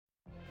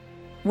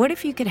What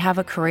if you could have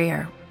a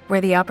career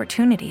where the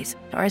opportunities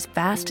are as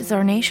vast as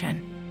our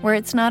nation, where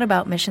it's not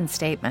about mission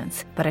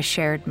statements, but a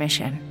shared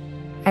mission?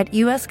 At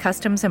U.S.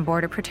 Customs and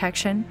Border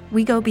Protection,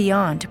 we go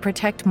beyond to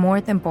protect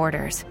more than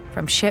borders.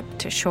 From ship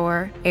to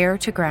shore, air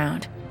to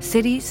ground,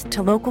 cities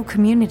to local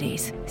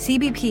communities,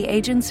 CBP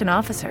agents and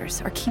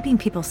officers are keeping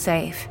people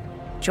safe.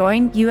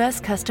 Join U.S.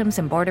 Customs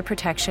and Border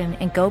Protection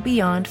and go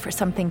beyond for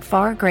something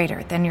far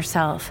greater than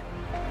yourself.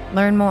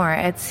 Learn more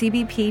at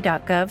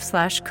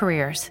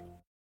cbp.gov/careers.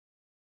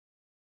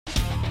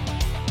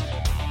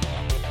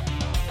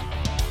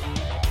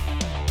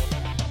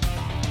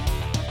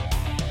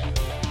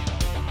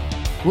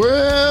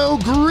 Well,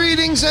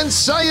 greetings and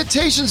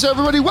salutations,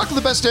 everybody. Welcome to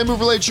the best damn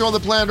movie-related show on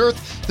the planet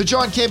Earth, the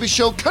John Campea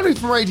Show, coming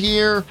from right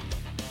here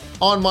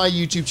on my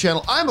YouTube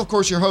channel. I'm, of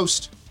course, your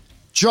host,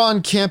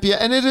 John Campea,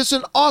 and it is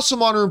an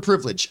awesome honor and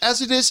privilege,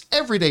 as it is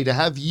every day, to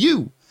have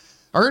you,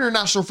 our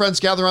international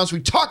friends, gather around as we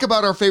talk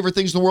about our favorite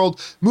things in the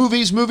world,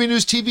 movies, movie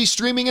news, TV,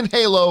 streaming, and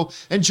Halo.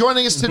 And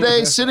joining us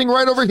today, sitting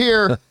right over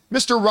here,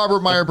 Mr.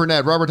 Robert Meyer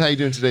Burnett. Robert, how you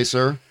doing today,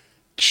 sir?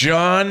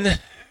 John,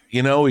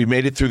 you know, we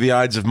made it through the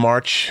Ides of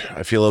March.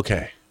 I feel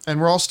okay. And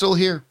we're all still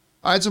here.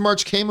 Ides of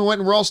March came and went,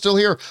 and we're all still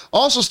here.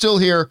 Also still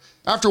here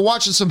after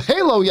watching some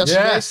Halo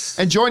yesterday. Yes.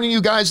 And joining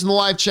you guys in the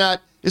live chat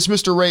is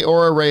Mr. Ray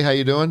Ora. Ray, how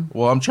you doing?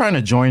 Well, I'm trying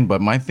to join,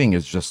 but my thing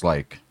is just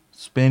like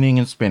spinning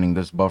and spinning,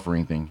 this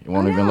buffering thing. It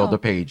won't even load the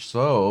page.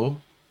 So,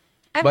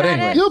 But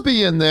anyway. You'll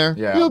be in there.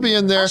 Yeah. You'll be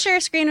in there. I'll share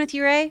a screen with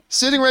you, Ray.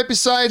 Sitting right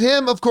beside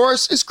him, of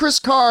course, is Chris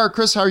Carr.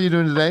 Chris, how are you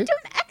doing today?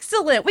 Doing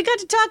excellent. We got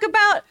to talk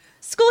about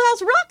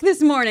Schoolhouse Rock this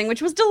morning,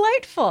 which was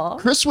delightful.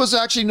 Chris was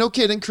actually, no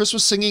kidding, Chris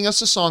was singing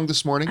us a song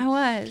this morning. I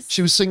was.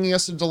 She was singing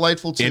us a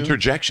delightful tune.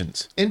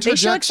 Interjections. They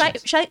show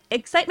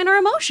excitement or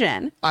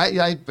emotion.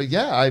 I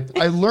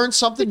learned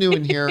something new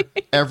in here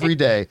every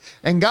day.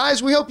 And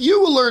guys, we hope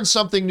you will learn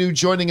something new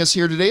joining us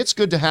here today. It's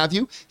good to have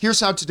you. Here's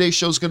how today's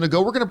show is going to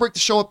go. We're going to break the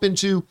show up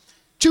into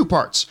two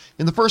parts.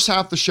 In the first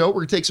half of the show, we're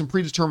going to take some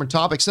predetermined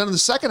topics. Then in the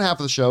second half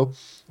of the show,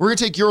 we're going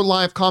to take your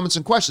live comments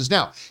and questions.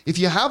 Now, if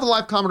you have a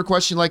live comment or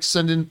question you'd like to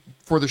send in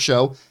for the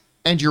show,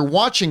 and you're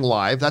watching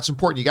live, that's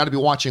important, you got to be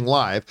watching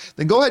live,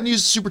 then go ahead and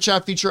use the super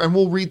chat feature and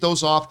we'll read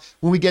those off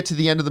when we get to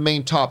the end of the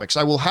main topics.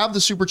 I will have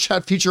the super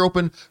chat feature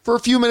open for a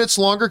few minutes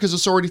longer because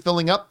it's already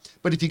filling up.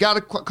 But if you got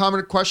a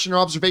comment, question, or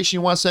observation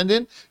you want to send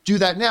in, do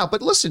that now.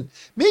 But listen,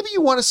 maybe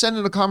you want to send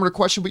in a comment or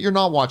question, but you're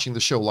not watching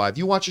the show live.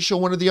 You watch the show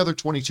one of the other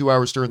 22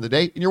 hours during the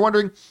day, and you're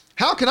wondering,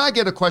 how can I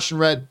get a question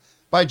read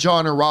by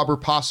John or Rob or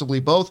possibly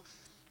both?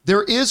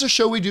 There is a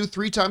show we do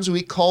 3 times a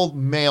week called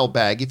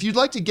Mailbag. If you'd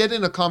like to get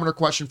in a comment or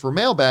question for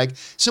Mailbag,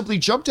 simply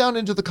jump down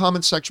into the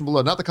comment section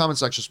below, not the comment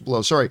section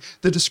below, sorry,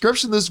 the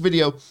description of this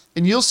video,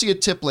 and you'll see a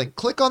tip link.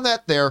 Click on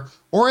that there,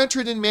 or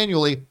enter it in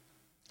manually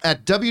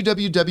at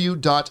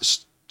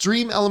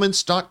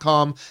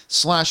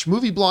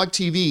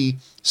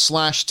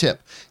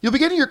www.streamelements.com/movieblogtv/tip. You'll be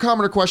getting your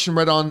comment or question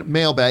read on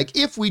Mailbag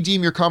if we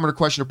deem your comment or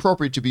question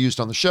appropriate to be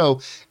used on the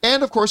show.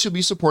 And of course, you'll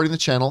be supporting the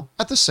channel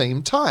at the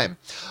same time.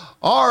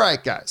 All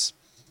right, guys.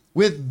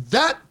 With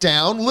that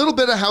down, a little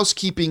bit of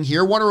housekeeping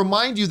here. Want to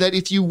remind you that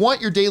if you want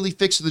your daily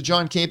fix of the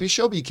John Campea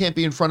Show, but you can't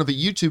be in front of a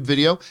YouTube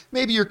video,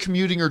 maybe you're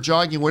commuting or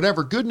jogging,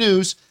 whatever, good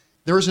news.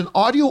 There is an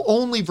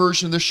audio-only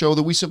version of the show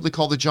that we simply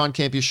call the John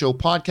Campea Show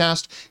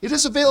podcast. It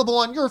is available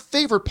on your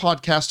favorite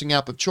podcasting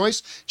app of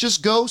choice.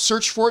 Just go,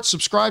 search for it,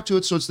 subscribe to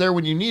it so it's there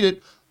when you need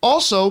it.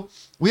 Also,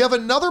 we have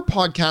another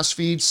podcast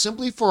feed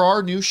simply for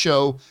our new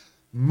show,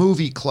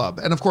 Movie Club.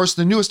 And of course,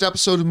 the newest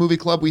episode of Movie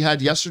Club we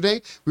had yesterday,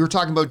 we were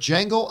talking about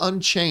Django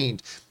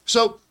Unchained.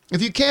 So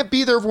if you can't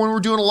be there when we're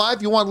doing it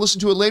live, you want to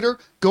listen to it later,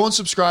 go and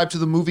subscribe to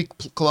the Movie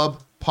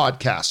Club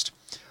podcast.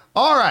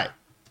 All right.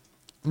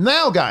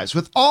 Now, guys,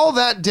 with all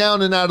that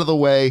down and out of the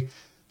way,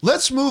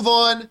 let's move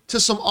on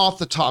to some off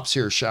the tops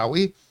here, shall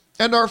we?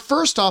 And our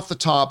first off the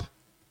top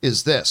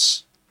is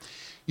this.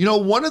 You know,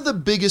 one of the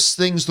biggest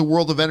things the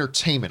world of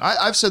entertainment,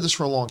 I've said this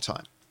for a long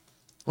time,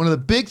 one of the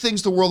big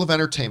things the world of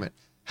entertainment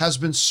has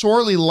been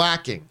sorely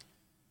lacking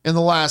in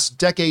the last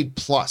decade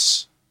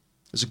plus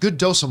is a good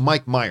dose of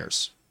Mike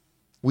Myers.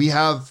 We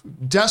have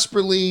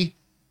desperately,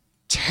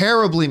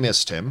 terribly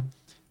missed him.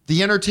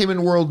 The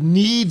entertainment world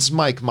needs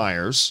Mike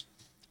Myers.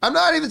 I'm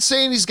not even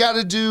saying he's got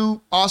to do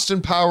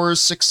Austin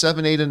Powers 6,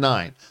 7, 8, and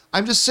 9.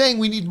 I'm just saying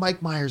we need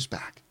Mike Myers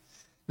back.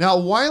 Now,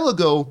 a while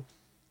ago,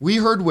 we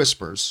heard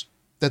whispers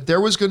that there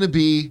was going to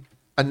be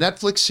a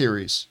Netflix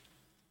series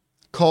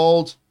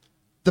called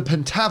The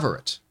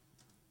Pentaveret,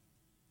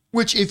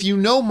 which, if you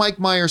know Mike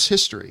Myers'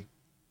 history,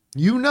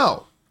 you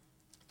know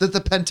that the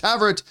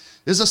Pentaveret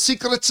is a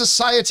secret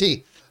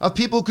society of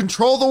people who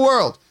control the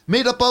world,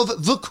 made up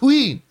of the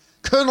Queen,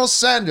 Colonel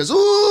Sanders.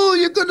 Ooh,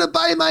 you're going to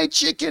buy my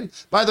chicken.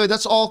 By the way,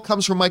 that's all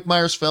comes from Mike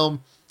Myers'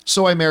 film,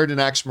 So I Married an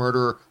Axe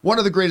Murderer, one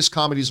of the greatest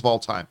comedies of all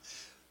time.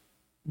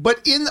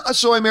 But in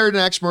So I Married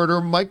an Axe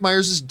Murderer, Mike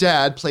Myers'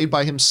 dad, played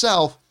by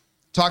himself,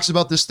 talks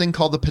about this thing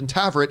called the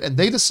Pentaveret, and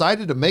they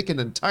decided to make an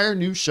entire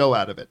new show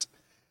out of it.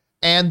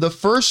 And the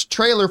first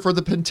trailer for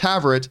the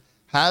Pentaveret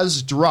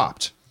has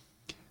dropped.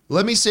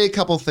 Let me say a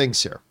couple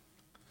things here.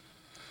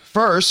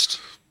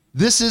 First,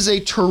 This is a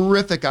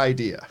terrific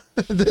idea.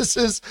 This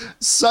is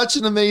such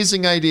an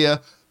amazing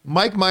idea.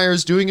 Mike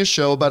Myers doing a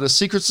show about a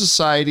secret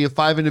society of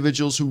 5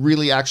 individuals who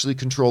really actually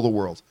control the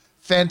world.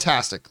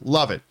 Fantastic.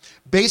 Love it.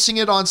 Basing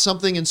it on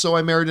something in So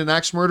I Married an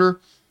Axe Murderer,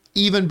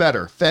 even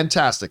better.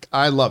 Fantastic.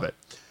 I love it.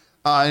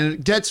 And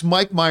it gets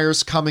Mike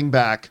Myers coming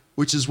back,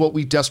 which is what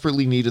we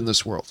desperately need in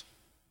this world.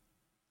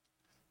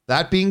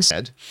 That being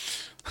said,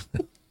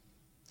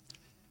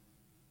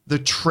 the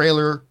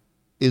trailer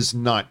is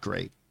not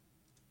great.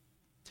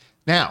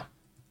 Now,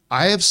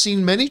 I have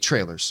seen many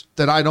trailers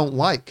that I don't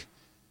like,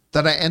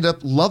 that I end up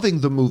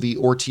loving the movie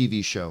or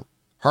TV show.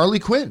 Harley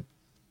Quinn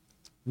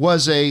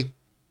was a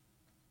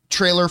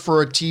trailer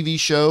for a TV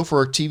show,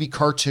 for a TV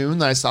cartoon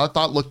that I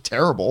thought looked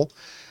terrible,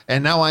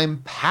 and now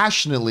I'm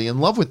passionately in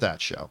love with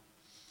that show.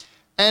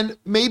 And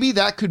maybe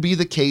that could be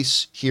the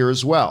case here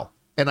as well,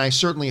 and I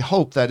certainly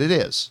hope that it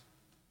is.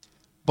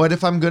 But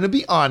if I'm going to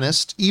be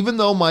honest, even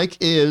though Mike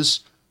is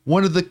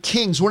one of the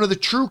kings, one of the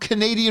true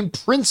Canadian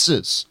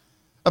princes,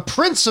 a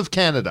prince of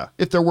Canada,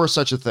 if there were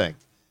such a thing,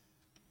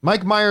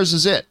 Mike Myers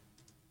is it.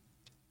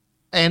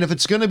 And if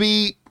it's going to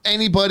be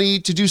anybody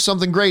to do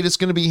something great, it's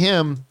going to be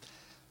him.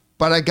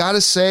 But I got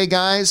to say,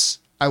 guys,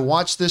 I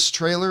watched this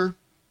trailer.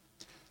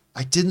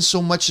 I didn't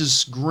so much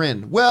as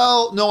grin.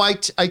 Well, no, I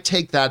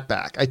take that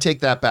back. I take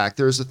that back.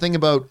 There's a thing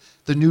about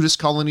the nudist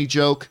colony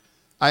joke.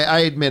 I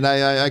admit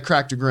I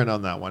cracked a grin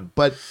on that one.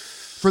 But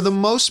for the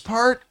most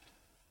part,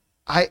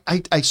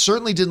 I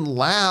certainly didn't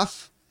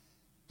laugh.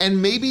 And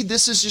maybe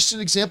this is just an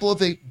example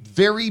of a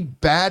very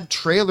bad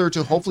trailer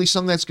to hopefully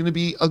something that's going to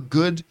be a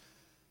good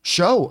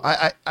show.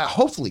 I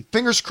hopefully,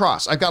 fingers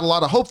crossed. I've got a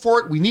lot of hope for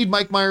it. We need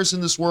Mike Myers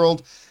in this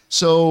world.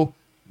 So,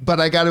 but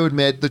I got to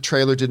admit, the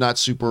trailer did not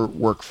super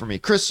work for me.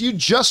 Chris, you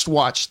just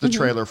watched the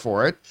trailer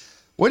for it.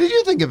 What did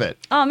you think of it?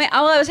 Oh, man.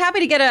 Well, I was happy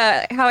to get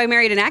a How I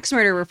Married an Axe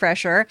Murderer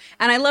refresher.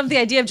 And I love the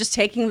idea of just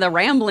taking the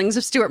ramblings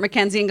of Stuart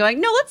Mackenzie and going,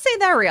 no, let's say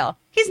that real.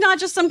 He's not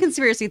just some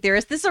conspiracy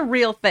theorist. This is a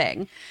real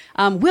thing.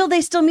 Will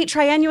they still meet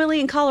triannually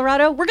in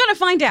Colorado? We're going to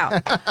find out.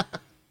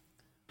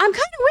 I'm kind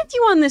of with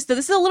you on this, though.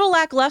 This is a little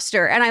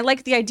lackluster, and I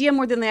like the idea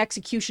more than the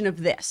execution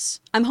of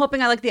this. I'm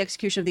hoping I like the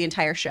execution of the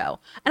entire show.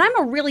 And I'm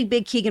a really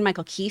big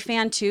Keegan-Michael Key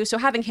fan, too, so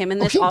having him in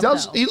this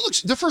also. He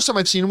looks, the first time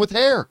I've seen him with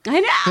hair. I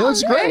know. He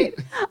looks great.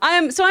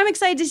 So I'm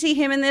excited to see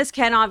him in this.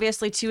 Ken,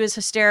 obviously, too, is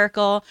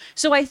hysterical.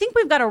 So I think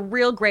we've got a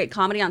real great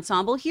comedy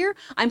ensemble here.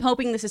 I'm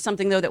hoping this is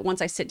something, though, that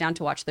once I sit down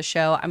to watch the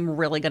show, I'm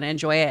really going to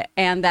enjoy it,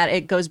 and that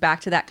it goes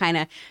back to that kind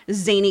of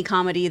zany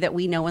comedy that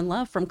we know and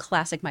love from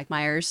classic Mike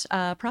Myers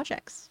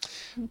projects.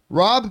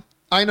 Rob,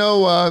 I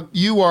know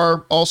you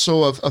are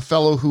also a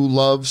fellow who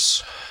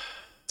loves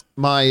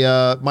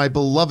my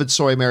beloved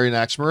So I Married an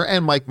Axe Murderer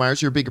and Mike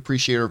Myers. You're a big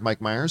appreciator of Mike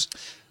Myers.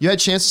 You had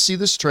a chance to see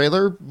this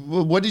trailer.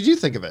 What did you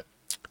think of it?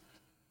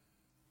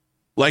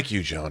 Like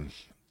you, John,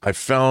 I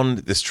found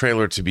this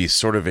trailer to be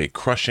sort of a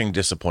crushing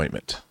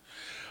disappointment.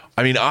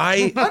 I mean,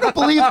 I don't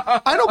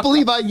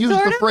believe I used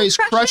the phrase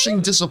crushing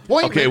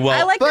disappointment. Okay, well,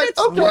 I like that it's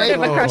sort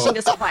of a crushing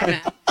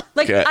disappointment.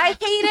 Like, Okay. I hate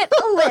it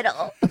a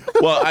little.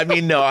 Well, I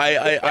mean, no,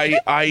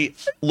 I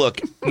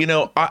look, you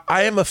know,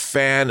 I am a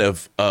fan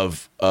of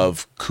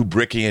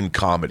Kubrickian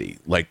comedy,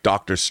 like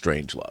Dr.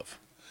 Strangelove.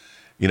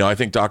 You know, I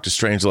think Dr.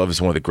 Strangelove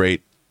is one of the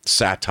great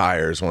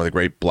satires, one of the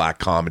great black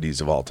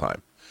comedies of all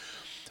time.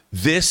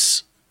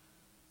 This,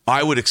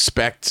 I would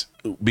expect,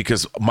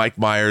 because Mike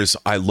Myers,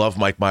 I love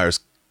Mike Myers'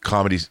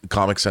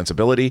 comic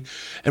sensibility.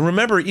 And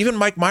remember, even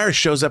Mike Myers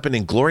shows up in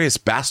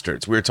Inglourious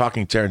Bastards. We were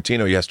talking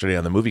Tarantino yesterday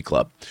on the Movie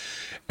Club,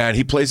 and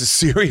he plays a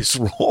serious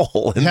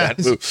role in that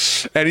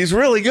movie. And he's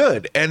really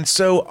good. And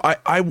so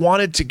I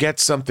wanted to get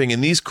something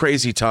in these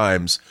crazy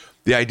times,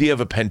 the idea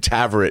of a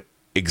pentaveret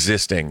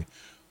existing,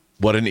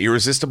 what an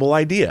irresistible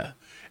idea.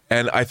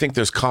 And I think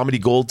there's comedy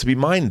gold to be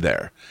mined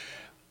there.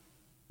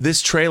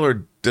 This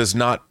trailer does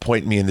not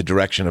point me in the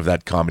direction of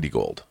that comedy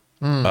gold.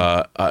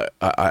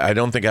 I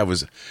don't think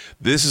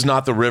this is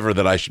not the river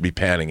that I should be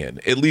panning in,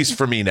 at least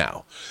for me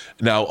now.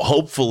 Now,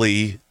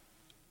 hopefully,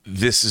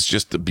 this is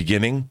just the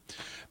beginning.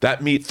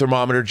 That meat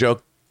thermometer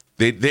joke,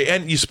 they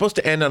end. You're supposed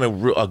to end on a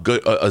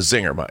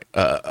zinger, Mike.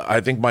 I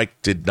think Mike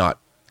did not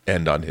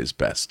end on his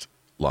best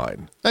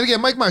line. And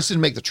again, Mike Myers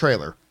didn't make the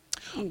trailer.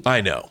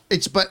 I know.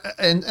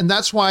 And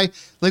that's why,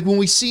 like, when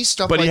we see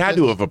stuff but like he had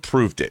to have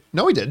approved it.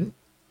 No, he didn't.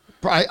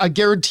 I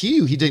guarantee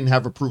you he didn't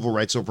have approval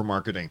rights over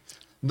marketing.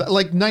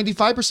 Like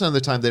 95% of the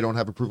time, they don't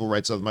have approval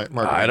rights over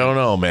marketing. I don't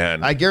know,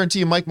 man. I guarantee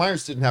you Mike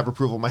Myers didn't have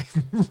approval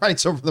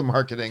rights over the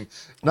marketing.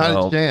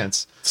 Not a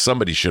chance.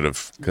 Somebody should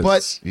have.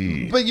 But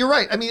you're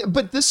right. I mean,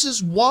 but this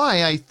is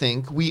why I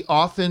think we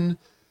often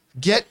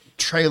get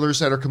trailers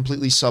that are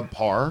completely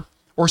subpar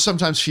or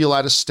sometimes feel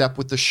out of step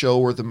with the show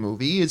or the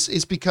movie.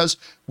 It's because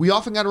we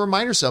often got to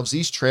remind ourselves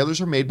these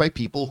trailers are made by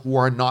people who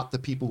are not the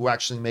people who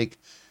actually make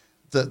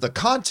the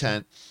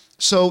content.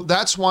 So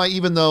that's why,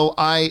 even though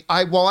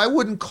while I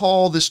wouldn't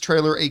call this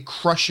trailer a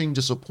crushing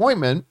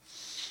disappointment,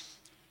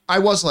 I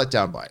was let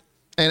down by it.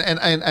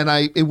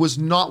 And it was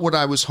not what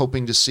I was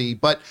hoping to see.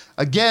 But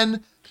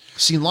again,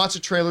 seen lots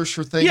of trailers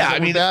for things Yeah,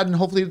 that were bad, and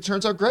hopefully it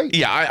turns out great.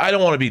 Yeah, I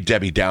don't want to be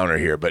Debbie Downer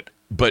here, but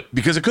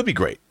because it could be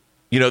great.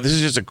 This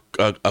is just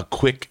a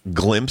quick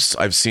glimpse.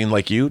 I've seen,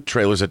 like you,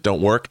 trailers that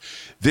don't work.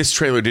 This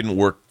trailer didn't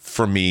work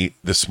for me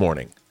this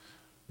morning.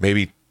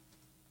 Maybe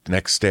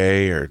next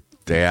day or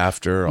day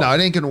after. No, it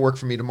ain't going to work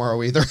for me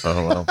tomorrow either.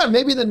 Oh, well.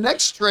 Maybe the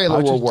next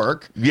trailer will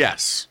work.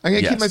 Yes. I'm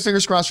going to keep my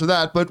fingers crossed for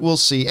that, but we'll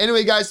see.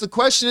 Anyway, guys, the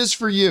question is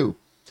for you.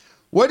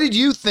 What did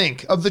you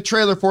think of the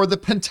trailer for The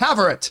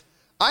Pentaveret?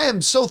 I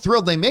am so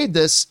thrilled they made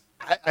this.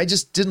 I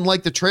just didn't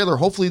like the trailer.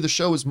 Hopefully the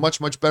show is much,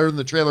 much better than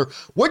the trailer.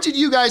 What did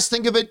you guys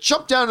think of it?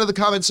 Jump down to the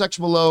comment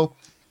section below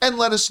and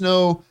let us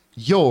know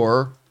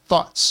your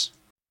thoughts.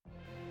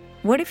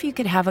 What if you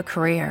could have a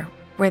career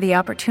where the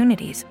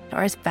opportunities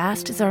are as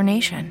vast as our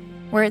nation,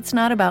 where it's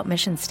not about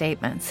mission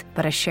statements,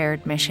 but a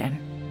shared mission?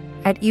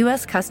 At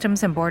U.S.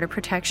 Customs and Border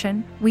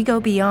Protection, we go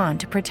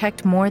beyond to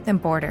protect more than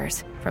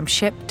borders, from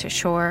ship to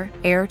shore,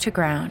 air to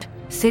ground.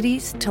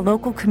 Cities to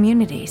local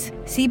communities,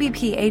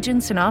 CBP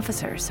agents and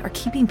officers are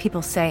keeping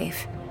people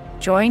safe.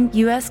 Join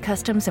U.S.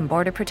 Customs and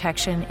Border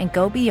Protection and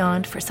go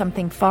beyond for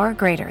something far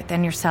greater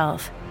than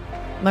yourself.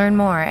 Learn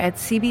more at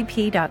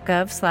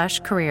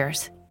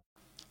cbp.gov/careers.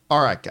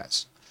 All right,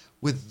 guys.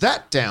 With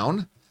that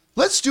down,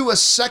 let's do a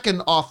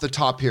second off the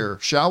top here,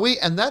 shall we?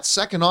 And that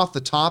second off the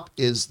top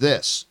is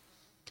this.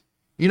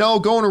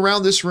 Going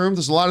around this room,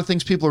 there's a lot of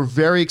things people are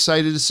very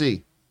excited to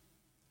see.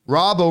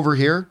 Rob over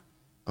here,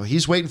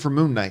 he's waiting for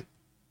Moon Knight.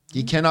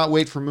 He cannot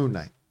wait for Moon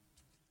Knight.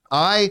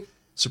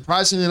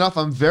 Surprisingly enough,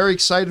 I'm very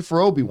excited for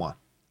Obi-Wan.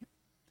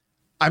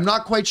 I'm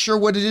not quite sure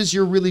what it is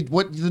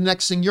what the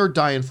next thing you're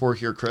dying for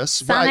here, Chris.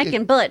 Sonic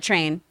and Bullet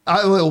Train.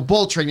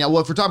 Bullet Train, yeah.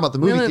 Well, if we're talking about the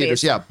movie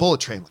theaters, yeah, Bullet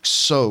Train looks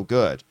so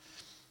good.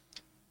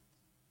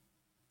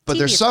 But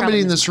there's somebody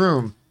in this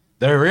room.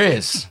 There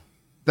is.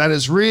 That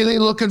is really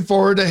looking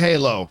forward to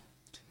Halo.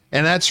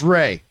 And that's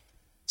Ray.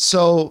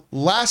 So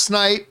last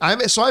night, I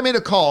made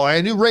a call.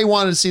 I knew Ray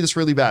wanted to see this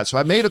really bad. So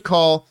I made a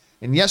call.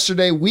 And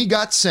yesterday we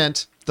got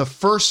sent the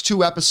first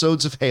 2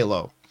 episodes of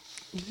Halo.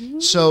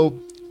 So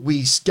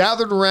we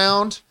gathered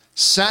around,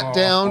 sat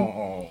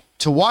down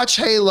to watch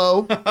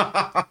Halo.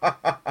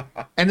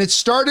 And it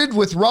started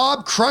with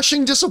Rob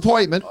crushing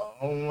disappointment.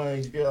 Oh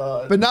my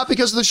God. But not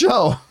because of the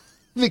show.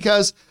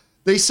 Because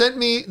they sent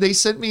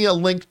me a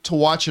link to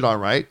watch it on,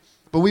 right?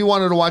 But we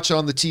wanted to watch it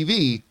on the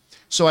TV.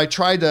 So I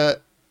tried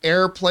to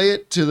AirPlay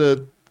it to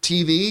the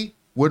TV.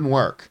 Wouldn't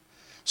work.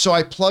 So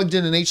I plugged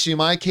in an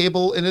HDMI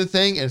cable into the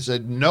thing and it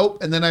said,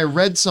 nope. And then I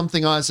read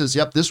something on it that says,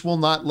 yep, this will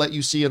not let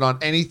you see it on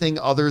anything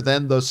other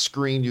than the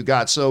screen you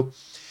got. So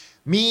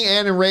me,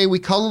 Ann, and Ray, we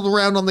cuddled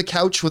around on the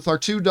couch with our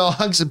 2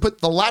 dogs and put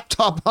the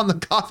laptop on the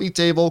coffee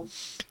table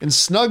and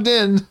snugged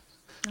in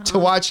to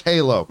watch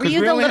Halo. Were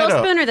you the little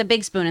spoon or the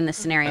big spoon in this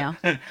scenario?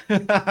 Hey, Ray,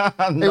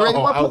 you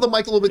want to pull the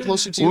mic a little bit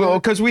closer to you? Well,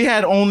 because we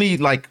had only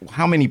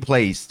how many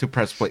plays to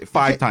press play?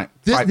 5 times.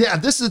 Yeah,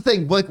 this is the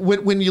thing. Like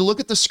when you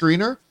look at the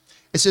screener,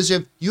 it says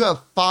you have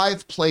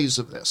 5 plays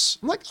of this.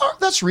 I'm like, oh,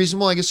 that's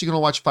reasonable. I guess you're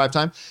gonna watch 5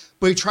 times.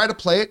 But you try to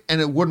play it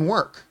and it wouldn't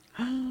work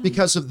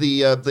because of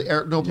the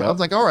error. No, yep. I was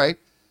like, all right.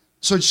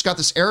 So I just got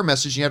this error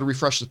message. And you had to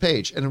refresh the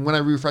page, and when I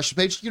refresh the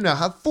page, you now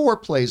have 4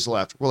 plays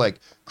left. We're like,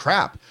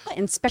 crap. What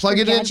Inspector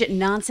Gadget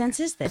nonsense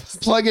is this?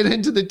 Plug it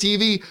into the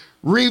TV.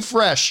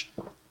 Refresh.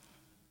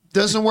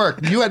 Doesn't work.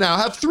 You now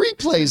have 3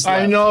 plays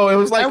left. I know. It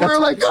was like, and we're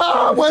like,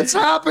 oh, what's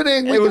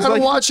happening? We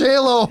gotta watch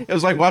Halo. It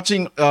was like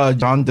watching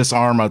John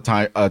disarm a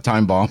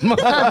time bomb.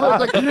 I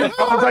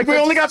was like, we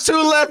only got 2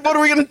 left. What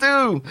are we gonna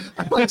do?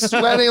 I'm like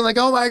sweating. I'm like,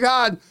 oh my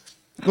God.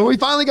 But we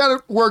finally got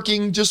it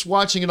working, just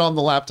watching it on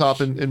the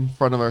laptop in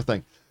front of our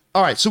thing.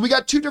 All right, so we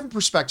got 2 different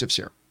perspectives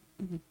here.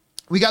 Mm-hmm.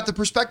 We got the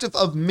perspective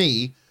of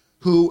me,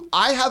 who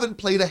I haven't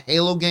played a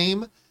Halo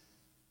game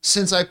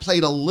since I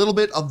played a little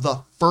bit of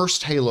the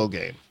first Halo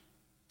game.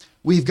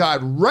 We've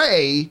got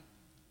Ray,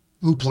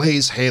 who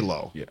plays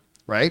Halo,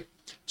 right?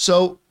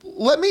 So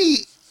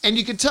and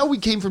you can tell we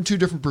came from 2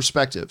 different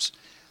perspectives.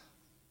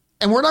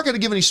 And we're not going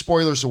to give any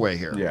spoilers away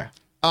here. Yeah.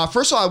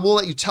 First of all, I will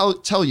let you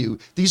tell you,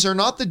 these are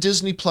not the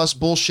Disney Plus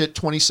bullshit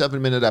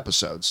 27-minute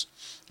episodes.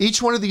 Each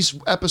one of these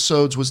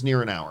episodes was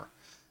near an hour.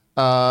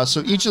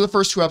 So each of the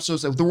first 2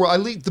 episodes,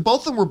 both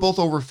of them were both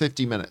over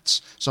 50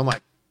 minutes. So I'm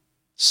like,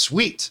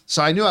 sweet.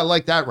 So I knew I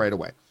liked that right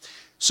away.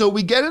 So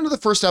we get into the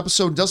first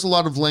episode, does a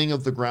lot of laying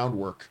of the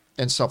groundwork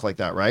and stuff like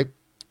that, right?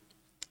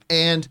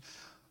 And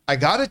I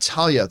got to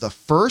tell you, the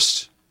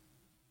first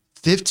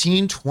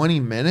 15, 20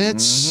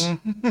 minutes,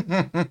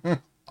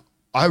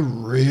 I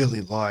really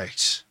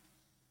liked.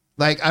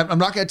 Like, I'm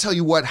not going to tell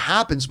you what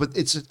happens, but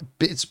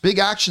it's big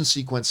action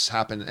sequences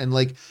happen. And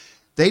like,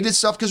 they did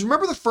stuff. Because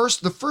remember the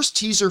first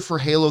teaser for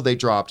Halo they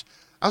dropped?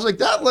 I was like,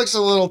 that looks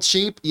a little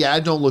cheap. Yeah,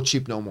 it don't look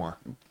cheap no more.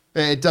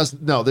 It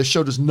doesn't. No, this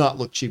show does not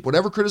look cheap.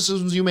 Whatever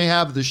criticisms you may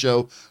have of the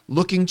show,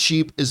 looking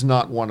cheap is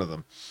not one of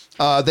them.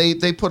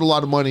 They put a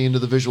lot of money into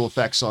the visual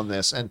effects on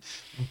this and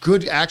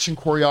good action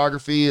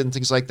choreography and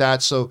things like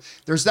that. So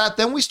there's that.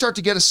 Then we start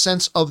to get a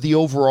sense of the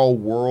overall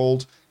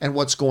world and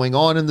what's going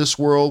on in this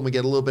world. We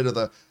get a little bit of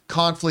the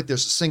conflict.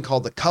 There's this thing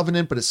called the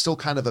Covenant, but it's still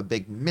kind of a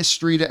big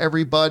mystery to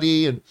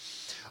everybody and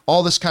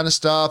all this kind of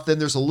stuff. Then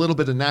there's a little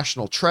bit of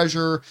National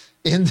Treasure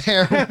in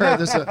there.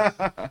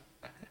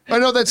 I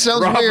know that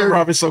sounds weird.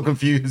 Rob is so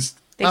confused.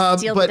 They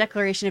steal the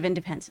Declaration of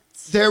Independence.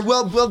 There's a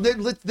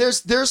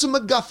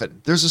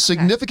MacGuffin. There's a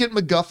significant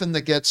MacGuffin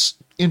that gets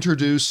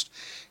introduced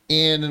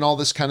in and all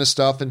this kind of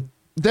stuff. And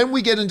then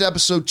we get into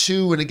episode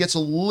 2 and it gets a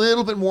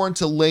little bit more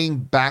into laying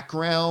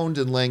background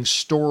and laying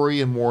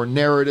story and more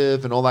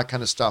narrative and all that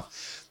kind of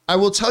stuff. I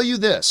will tell you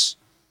this.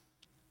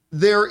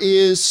 There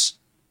is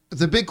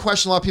the big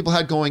question a lot of people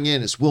had going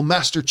in is, will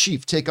Master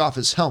Chief take off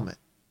his helmet?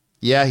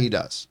 Yeah, he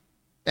does.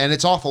 And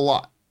it's off a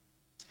lot.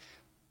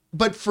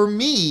 But for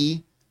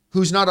me,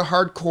 who's not a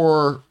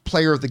hardcore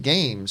player of the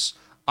games,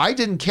 I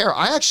didn't care.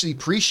 I actually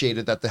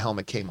appreciated that the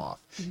helmet came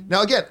off. Mm-hmm.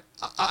 Now, again,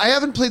 I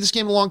haven't played this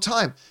game in a long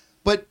time,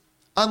 but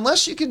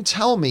unless you can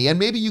tell me, and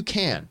maybe you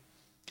can,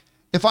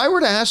 if I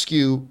were to ask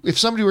you, if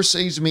somebody were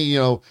saying to me,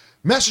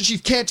 Master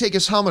Chief can't take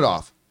his helmet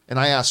off, and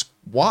I ask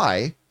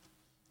why,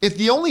 if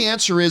the only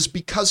answer is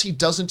because he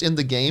doesn't in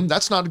the game,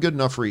 that's not a good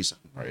enough reason.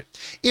 Right.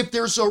 If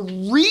there's a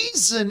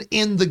reason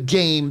in the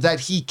game that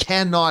he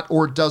cannot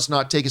or does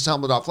not take his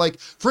helmet off, like,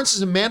 for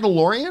instance, in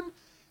Mandalorian,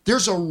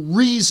 there's a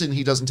reason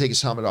he doesn't take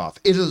his helmet off.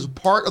 It is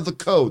part of the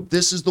code.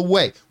 This is the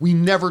way. We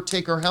never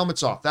take our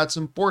helmets off. That's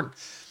important.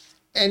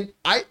 And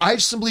I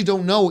simply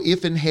don't know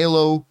if in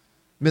Halo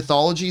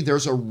mythology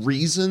there's a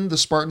reason the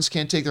Spartans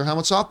can't take their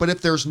helmets off. But if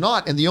there's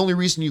not, and the only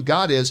reason you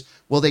got is,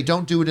 well, they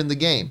don't do it in the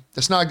game,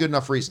 that's not a good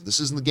enough reason. This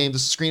isn't the game,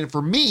 this is the screen. And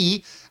for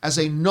me, as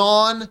a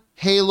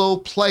non-Halo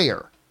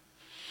player,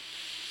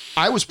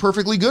 I was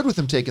perfectly good with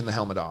him taking the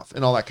helmet off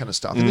and all that kind of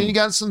stuff. And then you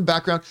got some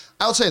background.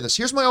 I'll say this.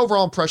 Here's my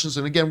overall impressions.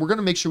 And again, we're going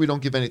to make sure we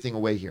don't give anything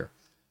away here.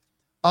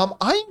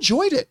 I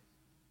enjoyed it.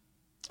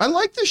 I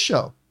like this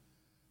show.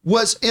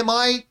 Am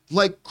I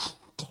like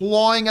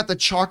clawing at the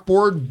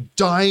chalkboard,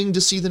 dying to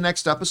see the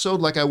next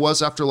episode like I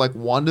was after like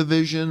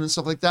WandaVision and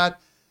stuff like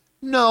that?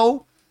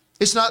 No,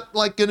 it's not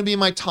like going to be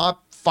my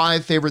top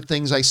 5 favorite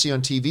things I see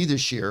on TV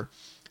this year.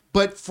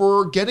 But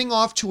for getting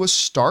off to a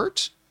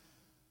start,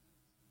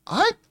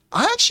 I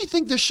actually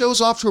think this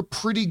show's off to a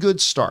pretty good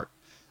start.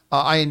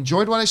 I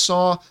enjoyed what I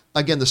saw.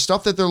 Again, the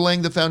stuff that they're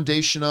laying the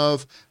foundation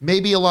of,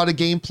 maybe a lot of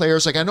game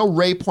players. Like I know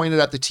Ray pointed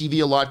at the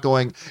TV a lot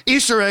going,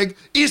 Easter egg,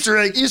 Easter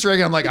egg, Easter egg.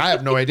 And I'm like, I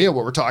have no idea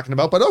what we're talking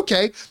about, but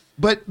okay.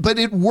 But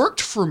it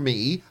worked for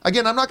me.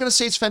 Again, I'm not going to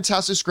say it's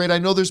fantastic, it's great. I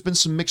know there's been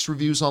some mixed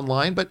reviews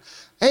online, but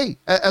hey,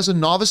 as a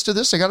novice to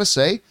this, I got to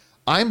say,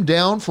 I'm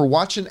down for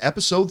watching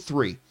episode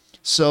 3.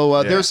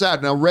 So there's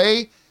that. Now,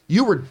 Ray,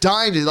 you were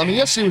dying to,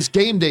 yesterday was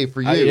game day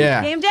for you.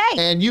 Yeah. Game day.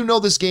 And you know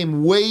this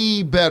game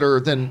way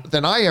better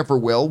than I ever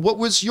will. What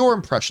was your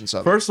impressions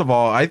of it? First of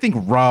all, I think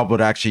Rob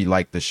would actually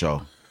like the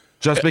show.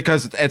 Just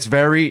because it's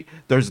very,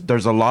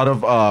 there's a lot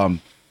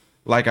of,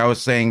 like I was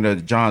saying to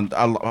John,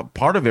 a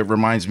part of it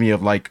reminds me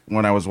of like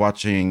when I was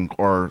watching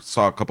or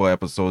saw a couple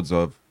episodes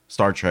of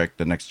Star Trek: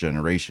 The Next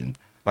Generation.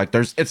 Like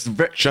a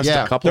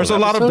couple. There's a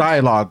lot of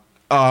dialogue.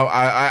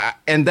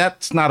 And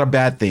that's not a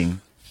bad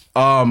thing.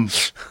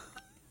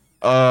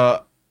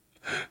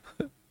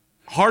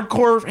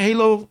 Hardcore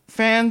Halo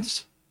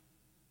fans,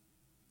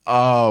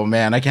 oh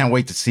man, I can't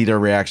wait to see their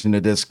reaction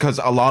to this because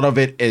a lot of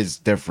it is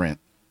different.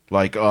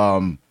 Like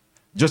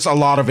just a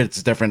lot of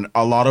it's different.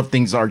 A lot of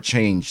things are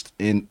changed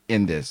in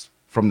this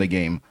from the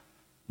game,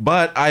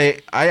 but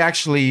I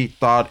actually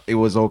thought it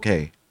was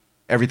okay,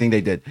 everything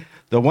they did.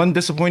 The one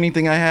disappointing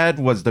thing I had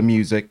was the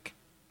music.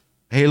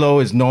 Halo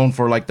is known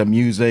for like the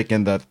music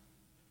and the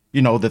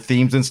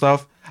themes and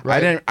stuff.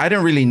 Right. I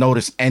didn't really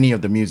notice any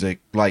of the music.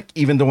 Like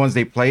even the ones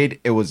they played,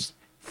 it was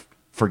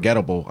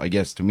forgettable, I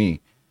guess, to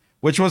me,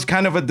 which was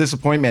kind of a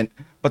disappointment.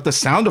 But the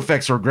sound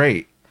effects were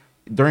great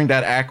during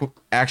that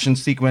action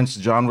sequence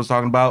John was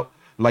talking about,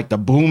 like the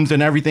booms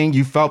and everything.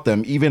 You felt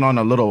them even on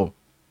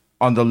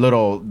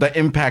the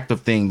impact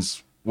of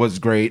things was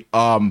great.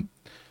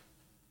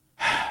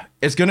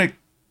 It's gonna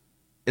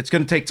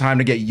take time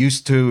to get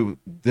used to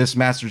this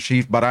Master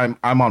Chief, but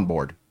I'm on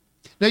board.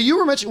 Now, you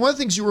were mentioning, one of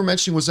the things you were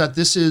mentioning was that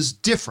this is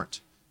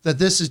different, that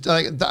this is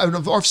like,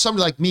 or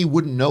somebody like me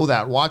wouldn't know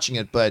that watching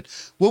it, but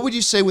what would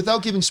you say,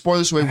 without giving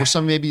spoilers away, were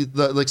some maybe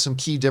like some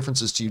key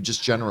differences to you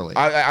just generally?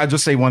 I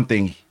just say one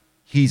thing.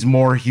 He's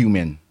more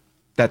human.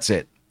 That's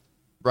it.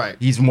 Right.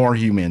 He's more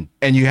human.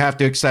 And you have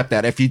to accept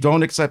that. If you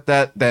don't accept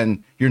that,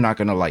 then you're not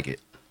going to like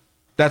it.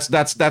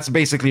 That's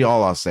basically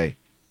all I'll say.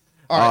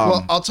 All right.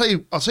 Well, I'll tell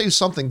you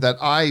something that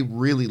I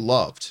really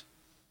loved.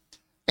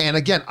 And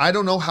again, I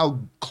don't know how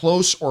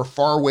close or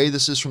far away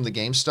this is from the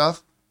game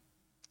stuff.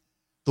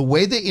 The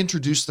way they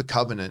introduce the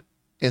Covenant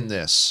in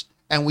this,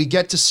 and we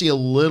get to see a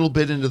little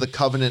bit into the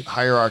Covenant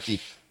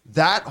hierarchy,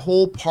 that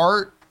whole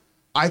part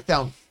I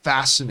found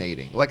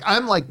fascinating.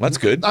 That's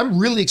good. I'm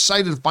really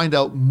excited to find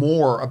out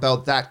more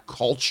about that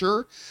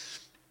culture.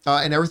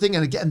 and everything.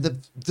 And again,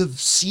 the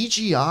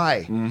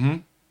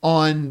CGI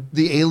on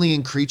the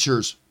alien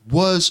creatures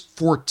was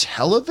for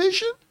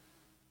television,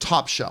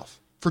 top shelf.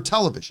 For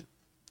television,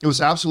 it was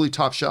absolutely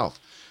top shelf.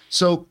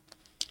 So,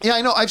 yeah,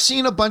 I know I've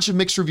seen a bunch of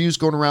mixed reviews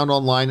going around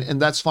online,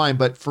 and that's fine.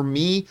 But for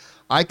me,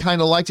 I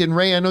kind of liked it. And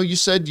Ray, I know you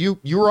said you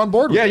were on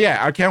board with it.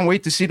 Yeah, I can't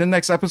wait to see the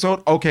next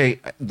episode. Okay,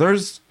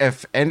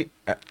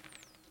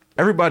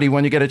 everybody,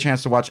 when you get a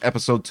chance to watch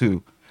episode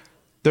 2,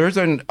 there's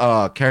an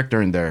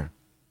character in there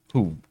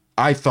who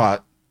I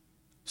thought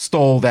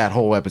stole that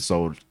whole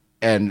episode.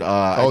 And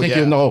I think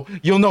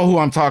you'll know who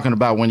I'm talking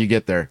about when you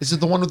get there. Is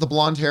it the one with the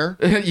blonde hair?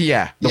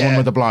 Yeah, the one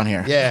with the blonde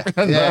hair. Yeah.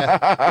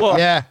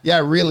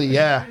 Really.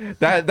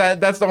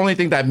 That's the only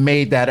thing that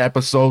made that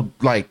episode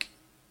like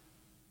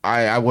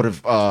I would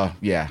have I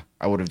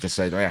would have just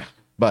said yeah.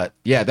 But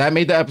yeah, that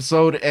made the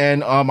episode,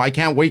 and I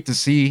can't wait to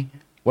see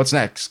what's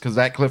next, because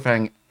that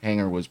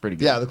cliffhanger was pretty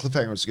good. Yeah, the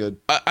cliffhanger was good.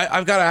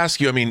 I've got to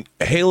ask you, I mean,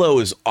 Halo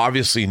is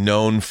obviously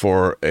known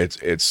for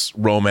its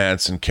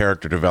romance and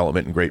character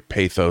development and great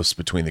pathos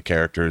between the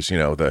characters, you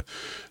know, the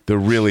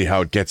really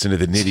how it gets into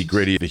the nitty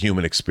gritty of the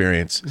human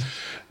experience.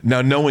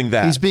 Now, knowing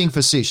that... He's being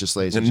facetious,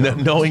 ladies and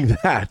gentlemen. Knowing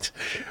that,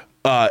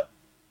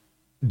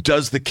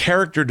 does the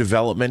character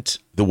development,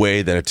 the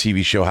way that a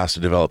TV show has to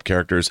develop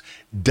characters,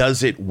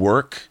 does it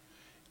work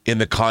in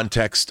the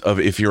context of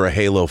if you're a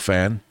Halo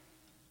fan?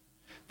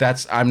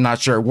 I'm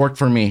not sure. It worked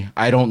for me.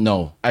 I don't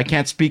know. I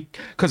can't speak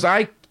because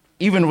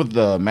even with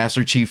the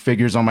Master Chief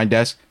figures on my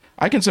desk,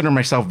 I consider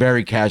myself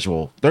very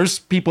casual. There's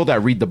people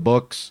that read the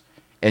books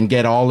and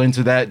get all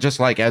into that, just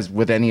like as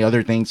with any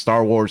other thing,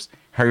 Star Wars,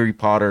 Harry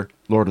Potter,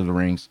 Lord of the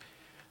Rings.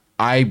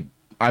 I'm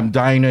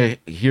dying to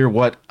hear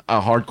what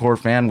a hardcore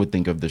fan would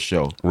think of the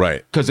show.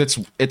 Right. Because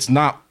it's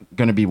not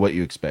going to be what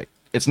you expect.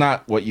 It's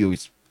not what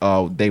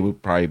they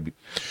would probably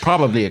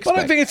expect. But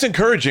I think it's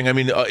encouraging. I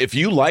mean, if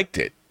you liked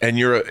it, and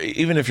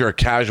even if you're a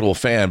casual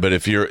fan, but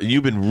if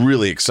you've been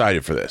really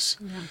excited for this,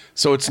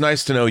 so it's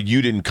nice to know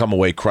you didn't come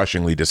away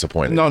crushingly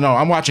disappointed. No,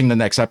 I'm watching the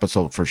next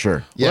episode for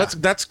sure. Yeah, well,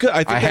 that's good.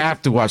 I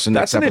have to watch the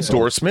next episode. That's an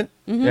endorsement.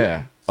 Mm-hmm.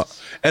 Yeah,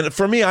 and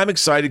for me, I'm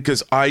excited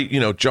because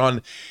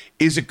John,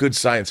 is it good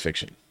science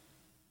fiction?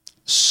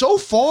 So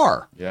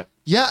far,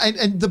 yeah,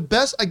 and the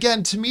best,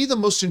 again, to me, the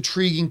most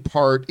intriguing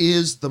part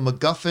is the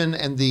MacGuffin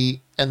and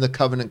the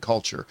Covenant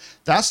culture.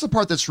 That's the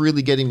part that's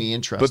really getting me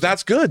interested. But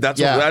that's good.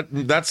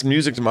 That's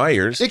music to my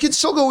ears. It can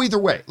still go either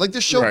way. Like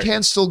the show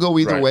can still go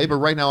either way, but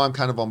right now I'm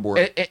kind of on board.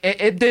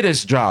 It did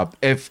its job.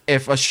 If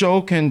a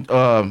show can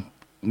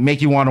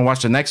make you want to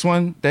watch the next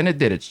one, then it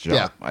did its job.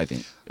 Yeah. I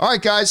think. All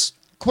right, guys.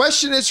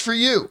 Question is for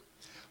you.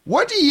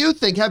 What do you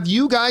think? Have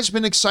you guys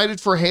been excited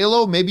for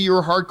Halo? Maybe you're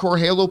a hardcore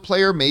Halo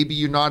player. Maybe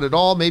you're not at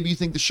all. Maybe you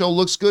think the show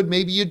looks good.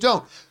 Maybe you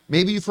don't.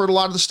 Maybe you've heard a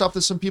lot of the stuff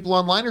that some people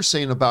online are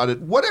saying about it.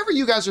 Whatever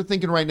you guys are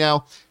thinking right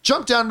now,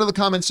 jump down into the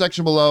comment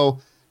section below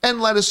and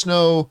let us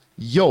know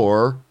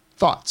your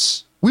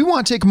thoughts. We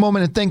want to take a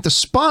moment and thank the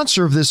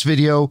sponsor of this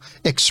video,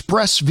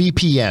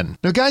 ExpressVPN.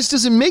 Now, guys,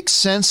 does it make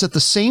sense that the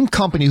same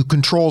company who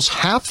controls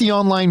half the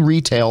online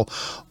retail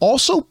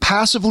also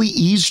passively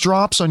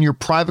eavesdrops on your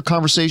private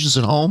conversations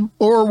at home?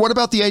 Or what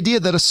about the idea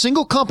that a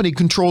single company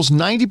controls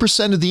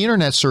 90% of the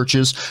internet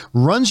searches,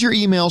 runs your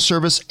email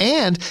service,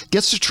 and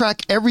gets to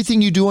track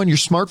everything you do on your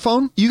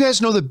smartphone? You guys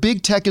know that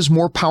big tech is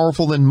more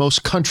powerful than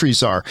most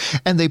countries are,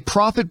 and they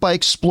profit by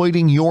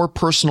exploiting your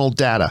personal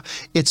data.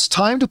 It's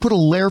time to put a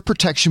layer of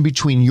protection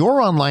between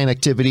your online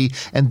activity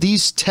and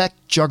these tech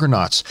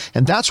juggernauts,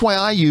 and that's why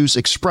I use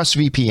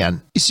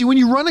ExpressVPN. You see, when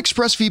you run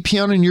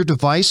ExpressVPN on your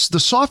device, the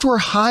software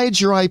hides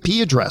your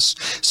IP address,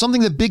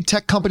 something that big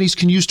tech companies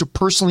can use to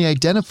personally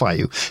identify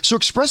you. So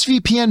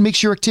ExpressVPN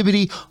makes your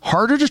activity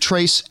harder to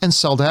trace and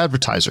sell to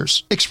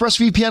advertisers.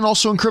 ExpressVPN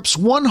also encrypts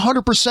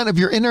 100% of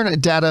your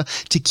internet data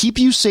to keep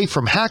you safe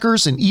from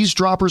hackers and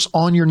eavesdroppers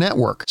on your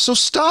network. So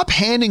stop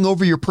handing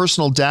over your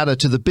personal data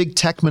to the big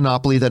tech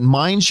monopoly that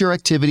mines your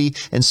activity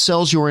and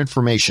sells your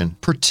information.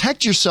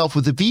 Protect yourself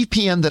with a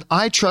VPN that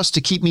I trust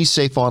to keep me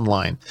safe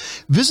online.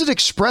 Visit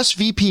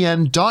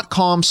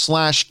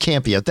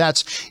expressvpn.com/Campea.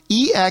 That's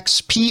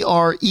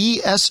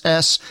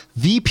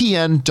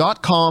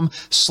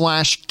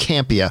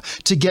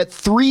expressvpn.com/Campea to get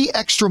 3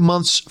 extra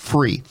months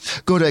free.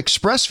 Go to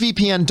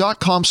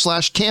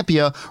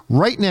expressvpn.com/Campea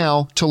right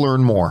now to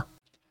learn more.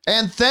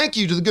 And thank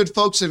you to the good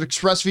folks at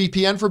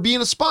ExpressVPN for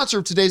being a sponsor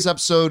of today's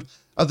episode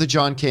of the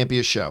John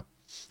Campea Show.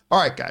 All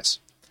right, guys,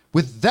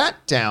 with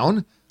that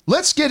down,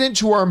 let's get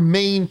into our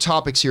main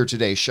topics here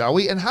today, shall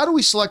we? And how do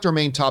we select our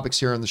main topics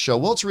here on the show?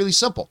 Well, it's really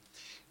simple.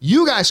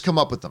 You guys come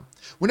up with them.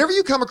 Whenever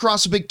you come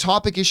across a big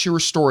topic, issue, or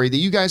story that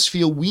you guys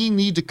feel we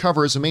need to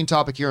cover as a main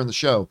topic here on the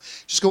show,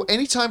 just go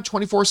anytime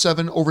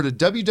 24/7 over to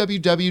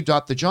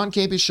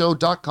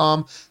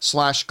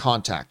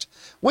www.thejohncampeashow.com/contact.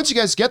 Once you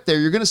guys get there,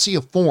 you're going to see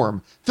a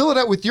form. Fill it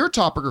out with your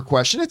topic or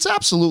question. It's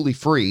absolutely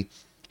free.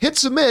 Hit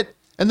submit,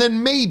 and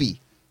then maybe,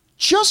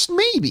 just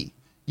maybe,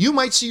 you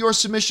might see your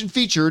submission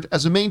featured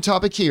as a main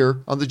topic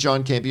here on the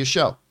John Campea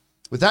Show.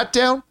 With that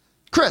down,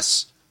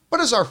 Chris, what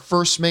is our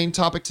first main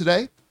topic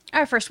today?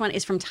 Our first one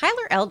is from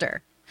Tyler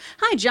Elder.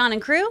 Hi, John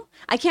and crew.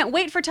 I can't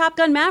wait for Top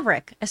Gun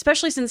Maverick,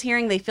 especially since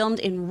hearing they filmed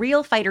in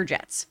real fighter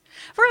jets.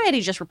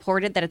 Variety just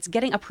reported that it's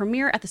getting a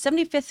premiere at the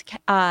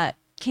 75th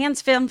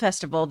Cannes Film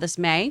Festival this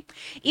May,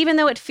 even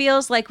though it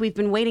feels like we've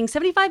been waiting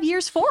 75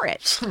 years for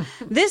it.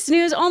 This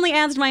news only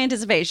adds to my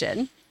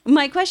anticipation.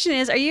 My question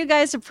is, are you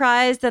guys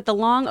surprised that the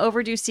long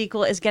overdue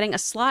sequel is getting a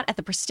slot at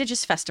the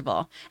prestigious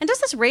festival? And does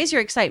this raise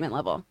your excitement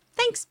level?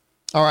 Thanks.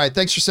 All right.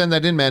 Thanks for sending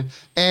that in, man.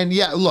 And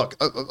yeah, look,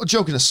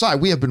 joking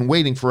aside, we have been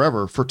waiting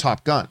forever for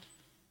Top Gun.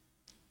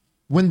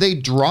 When they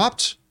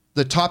dropped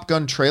the Top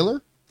Gun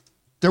trailer,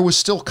 there was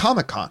still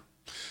Comic-Con.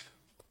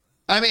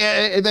 I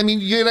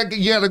mean, you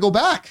gotta go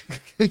back.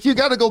 You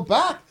gotta go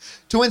back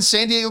to when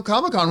San Diego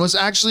Comic-Con was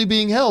actually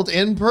being held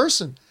in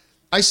person.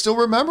 I still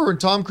remember when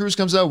Tom Cruise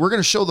comes out, we're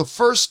going to show the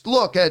first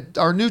look at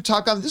our new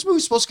Top Gun. This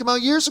movie's supposed to come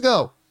out years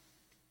ago.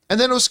 And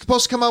then it was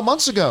supposed to come out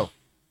months ago.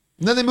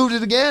 And then they moved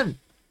it again.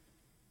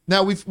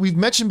 Now, we've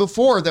mentioned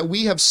before that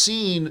we have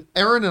seen,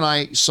 Aaron and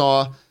I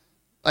saw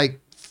like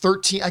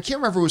 13, I can't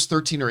remember if it was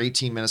 13 or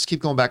 18 minutes.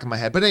 Keep going back in my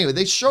head. But anyway,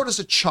 they showed us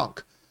a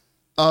chunk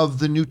of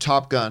the new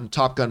Top Gun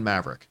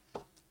Maverick.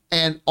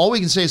 And all we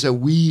can say is that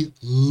we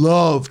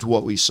loved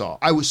what we saw.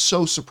 I was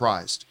so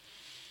surprised.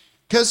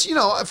 Because, you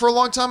know, for a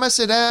long time I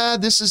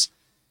said, this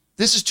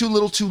is too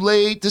little too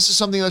late. This is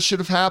something that should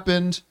have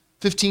happened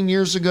 15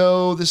 years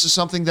ago. This is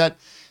something that,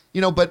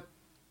 you know, but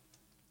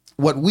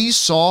what we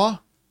saw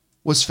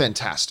was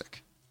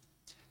fantastic.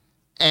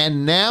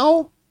 And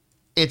now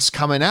it's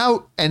coming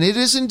out, and it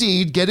is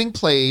indeed getting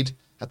played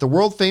at the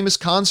world-famous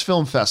Cannes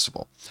Film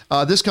Festival.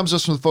 This comes to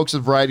us from the folks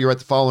at Variety, who write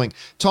the following.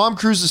 Tom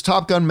Cruise's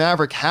Top Gun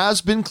Maverick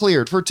has been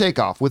cleared for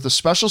takeoff with a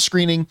special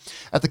screening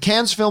at the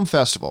Cannes Film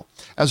Festival.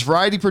 As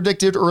Variety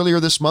predicted earlier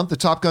this month, the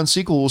Top Gun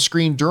sequel will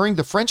screen during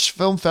the French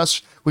Film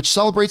Fest, which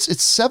celebrates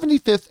its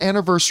 75th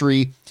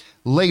anniversary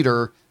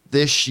later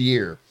this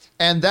year.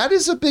 And that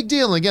is a big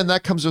deal. And again,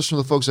 that comes to us from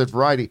the folks at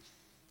Variety.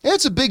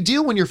 It's a big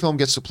deal when your film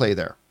gets to play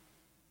there.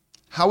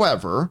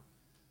 However,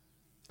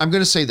 I'm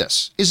going to say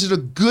this. Is it a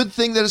good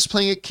thing that it's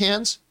playing at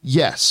Cannes?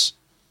 Yes.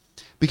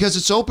 Because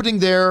it's opening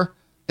there.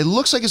 It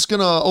looks like it's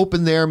going to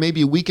open there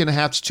maybe a week and a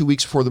half to 2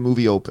 weeks before the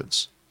movie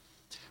opens,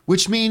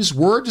 which means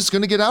word is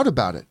going to get out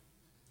about it.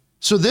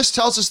 So this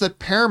tells us that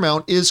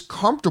Paramount is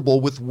comfortable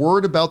with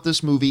word about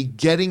this movie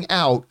getting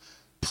out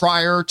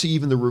prior to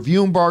even the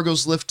review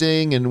embargoes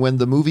lifting and when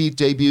the movie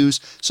debuts.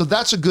 So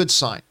that's a good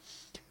sign.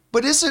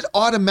 But is it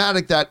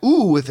automatic that,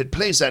 if it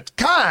plays at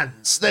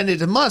Cannes, then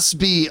it must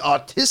be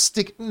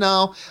artistic?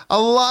 No, a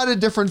lot of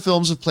different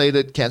films have played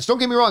at Cannes. Don't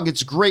get me wrong,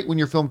 it's great when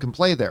your film can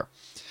play there.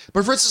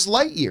 But for instance,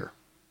 Lightyear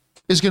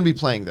is going to be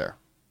playing there,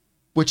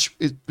 which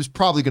is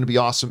probably going to be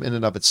awesome in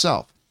and of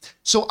itself.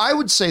 So I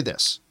would say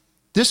this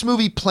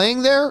movie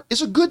playing there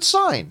is a good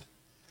sign.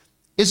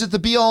 Is it the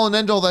be-all and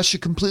end-all that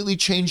should completely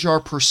change our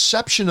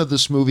perception of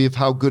this movie, of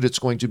how good it's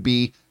going to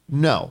be?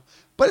 No.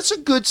 But it's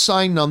a good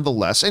sign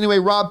nonetheless. Anyway,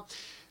 Rob,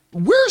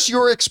 where's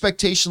your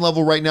expectation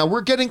level right now?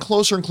 We're getting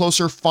closer and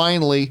closer,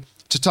 finally,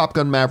 to Top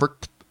Gun Maverick,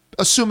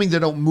 assuming they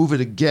don't move it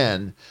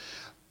again.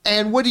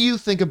 And what do you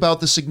think about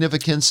the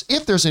significance,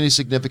 if there's any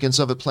significance,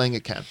 of it playing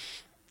at Cannes?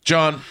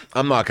 John,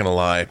 I'm not going to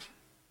lie.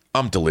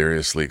 I'm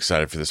deliriously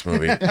excited for this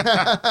movie.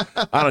 I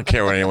don't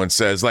care what anyone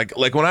says. Like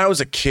when I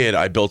was a kid,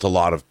 I built a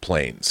lot of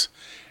planes.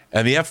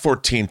 And the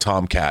F-14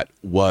 Tomcat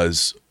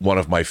was one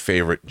of my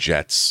favorite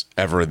jets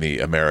ever in the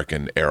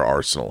American air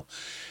arsenal.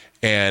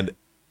 And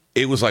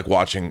it was like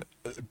watching,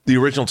 the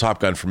original Top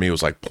Gun for me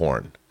was like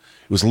porn.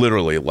 It was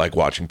literally like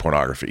watching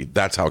pornography.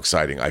 That's how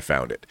exciting I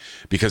found it,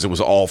 because it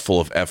was all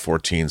full of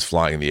F-14s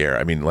flying in the air.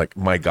 I mean, like,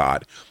 my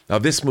God. Now,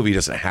 this movie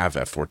doesn't have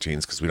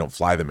F-14s because we don't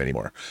fly them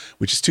anymore,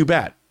 which is too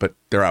bad, but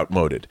they're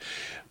outmoded.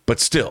 But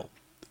still,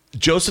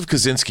 Joseph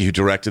Kosinski, who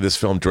directed this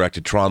film,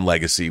 directed Tron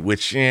Legacy,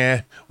 which,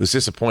 was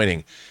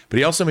disappointing. But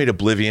he also made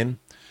Oblivion,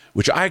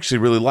 which I actually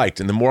really liked.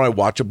 And the more I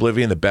watch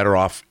Oblivion, the better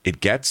off it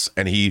gets.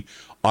 And he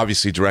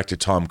obviously directed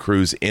Tom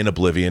Cruise in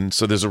Oblivion.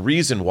 So there's a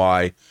reason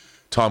why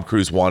Tom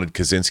Cruise wanted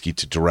Kosinski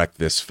to direct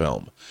this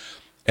film.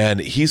 And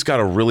he's got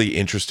a really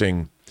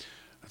interesting,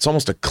 it's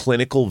almost a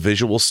clinical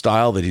visual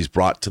style that he's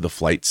brought to the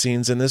flight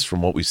scenes in this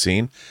from what we've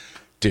seen.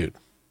 Dude,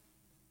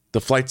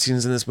 the flight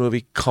scenes in this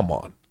movie, come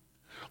on.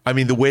 I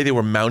mean, the way they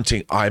were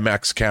mounting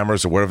IMAX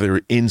cameras or whatever, they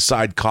were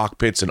inside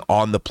cockpits and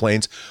on the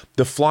planes.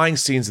 The flying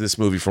scenes in this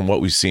movie, from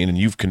what we've seen, and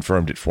you've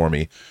confirmed it for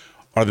me,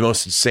 are the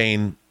most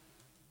insane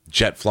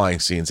jet flying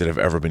scenes that have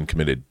ever been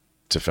committed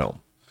to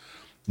film.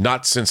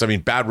 Not since,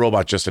 Bad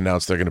Robot just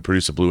announced they're going to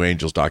produce a Blue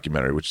Angels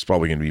documentary, which is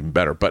probably going to be even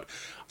better. But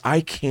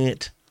I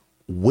can't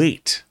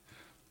wait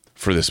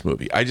for this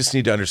movie. I just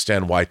need to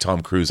understand why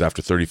Tom Cruise,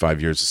 after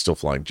 35 years, is still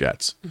flying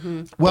jets.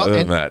 Mm-hmm. Well,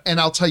 and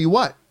I'll tell you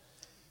what.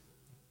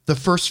 The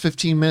first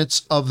 15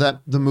 minutes of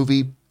the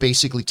movie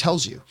basically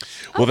tells you.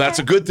 Well, that's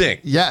a good thing.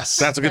 Yes.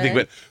 That's a good thing.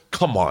 But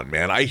come on,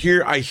 man. I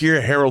hear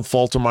Harold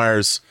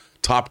Faltermeyer's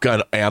Top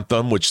Gun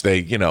anthem, which they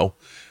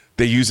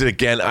use it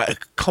again.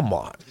 Come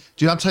on.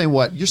 Dude, I'm telling you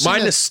what. My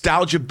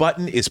nostalgia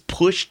button is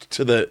pushed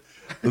to the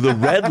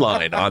red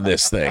line on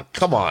this thing.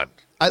 Come on.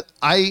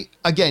 I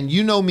again,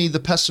 you know me, the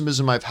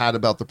pessimism I've had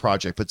about the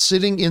project, but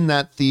sitting in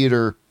that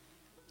theater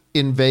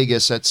in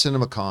Vegas at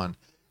CinemaCon,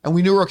 and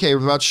we knew, okay,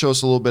 we're about to show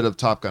us a little bit of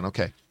Top Gun.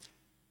 Okay.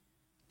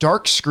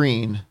 Dark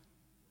screen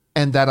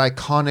and that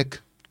iconic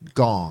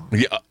gong.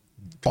 Yeah.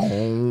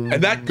 Boom.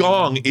 And that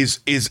gong is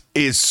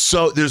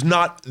so, there's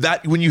not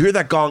that, when you hear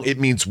that gong, it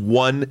means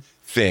one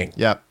thing.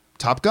 Yeah.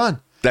 Top Gun.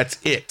 That's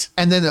it.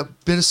 And then a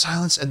bit of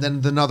silence, and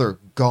then another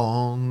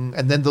gong,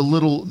 and then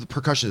the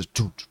percussion is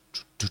dun,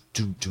 dun,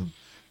 dun, dun,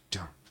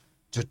 dun,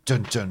 dun,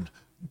 dun, dun,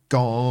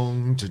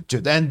 gong, dun,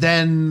 dun, and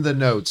then the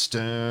notes,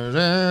 dun,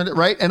 dun,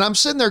 right? And I'm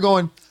sitting there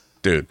going,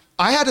 dude,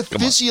 I had a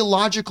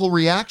physiological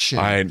reaction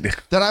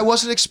that I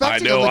wasn't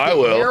expecting. I know, like, I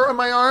will. The hair on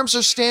my arms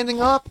are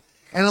standing up,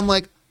 and I'm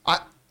like,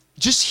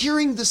 just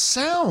hearing the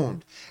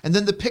sound, and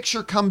then the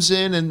picture comes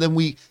in, and then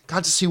we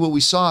got to see what we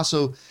saw.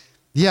 So,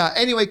 yeah.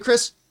 Anyway,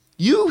 Chris,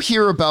 you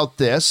hear about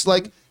this.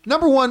 Like,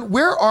 number one,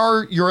 where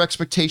are your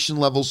expectation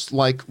levels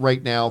like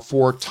right now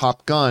for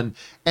Top Gun?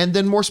 And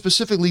then more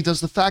specifically,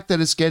 does the fact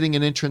that it's getting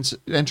an entrance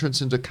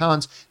into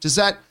Cannes, does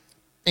that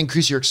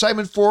increase your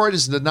excitement for it?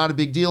 Is it not a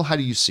big deal? How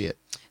do you see it?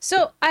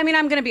 So, I mean,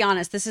 I'm going to be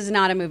honest. This is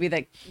not a movie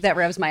that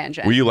revs my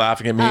engine. Were you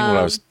laughing at me when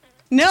I was?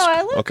 No,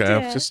 I loved okay, it.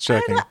 I was just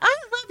checking. I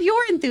love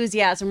your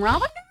enthusiasm, Rob.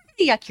 I'm never going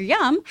to yuck your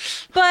yum.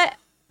 But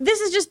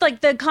this is just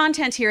like the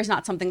content here is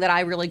not something that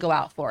I really go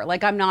out for.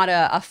 Like, I'm not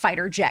a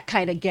fighter jet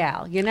kind of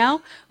gal, you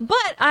know?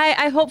 But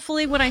I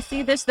hopefully when I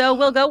see this, though,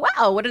 will go,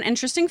 wow, what an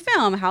interesting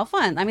film. How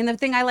fun. I mean, the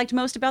thing I liked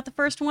most about the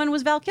first one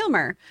was Val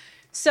Kilmer.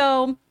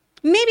 So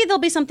maybe there'll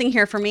be something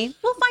here for me.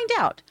 We'll find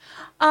out.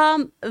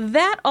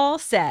 That all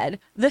said,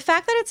 the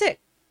fact that it's at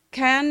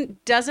Cannes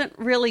doesn't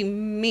really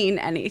mean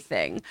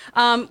anything.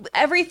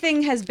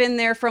 Everything has been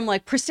there from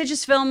like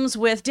prestigious films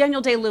with Daniel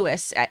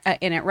Day-Lewis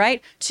in it,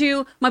 right?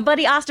 To my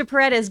buddy Asta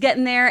Paredes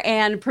getting there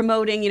and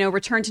promoting,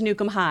 Return to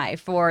Nukem High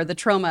for the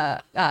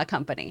Troma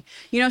company.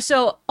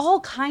 So all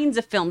kinds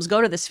of films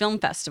go to this film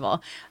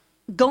festival.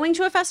 Going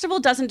to a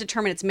festival doesn't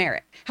determine its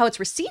merit. How it's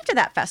received at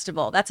that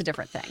festival, that's a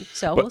different thing.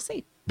 So we'll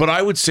see. But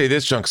I would say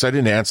this, John, because I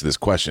didn't answer this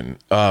question.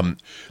 The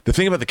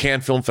thing about the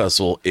Cannes Film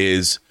Festival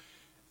is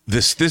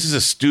this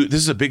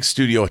is a big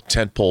studio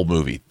tentpole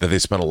movie that they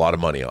spent a lot of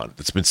money on.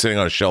 That's been sitting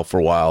on a shelf for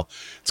a while.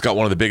 It's got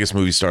one of the biggest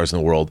movie stars in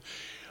the world.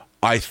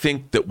 I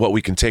think that what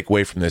we can take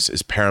away from this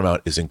is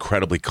Paramount is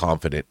incredibly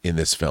confident in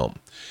this film.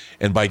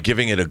 And by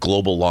giving it a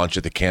global launch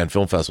at the Cannes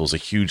Film Festival is a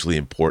hugely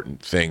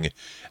important thing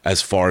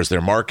as far as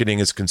their marketing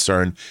is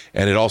concerned.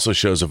 And it also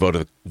shows a vote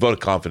of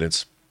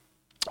confidence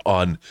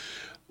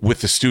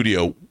with the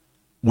studio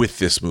with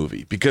this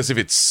movie. Because if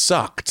it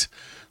sucked,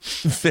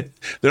 they're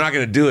not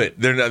going to do it.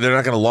 They're not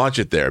going to launch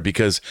it there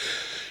because,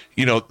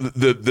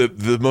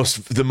 the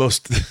most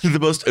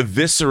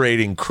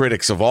eviscerating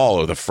critics of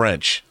all are the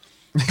French.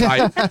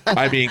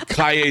 I mean,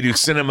 Cahiers du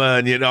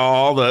Cinema and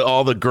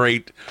all the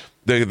great.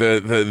 They're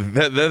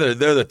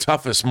the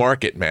toughest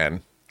market,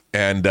 man.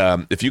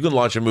 And if you can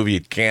launch a movie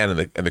at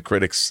Cannes and the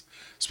critics,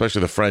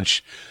 especially the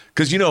French,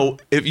 because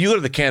if you go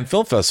to the Cannes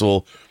Film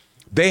Festival,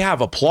 they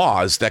have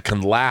applause that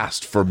can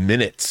last for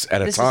minutes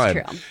at a time.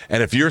 Is true.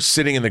 And if you're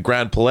sitting in the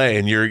Grand Palais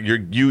and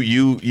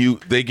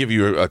they give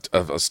you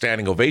a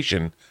standing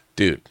ovation,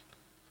 dude,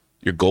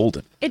 you're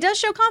golden. It does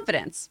show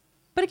confidence.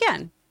 But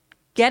again,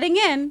 getting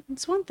in,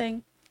 it's one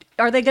thing.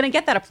 Are they going to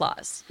get that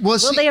applause? Will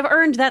they have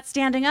earned that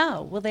standing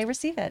O? Will they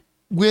receive it?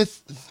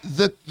 With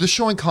the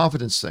showing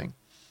confidence thing,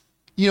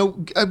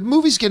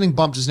 movies getting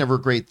bumped is never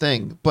a great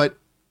thing. But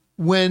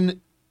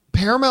when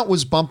Paramount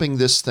was bumping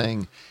this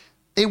thing,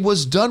 it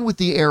was done with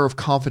the air of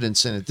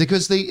confidence in it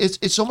because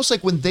it's almost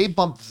like when they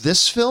bumped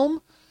this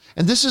film,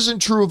 and this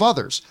isn't true of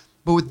others,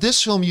 but with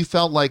this film, you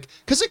felt like,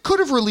 because it could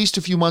have released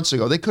a few months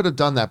ago, they could have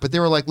done that, but they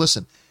were like,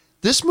 listen,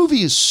 this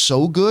movie is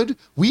so good,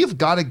 we have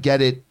got to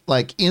get it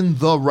like in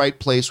the right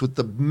place with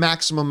the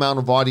maximum amount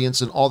of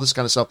audience and all this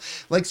kind of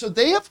stuff. Like, so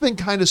they have been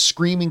kind of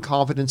screaming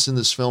confidence in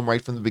this film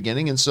right from the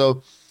beginning. And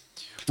so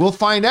we'll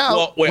find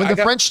out when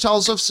the French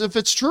tells us if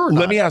it's true or not.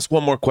 Let me ask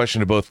one more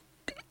question to both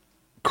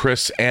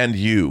Chris and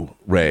you,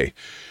 Ray.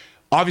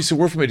 Obviously,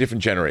 we're from a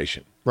different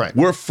generation. Right.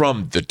 We're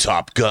from the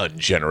Top Gun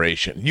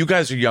generation. You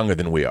guys are younger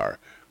than we are.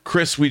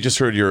 Chris, we just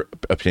heard your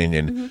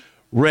opinion. Mm-hmm.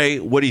 Ray,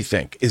 what do you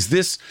think?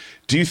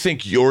 Do you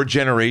think your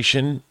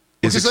generation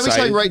is excited? Let me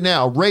tell you right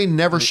now, Ray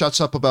never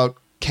shuts up about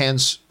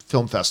Cannes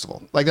Film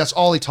Festival. Like, that's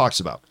all he talks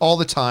about. All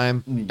the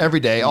time, every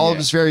day, all of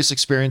his various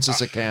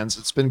experiences at Cannes.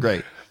 It's been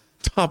great.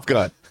 Top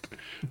Gun.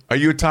 Are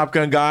you a Top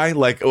Gun guy?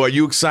 Like, are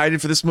you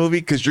excited for this movie?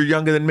 Because you're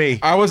younger than me.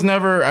 I was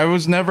never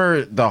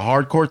the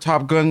hardcore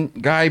Top Gun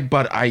guy,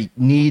 but I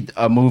need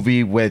a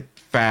movie with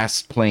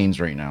fast planes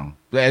right now.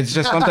 It's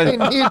just something.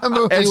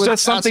 It's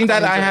just something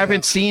that I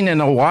haven't seen in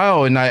a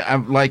while, and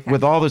I'm like,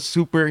 with all the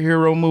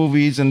superhero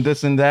movies and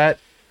this and that,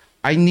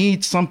 I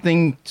need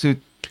something to.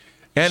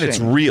 And it's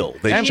real.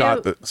 They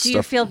shot the stuff. Do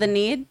you feel the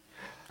need?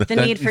 The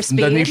need for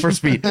speed. The need for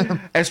speed.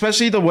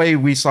 Especially the way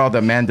we saw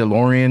the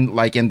Mandalorian,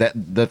 like in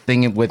the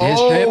thing with his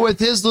ship. With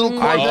his little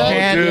Corvette. I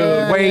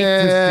can't wait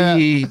to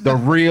see the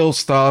real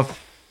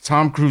stuff.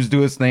 Tom Cruise do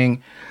his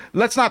thing.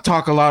 Let's not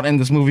talk a lot in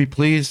this movie,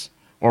 please.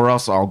 or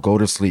else I'll go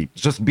to sleep.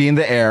 Just be in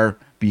the air,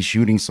 be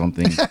shooting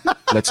something.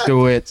 Let's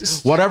do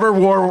it. Whatever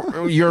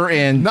war you're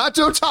in, Not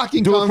no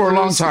talking. do it for a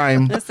long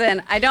time.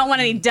 Listen, I don't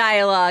want any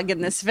dialogue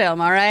in this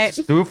film, all right?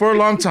 Do it for a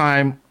long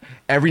time.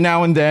 Every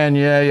now and then,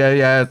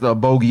 yeah, the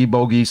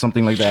bogey,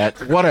 something like that.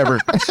 Whatever.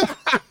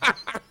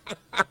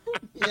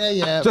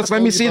 Yeah. Just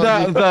let me see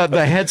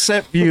the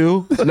headset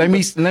view. Let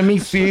me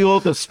feel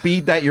the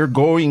speed that you're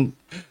going.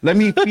 Let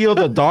me feel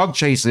the dog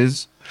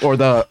chases or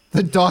the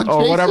dog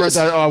or whatever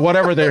chases?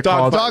 whatever they're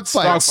called. Dog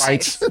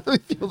fights. Dog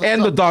fights.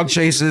 And the dog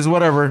chases,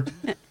 whatever.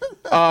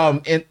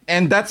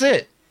 And that's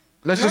it.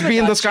 Let's just be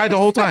in the sky the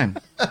whole time.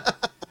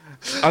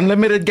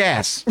 Unlimited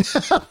gas.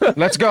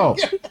 Let's go.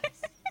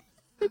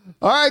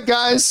 All right,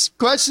 guys.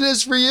 Question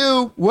is for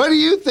you. What do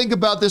you think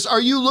about this?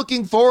 Are you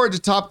looking forward to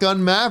Top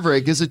Gun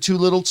Maverick? Is it too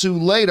little too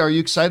late? Are you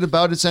excited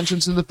about its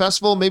entrance in the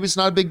festival? Maybe it's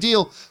not a big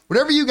deal.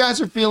 Whatever you guys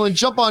are feeling,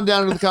 jump on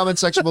down into the comment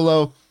section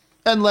below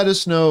and let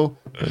us know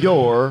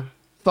your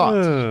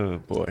thoughts.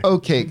 Oh, boy.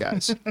 Okay,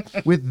 guys.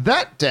 With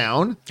that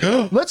down,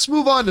 let's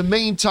move on to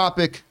main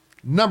topic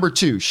number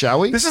 2, shall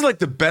we? This is like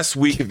the best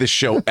week of this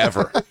show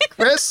ever.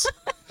 Chris,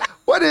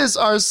 what is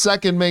our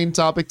second main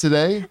topic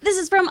today? This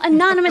is from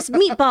Anonymous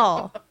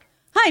Meatball.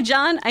 Hi,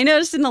 John. I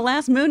noticed in the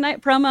last Moon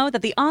Knight promo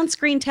that the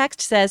on-screen text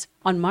says,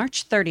 on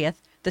March 30th,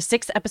 the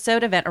 6th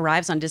episode event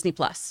arrives on Disney+.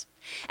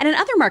 And in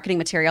other marketing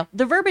material,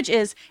 the verbiage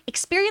is,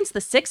 experience the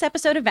 6th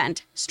episode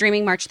event,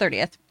 streaming March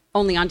 30th,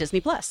 only on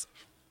Disney+.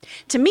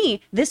 To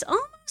me, this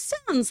almost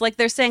sounds like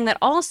they're saying that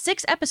all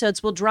 6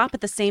 episodes will drop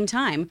at the same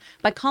time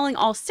by calling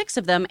all 6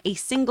 of them a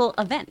single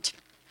event.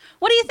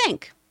 What do you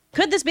think?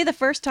 Could this be the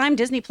first time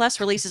Disney Plus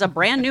releases a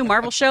brand new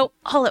Marvel show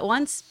all at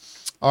once?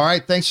 All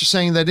right, thanks for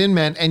saying that in,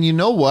 man. And you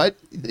know what?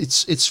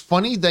 It's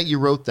funny that you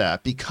wrote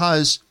that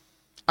because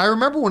I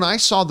remember when I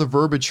saw the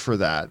verbiage for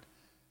that,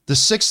 the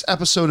 6th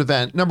episode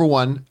event, number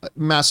one,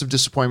 massive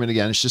disappointment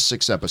again. It's just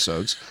 6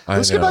 episodes.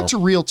 Let's get back to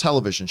real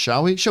television,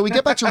 shall we? Shall we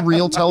get back to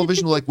real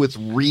television, like with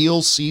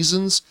real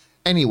seasons?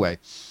 Anyway,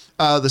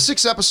 the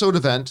 6th episode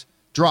event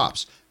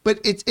drops, but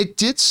it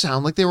did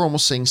sound like they were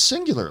almost saying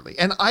singularly.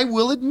 And I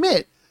will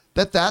admit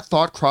that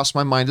thought crossed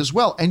my mind as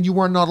well. And you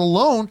are not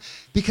alone,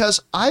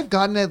 because I've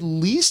gotten at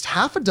least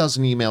half a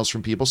dozen emails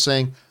from people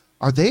saying,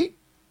 are they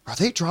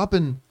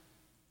dropping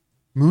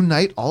Moon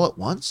Knight all at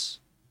once?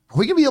 Are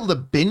we going to be able to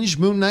binge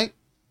Moon Knight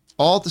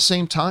all at the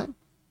same time?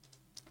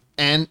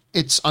 And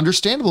it's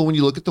understandable when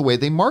you look at the way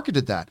they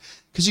marketed that,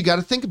 because you got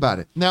to think about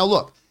it. Now,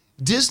 look,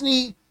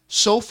 Disney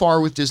so far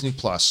with Disney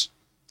Plus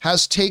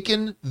has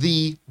taken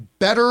the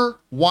better,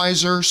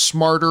 wiser,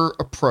 smarter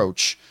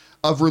approach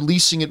of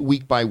releasing it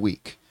week by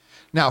week.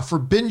 Now, for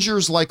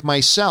bingers like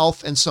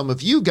myself and some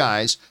of you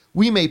guys,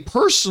 we may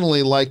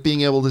personally like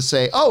being able to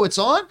say, oh, it's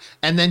on,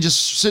 and then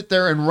just sit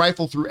there and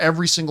rifle through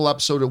every single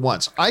episode at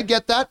once. I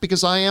get that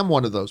because I am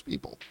one of those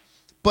people.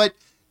 But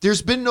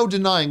there's been no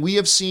denying, we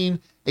have seen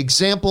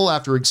example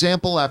after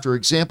example after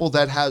example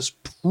that has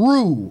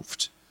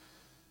proved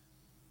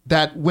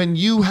that when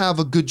you have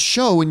a good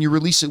show and you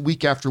release it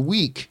week after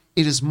week,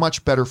 it is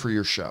much better for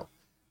your show.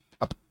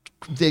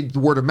 The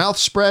word of mouth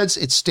spreads,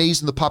 it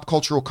stays in the pop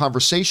cultural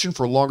conversation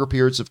for longer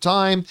periods of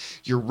time.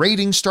 Your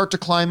ratings start to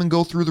climb and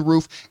go through the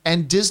roof.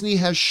 And Disney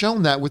has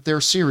shown that with their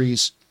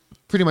series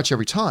pretty much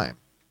every time.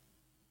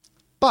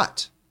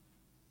 But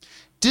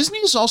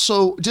Disney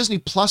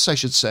Plus, I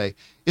should say,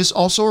 is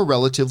also a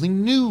relatively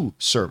new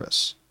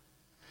service.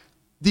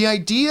 The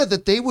idea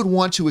that they would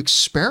want to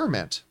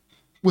experiment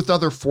with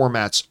other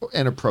formats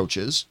and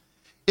approaches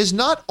is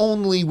not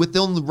only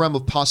within the realm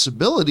of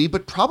possibility,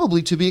 but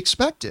probably to be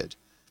expected.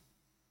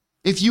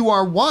 If you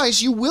are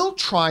wise, you will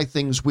try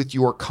things with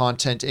your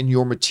content and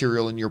your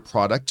material and your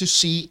product to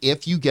see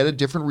if you get a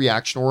different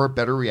reaction or a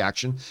better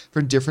reaction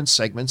from different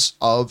segments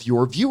of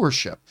your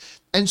viewership.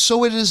 And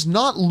so it is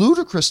not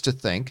ludicrous to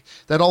think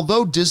that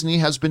although Disney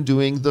has been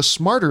doing the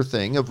smarter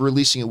thing of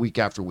releasing it week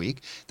after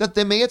week, that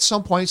they may at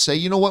some point say,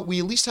 you know what, we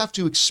at least have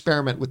to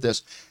experiment with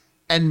this.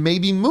 And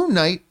maybe Moon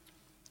Knight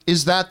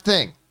is that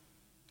thing.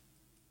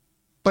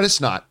 But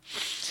it's not.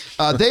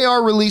 They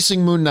are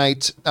releasing Moon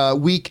Knight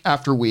week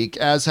after week,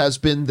 as has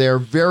been their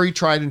very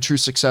tried and true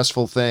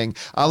successful thing.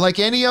 Like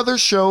any other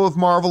show of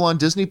Marvel on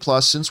Disney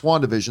Plus since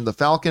WandaVision, The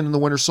Falcon and the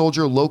Winter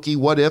Soldier, Loki,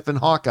 What If, and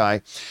Hawkeye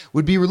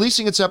would be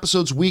releasing its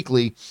episodes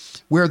weekly,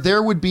 where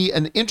there would be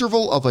an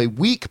interval of a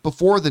week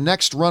before the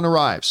next run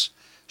arrives.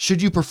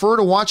 Should you prefer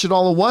to watch it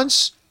all at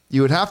once,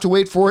 you would have to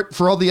wait for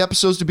all the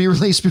episodes to be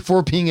released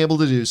before being able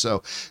to do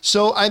so.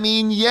 So, I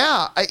mean,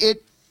 yeah,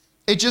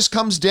 it just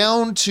comes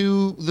down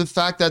to the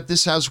fact that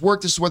this has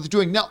worked. This is what they're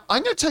doing. Now,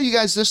 I'm going to tell you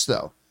guys this,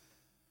 though.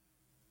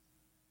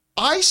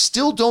 I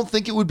still don't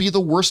think it would be the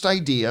worst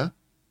idea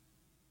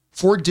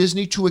for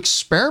Disney to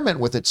experiment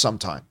with it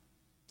sometime.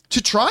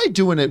 To try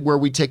doing it where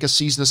we take a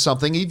season of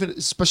something, even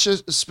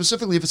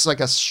specifically if it's like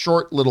a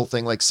short little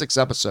thing, like 6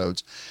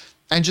 episodes,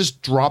 and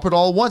just drop it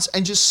all at once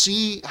and just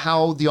see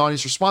how the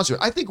audience responds to it.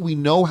 I think we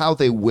know how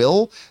they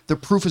will. The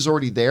proof is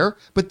already there,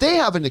 but they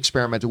haven't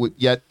experimented with it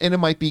yet, and it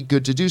might be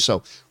good to do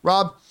so.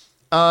 Rob,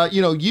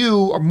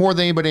 you are more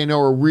than anybody I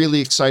know are really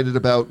excited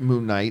about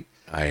Moon Knight.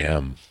 I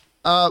am.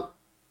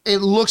 It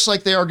looks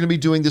like they are going to be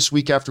doing this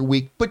week after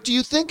week. But do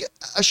you think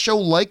a show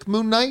like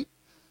Moon Knight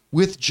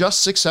with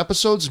just 6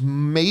 episodes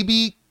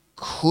maybe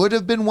could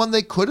have been one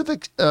they could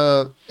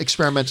have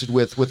experimented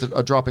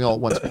with dropping all at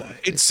once?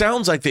 It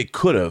sounds like they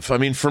could have. I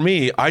mean, for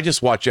me, I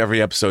just watch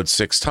every episode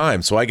 6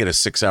 times, so I get a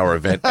 6-hour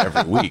event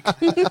every week.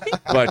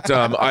 But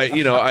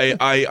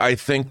I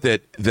think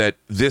that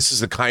this is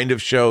the kind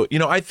of show.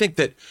 I think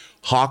that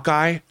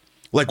Hawkeye,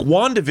 like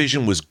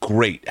WandaVision, was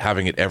great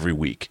having it every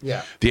week.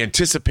 Yeah, the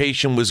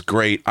anticipation was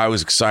great. I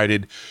was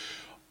excited.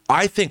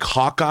 I think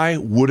Hawkeye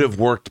would have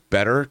worked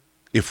better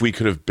if we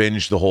could have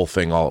binged the whole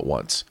thing all at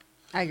once.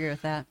 I agree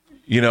with that.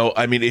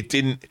 I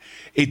mean,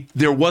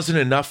 there wasn't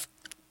enough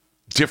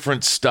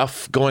different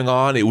stuff going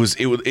on.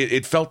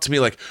 It felt to me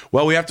like,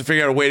 well, we have to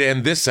figure out a way to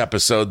end this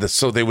episode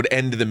so they would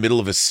end in the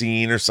middle of a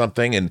scene or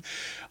something. And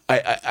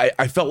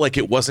I felt like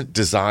it wasn't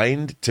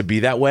designed to be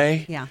that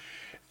way. Yeah.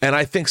 And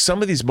I think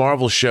some of these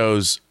Marvel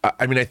shows,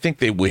 I mean, I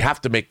think we have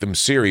to make them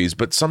series,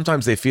 but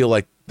sometimes they feel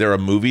like they're a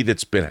movie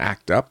that's been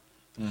hacked up.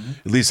 Mm-hmm.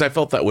 At least I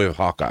felt that way with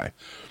Hawkeye.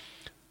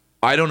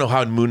 I don't know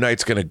how Moon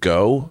Knight's going to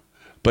go.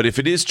 But if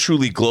it is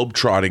truly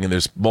globetrotting and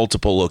there's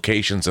multiple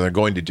locations and they're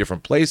going to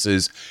different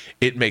places,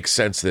 it makes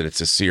sense that it's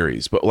a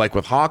series. But like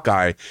with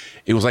Hawkeye,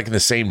 it was like in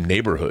the same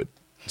neighborhood.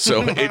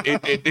 So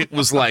it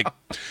was like,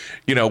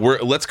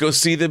 let's go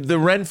see the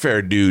Ren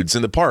Fair dudes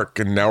in the park,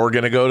 and now we're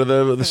going to go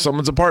to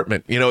someone's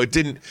apartment. It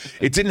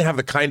didn't have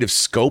the kind of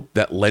scope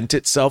that lent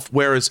itself.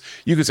 Whereas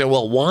you could say,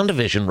 well,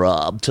 WandaVision,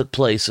 Rob, took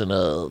place in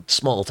a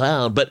small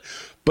town, but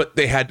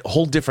they had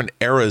whole different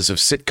eras of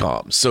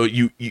sitcoms. So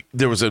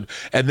there was and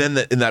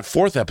then in that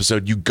 4th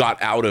episode, you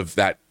got out of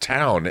that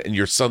town and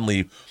you're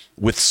suddenly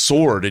with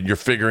S.W.O.R.D. and you're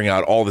figuring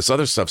out all this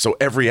other stuff. So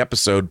every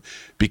episode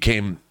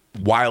became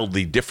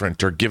wildly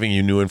different or giving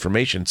you new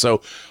information.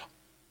 So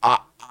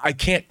I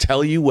can't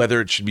tell you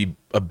whether it should be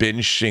a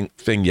binge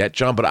thing yet,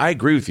 John, but I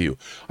agree with you.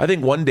 I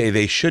think one day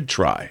they should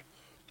try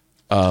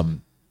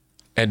and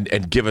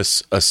give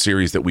us a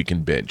series that we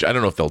can binge. I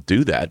don't know if they'll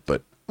do that,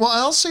 but well,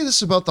 I'll say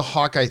this about the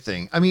Hawkeye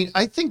thing. I mean,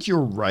 I think you're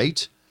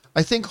right.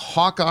 I think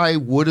Hawkeye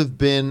would have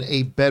been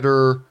a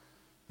better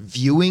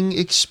viewing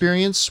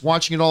experience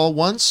watching it all at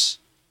once.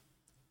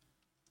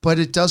 But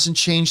it doesn't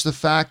change the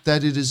fact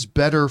that it is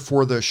better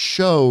for the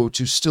show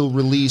to still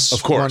release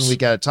 1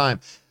 week at a time.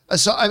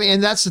 So, I mean,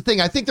 and that's the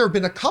thing. I think there have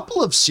been a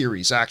couple of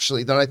series,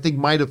 actually, that I think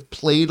might have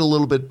played a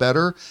little bit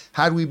better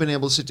had we been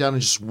able to sit down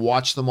and just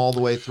watch them all the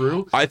way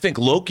through. I think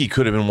Loki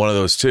could have been one of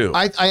those, too.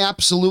 I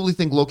absolutely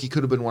think Loki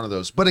could have been one of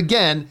those. But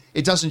again,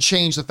 it doesn't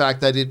change the fact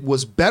that it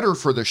was better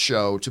for the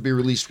show to be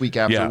released week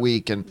after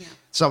week and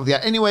stuff like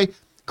that. Anyway,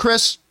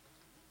 Chris,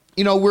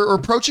 we're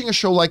approaching a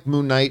show like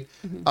Moon Knight.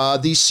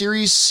 These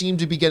series seem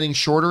to be getting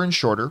shorter and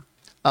shorter.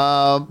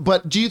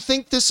 But do you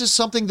think this is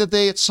something that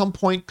they at some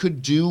point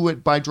could do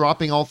by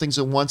dropping all things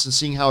at once and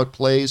seeing how it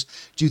plays?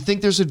 Do you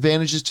think there's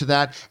advantages to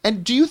that?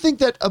 And do you think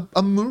that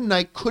a Moon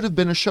Knight could have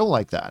been a show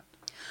like that?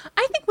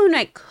 I think Moon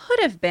Knight could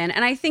have been,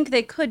 and I think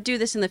they could do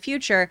this in the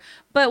future.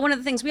 But one of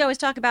the things we always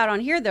talk about on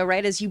here, though,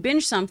 right, is you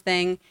binge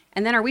something,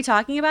 and then are we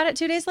talking about it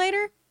 2 days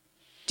later?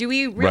 Do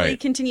we really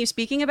continue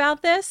speaking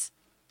about this?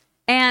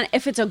 And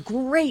if it's a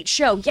great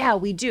show, yeah,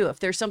 we do. If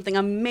there's something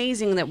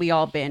amazing that we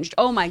all binged,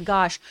 oh my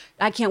gosh,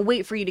 I can't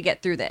wait for you to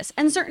get through this.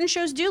 And certain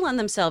shows do lend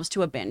themselves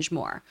to a binge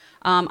more.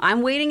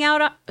 I'm waiting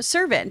out a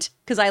Servant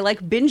because I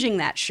like binging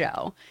that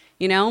show,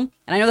 And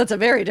I know that's a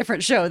very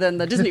different show than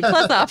the Disney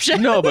Plus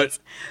option. No, but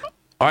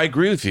I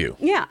agree with you.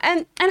 Yeah,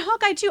 and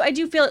Hawkeye too. I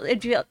do feel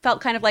it felt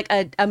kind of like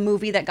a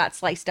movie that got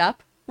sliced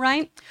up,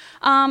 right?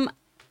 I'm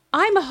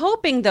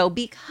hoping, though,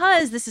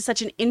 because this is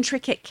such an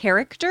intricate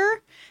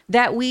character,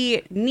 that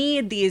we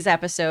need these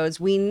episodes.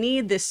 We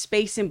need this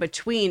space in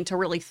between to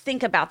really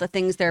think about the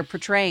things they're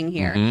portraying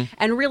here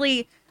and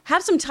really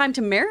have some time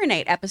to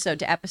marinate episode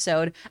to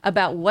episode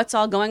about what's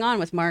all going on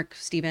with Mark,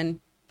 Steven,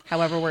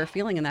 however we're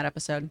feeling in that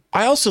episode.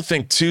 I also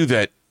think, too,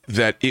 that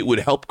it would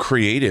help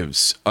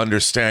creatives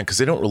understand, because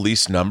they don't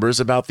release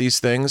numbers about these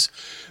things.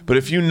 But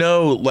if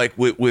like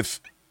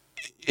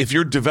if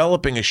you're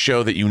developing a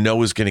show that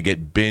is going to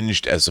get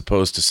binged as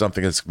opposed to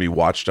something that's going to be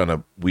watched on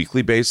a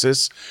weekly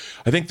basis,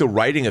 I think the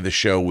writing of the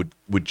show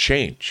would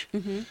change.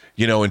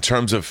 In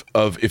terms of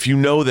if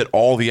that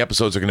all the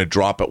episodes are going to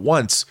drop at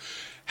once,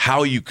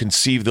 how you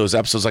conceive those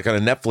episodes, like on a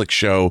Netflix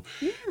show,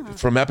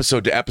 from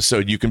episode to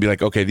episode, you can be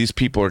like, okay, these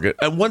people are good.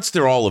 And once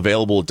they're all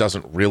available, it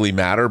doesn't really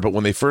matter. But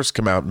when they first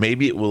come out,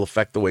 maybe it will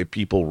affect the way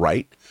people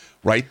write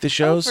the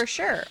shows. Oh, for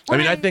sure. I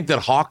mean, I think that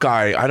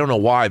Hawkeye, I don't know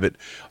why, but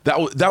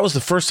that was the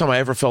first time I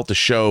ever felt the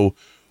show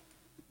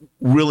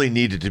really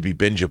needed to be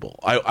bingeable.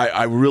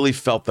 I really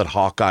felt that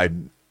Hawkeye,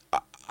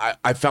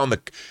 I found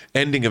the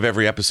ending of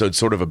every episode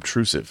sort of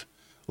obtrusive.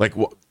 Like,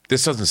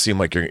 this doesn't seem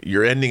like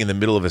you're ending in the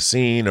middle of a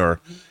scene, or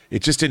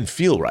it just didn't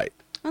feel right.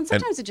 And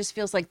sometimes it just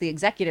feels like the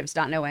executives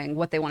not knowing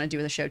what they want to do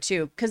with the show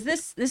too, because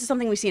this is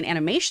something we see in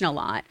animation a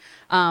lot,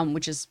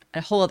 which is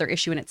a whole other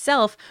issue in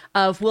itself.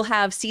 We'll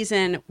have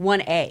season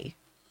 1A,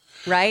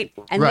 right,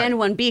 and then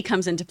 1B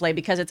comes into play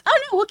because it's, oh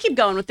no, we'll keep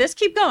going with this,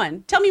 keep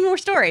going, tell me more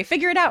story,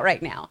 figure it out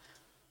right now.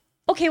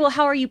 okay, well,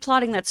 how are you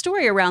plotting that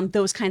story around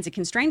those kinds of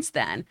constraints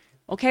then?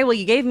 Okay, well,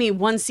 you gave me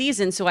one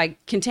season, so I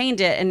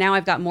contained it, and now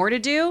I've got more to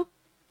do.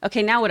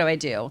 Okay, now what do I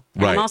do?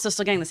 And Right. I'm also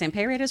still getting the same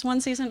pay rate as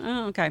one season.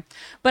 Oh, okay.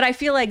 But I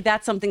feel like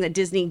that's something that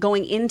Disney,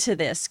 going into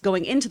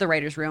the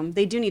writer's room,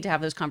 they do need to have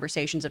those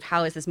conversations of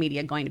how is this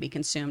media going to be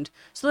consumed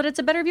so that it's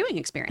a better viewing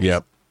experience.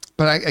 Yep.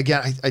 But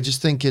I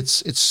just think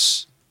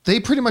it's they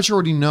pretty much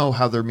already know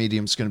how their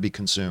medium's going to be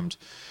consumed,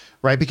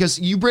 right? Because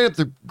you bring up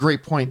the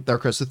great point there,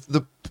 Chris.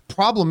 The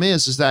problem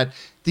is that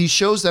these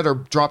shows that are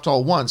dropped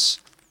all once,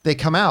 they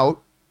come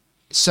out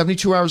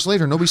 72 hours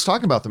later, nobody's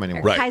talking about them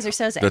anymore. Right. Kaiser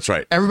Soze. That's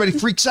right. Everybody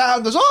freaks out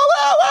and goes, oh,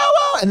 wow, wow,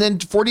 wow. And then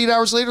 48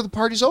 hours later, the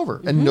party's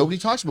over and nobody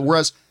talks about it.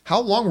 Whereas,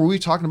 how long were we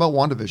talking about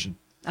WandaVision?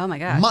 Oh my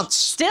gosh. Months.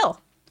 Still.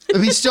 I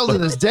mean, still to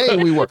this day,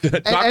 we were.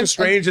 Doctor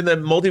Strange and the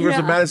Multiverse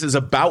of Madness is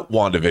about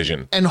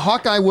WandaVision. And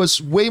Hawkeye was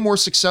way more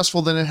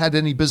successful than it had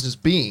any business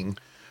being,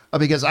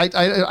 because I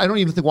don't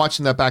even think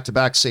watching that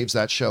back-to-back saves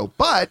that show.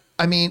 But,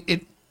 I mean,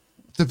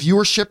 the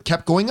viewership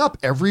kept going up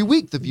every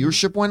week. The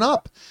viewership went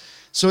up.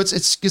 So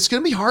it's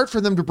going to be hard for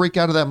them to break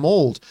out of that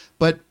mold,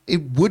 but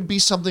it would be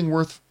something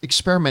worth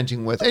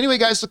experimenting with. Anyway,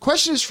 guys, the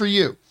question is for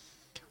you.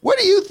 What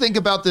do you think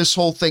about this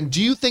whole thing?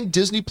 Do you think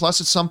Disney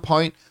Plus at some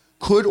point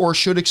could or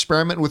should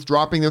experiment with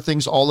dropping their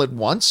things all at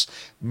once?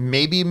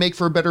 Maybe make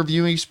for a better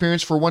viewing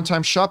experience for a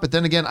one-time shot. But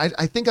then again,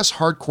 I think us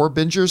hardcore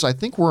bingers, I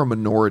think we're a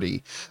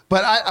minority.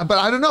 But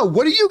I don't know.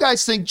 What do you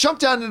guys think? Jump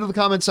down into the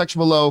comment section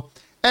below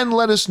and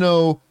let us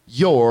know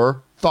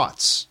your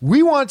thoughts.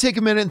 We want to take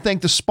a minute and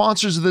thank the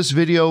sponsors of this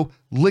video,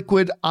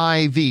 Liquid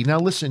IV. Now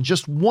listen,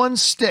 just one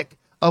stick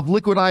of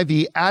Liquid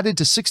IV added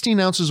to 16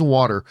 ounces of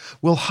water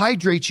will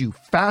hydrate you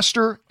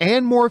faster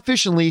and more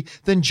efficiently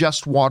than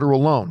just water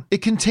alone.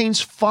 It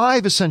contains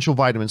 5 essential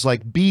vitamins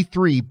like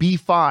B3,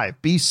 B5,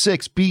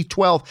 B6,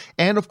 B12,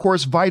 and of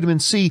course vitamin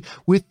C,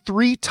 with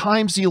 3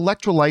 times the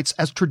electrolytes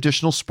as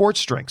traditional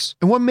sports drinks.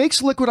 And what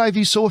makes Liquid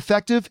IV so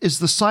effective is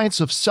the science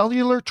of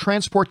cellular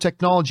transport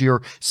technology,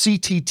 or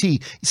CTT. You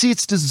see,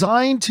 it's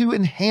designed to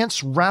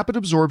enhance rapid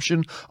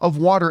absorption of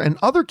water and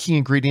other key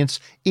ingredients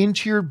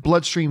into your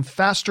bloodstream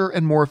faster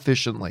and more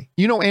efficiently.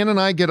 You know, Ann and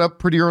I get up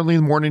pretty early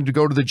in the morning to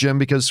go to the gym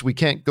because we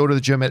can't go to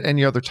the gym at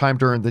any other time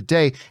during the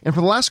day. And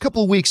for the last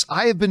couple of weeks,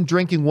 I have been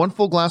drinking 1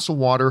 full glass of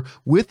water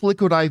with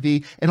Liquid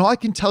IV. And all I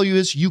can tell you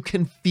is you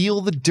can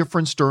feel the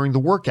difference during the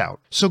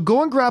workout. So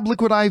go and grab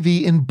Liquid IV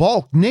in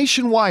bulk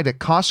nationwide at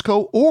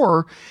Costco,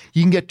 or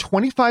you can get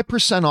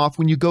 25% off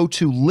when you go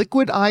to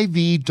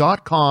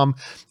liquidiv.com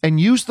and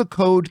use the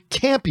code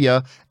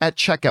CAMPIA at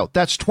checkout.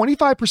 That's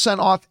 25%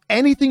 off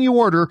anything you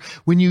order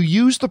when you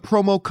use the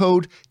promo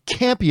code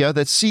CAMPEA,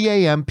 that's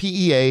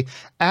CAMPEA,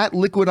 at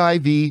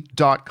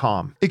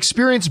liquidiv.com.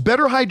 Experience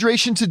better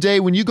hydration today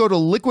when you go to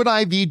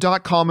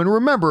liquidiv.com, and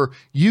remember,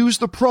 use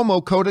the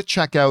promo code at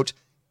checkout,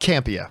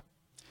 CAMPEA.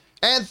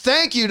 And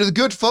thank you to the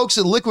good folks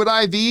at Liquid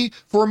IV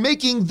for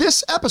making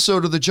this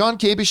episode of the John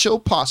Cabe Show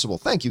possible.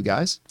 Thank you,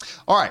 guys.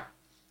 All right,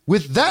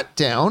 with that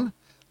down,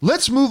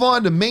 let's move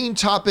on to main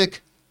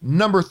topic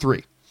number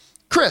 3.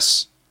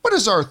 Chris, what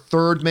is our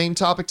third main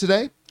topic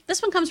today?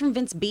 This one comes from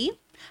Vince B.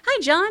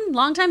 Hi, John,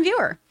 longtime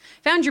viewer.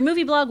 Found your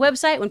movie blog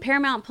website when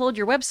Paramount pulled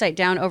your website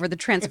down over the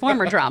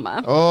Transformer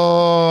drama.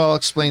 Oh, I'll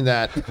explain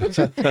that.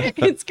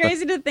 It's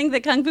crazy to think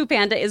that Kung Fu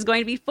Panda is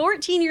going to be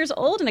 14 years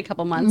old in a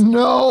couple months.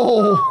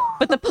 No.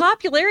 But the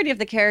popularity of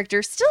the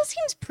character still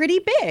seems pretty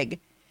big.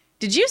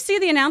 Did you see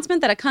the announcement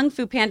that a Kung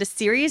Fu Panda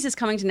series is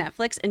coming to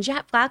Netflix and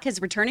Jack Black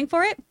is returning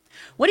for it?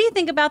 What do you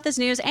think about this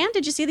news, and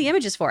did you see the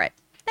images for it?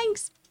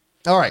 Thanks.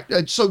 All right.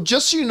 So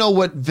just so you know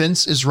what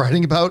Vince is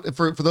writing about,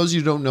 for those of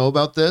you who don't know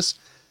about this,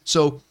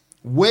 so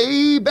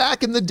way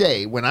back in the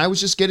day when I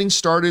was just getting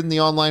started in the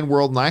online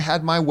world and I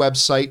had my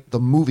website, the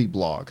movie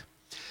blog,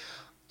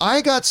 I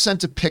got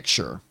sent a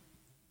picture.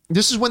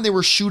 This is when they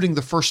were shooting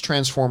the first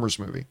Transformers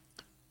movie.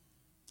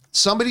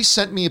 Somebody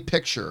sent me a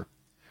picture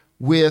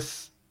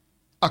with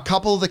a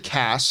couple of the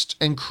cast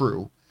and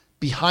crew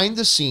behind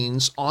the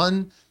scenes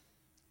on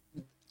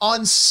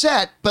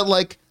set, but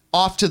like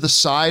off to the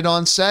side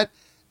on set,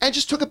 and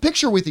just took a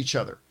picture with each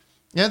other.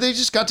 Yeah, they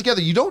just got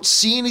together. You don't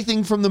see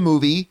anything from the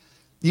movie.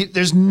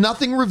 There's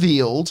nothing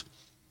revealed,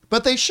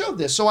 but they showed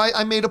this. So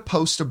I made a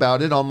post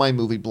about it on my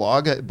movie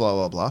blog, blah,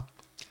 blah, blah.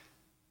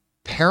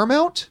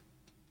 Paramount,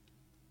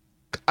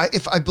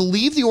 if I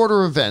believe the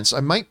order of events, I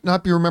might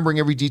not be remembering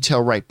every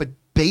detail right, but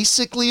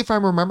basically, if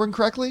I'm remembering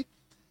correctly,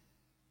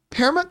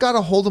 Paramount got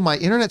a hold of my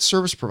internet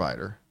service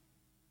provider,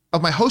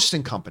 of my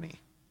hosting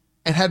company,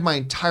 and had my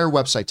entire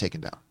website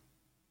taken down.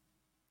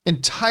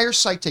 Entire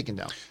site taken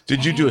down.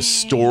 Did you do a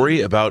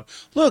story about,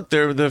 look,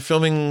 they're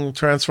filming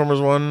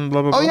Transformers 1,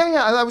 blah, blah, blah? Oh,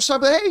 yeah. I was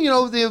talking about,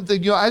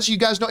 hey, as you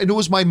guys know, it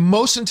was my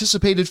most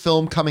anticipated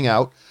film coming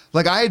out.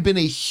 Like, I had been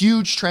a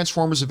huge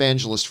Transformers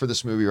evangelist for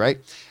this movie, right?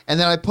 And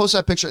then I posted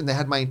that picture, and they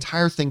had my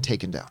entire thing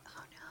taken down.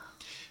 Oh,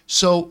 no.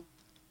 So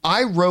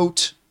I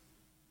wrote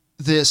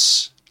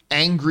this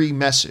angry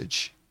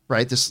message,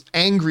 right? This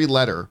angry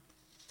letter,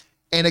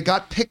 and it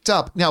got picked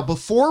up. Now,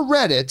 before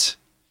Reddit,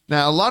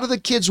 Now, a lot of the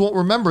kids won't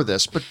remember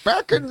this, but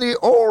back in the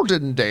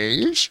olden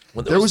days,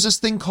 there was this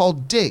thing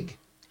called Dig.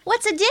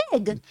 What's a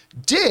dig?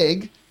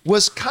 Dig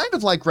was kind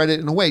of like Reddit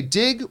in a way.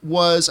 Dig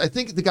was, I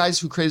think the guys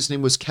who created his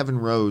name was Kevin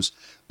Rose,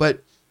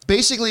 but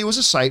basically it was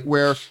a site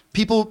where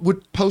people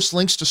would post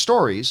links to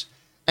stories,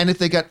 and if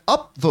they got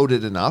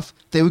upvoted enough,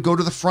 they would go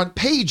to the front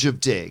page of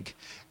Dig.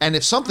 And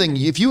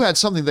if you had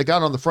something that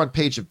got on the front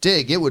page of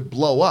Dig, it would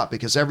blow up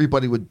because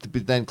everybody would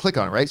then click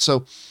on it, right?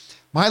 So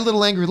my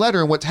little angry letter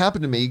and what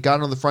happened to me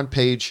got on the front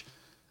page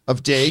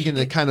of Dig, and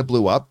it kind of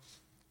blew up.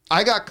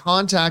 I got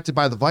contacted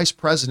by the vice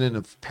president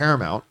of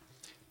Paramount.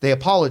 They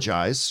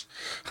apologized.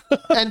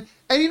 and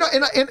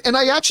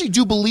I actually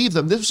do believe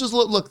them. This is,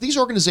 look, these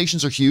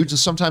organizations are huge, and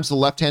sometimes the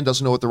left hand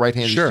doesn't know what the right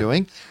hand is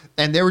doing.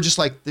 And they were just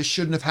like, this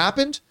shouldn't have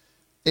happened.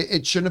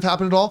 It shouldn't have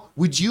happened at all.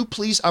 Would you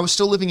please, I was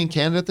still living in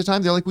Canada at the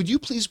time. They're like, would you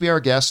please be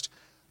our guest?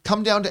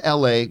 Come down to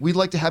LA. We'd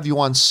like to have you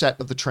on set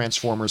of the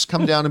Transformers.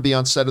 Come down and be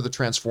on set of the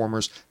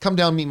Transformers. Come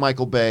down, meet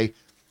Michael Bay,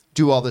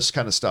 do all this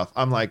kind of stuff.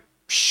 I'm like,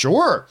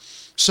 sure.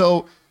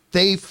 So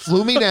they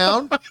flew me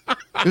down.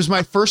 It was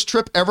my first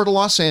trip ever to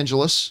Los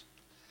Angeles.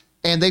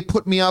 And they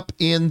put me up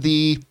in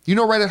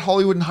right at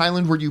Hollywood and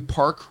Highland where you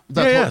park,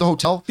 the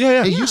hotel?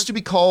 Yeah. It used to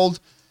be called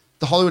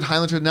the Hollywood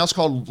Highland, now it's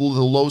called the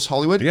Lowe's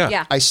Hollywood.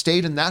 Yeah. I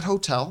stayed in that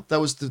hotel.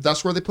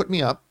 That's where they put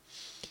me up.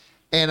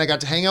 And I got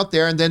to hang out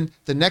there. And then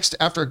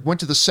after I went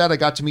to the set, I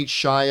got to meet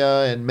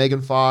Shia and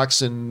Megan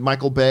Fox and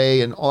Michael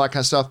Bay and all that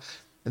kind of stuff.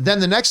 And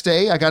then the next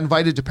day, I got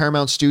invited to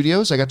Paramount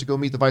Studios. I got to go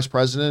meet the vice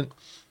president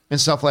and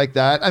stuff like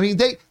that. I mean,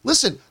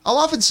 listen, I'll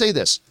often say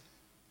this.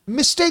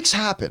 Mistakes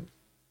happen.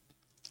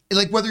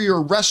 Like whether you're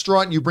a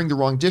restaurant and you bring the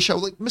wrong dish out,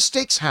 like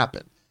mistakes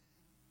happen.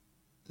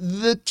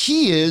 The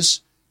key is,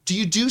 do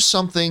you do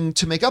something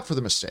to make up for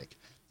the mistake?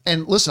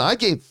 And listen, I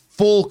gave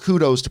full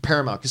kudos to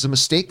Paramount because a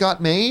mistake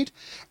got made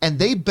and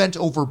they bent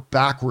over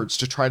backwards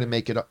to try to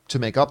make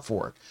up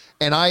for it.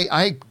 And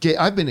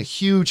I've been a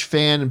huge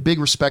fan and big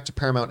respect to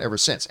Paramount ever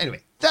since.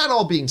 Anyway, that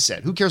all being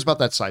said, who cares about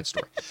that side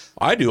story?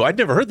 I do. I'd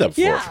never heard that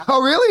before. Yeah.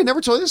 Oh, really? I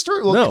never told you this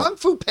story? Well, No. Kung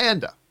Fu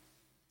Panda.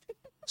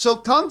 So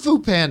Kung Fu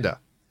Panda.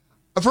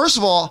 First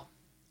of all,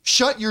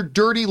 shut your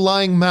dirty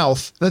lying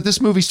mouth that this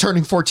movie's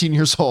turning 14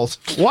 years old.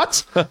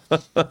 What?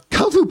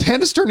 Kung Fu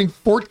Panda's turning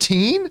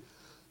 14?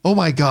 Oh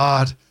my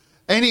God.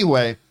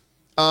 Anyway,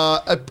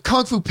 a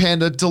Kung Fu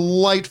Panda,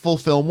 delightful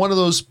film. One of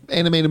those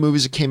animated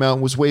movies that came out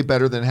and was way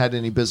better than it had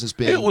any business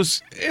being.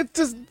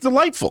 It's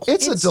delightful.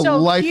 It's a so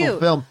delightful cute.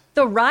 film.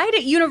 The ride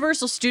at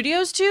Universal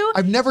Studios too.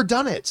 I've never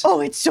done it.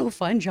 Oh, it's so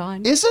fun,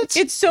 John. Is it?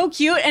 It's so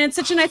cute, and it's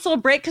such a nice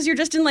little break because you're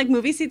just in like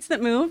movie seats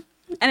that move,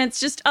 and it's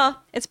just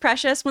it's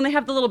precious. When they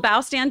have the little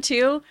bow stand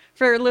too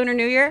for Lunar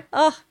New Year,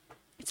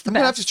 it's the I'm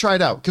going to have best. to try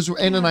it out because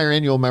Ann and I are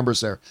annual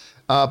members there.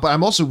 But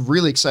I'm also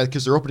really excited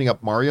because they're opening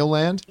up Mario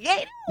Land.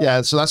 Yay.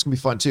 Yeah, so that's going to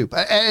be fun too.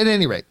 But at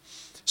any rate,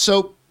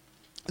 so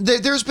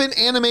there's been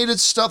animated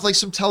stuff, like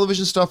some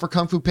television stuff for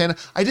Kung Fu Panda.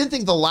 I didn't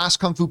think the last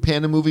Kung Fu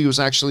Panda movie was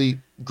actually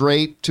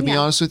great, to be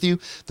honest with you.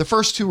 The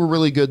first two were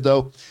really good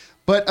though.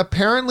 But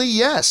apparently,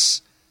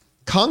 yes,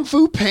 Kung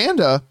Fu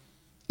Panda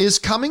is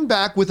coming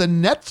back with a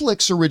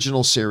Netflix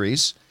original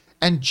series,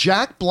 and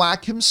Jack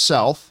Black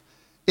himself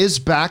is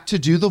back to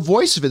do the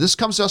voice of it. This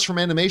comes to us from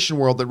Animation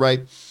World that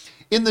write,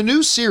 in the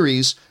new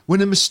series,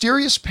 when a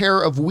mysterious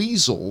pair of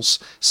weasels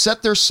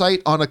set their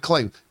sight on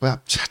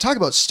talk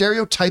about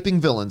stereotyping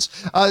villains.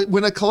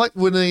 When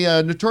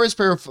a notorious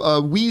pair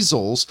of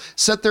weasels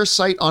set their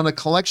sight on a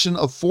collection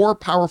of 4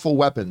 powerful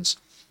weapons,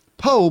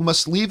 Poe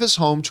must leave his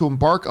home to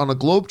embark on a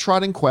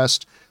globe-trotting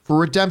quest for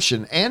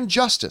redemption and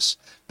justice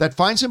that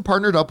finds him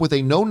partnered up with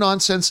a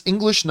no-nonsense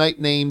English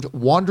knight named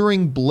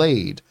Wandering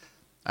Blade.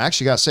 I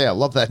actually got to say, I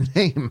love that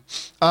name.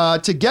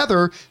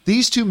 Together,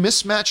 these two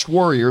mismatched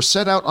warriors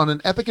set out on an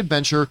epic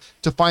adventure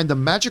to find the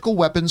magical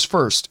weapons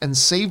first and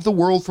save the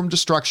world from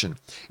destruction.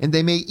 And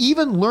they may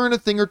even learn a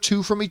thing or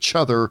two from each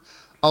other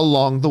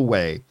along the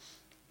way.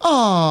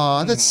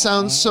 Ah, that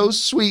sounds so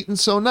sweet and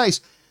so nice.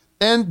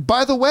 And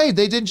by the way,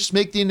 they didn't just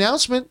make the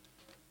announcement.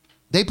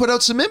 They put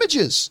out some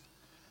images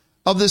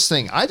of this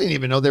thing. I didn't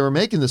even know they were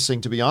making this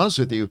thing, to be honest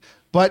with you.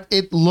 But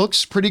it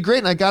looks pretty great.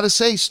 And I got to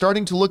say,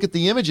 starting to look at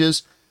the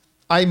images,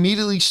 I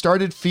immediately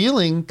started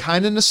feeling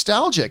kind of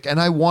nostalgic, and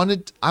I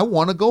want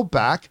to go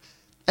back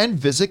and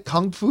visit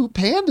Kung Fu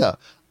Panda.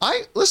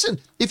 Listen,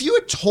 if you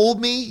had told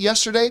me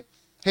yesterday,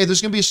 hey,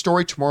 there's going to be a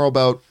story tomorrow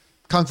about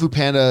Kung Fu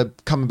Panda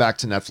coming back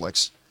to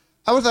Netflix,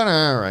 I would have thought,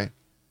 all right.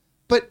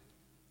 But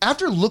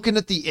after looking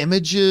at the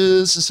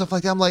images and stuff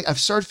like that, I've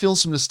started feeling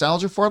some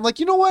nostalgia for it. I'm like,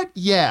 you know what?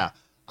 Yeah,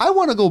 I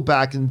want to go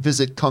back and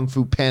visit Kung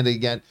Fu Panda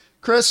again.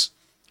 Chris,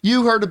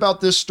 you heard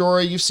about this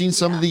story. You've seen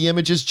some of the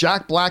images.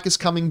 Jack Black is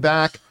coming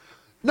back.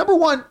 Number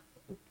one,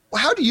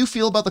 how do you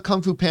feel about the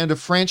Kung Fu Panda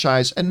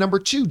franchise? And number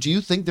two, do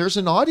you think there's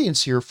an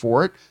audience here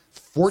for it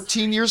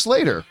 14 years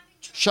later?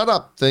 Shut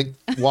up,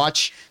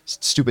 watch,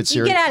 stupid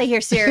Siri. Get out of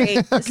here, Siri.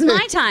 This is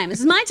my time.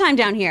 This is my time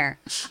down here.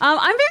 I'm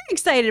very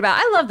excited about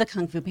it. I love the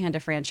Kung Fu Panda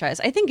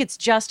franchise. I think it's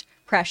just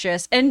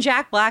precious. And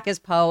Jack Black as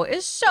Poe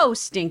is so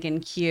stinking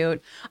cute.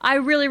 I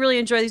really, really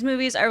enjoy these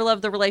movies. I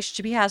love the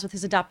relationship he has with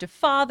his adoptive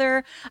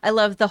father. I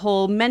love the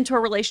whole mentor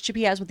relationship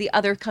he has with the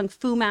other kung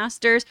fu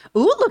masters.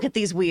 Ooh, look at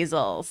these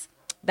weasels.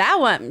 That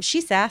one,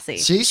 she's sassy.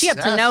 She up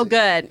to no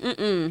good.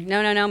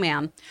 No,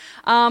 ma'am.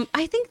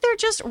 I think they're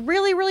just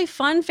really, really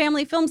fun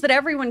family films that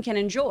everyone can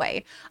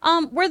enjoy.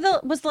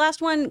 Was the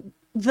last one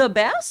the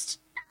best?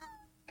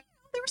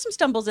 There were some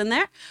stumbles in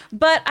there,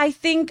 but I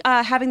think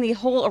having the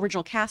whole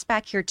original cast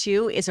back here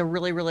too is a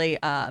really, really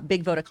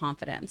big vote of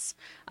confidence.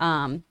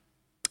 I'm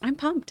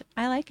pumped.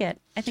 I like it.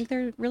 I think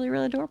they're really,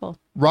 really adorable.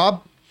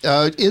 Rob,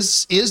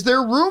 is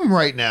there room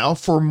right now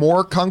for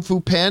more Kung Fu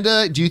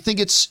Panda? Do you think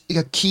it's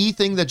a key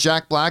thing that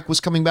Jack Black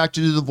was coming back to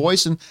do the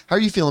voice? And how are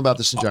you feeling about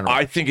this in general?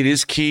 I think it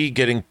is key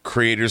getting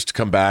creators to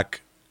come back.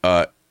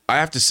 I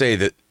have to say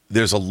that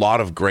there's a lot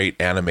of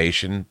great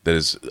animation that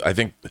is, I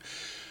think,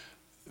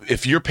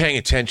 if you're paying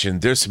attention,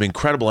 there's some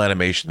incredible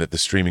animation that the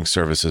streaming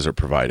services are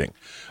providing.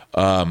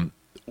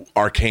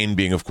 Arcane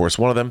being, of course,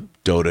 one of them.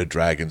 Dota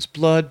Dragon's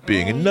Blood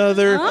being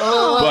another.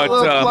 But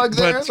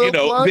you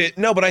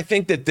know, but I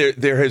think that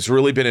there has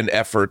really been an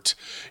effort.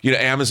 You know,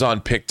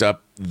 Amazon picked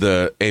up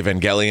the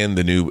Evangelion,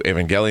 the new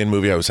Evangelion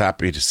movie. I was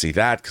happy to see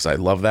that because I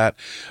love that.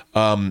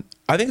 I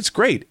think it's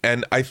great,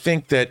 and I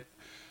think that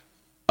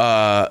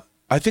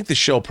the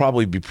show will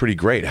probably be pretty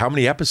great. How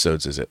many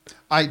episodes is it?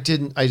 I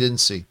didn't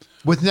see.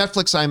 With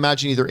Netflix, I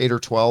imagine either 8 or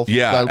 12.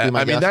 Yeah, That'll be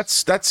my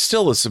guess. that's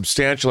still a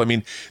substantial. I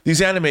mean, these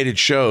animated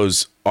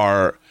shows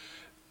are,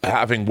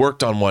 having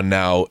worked on one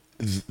now,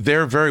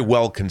 they're very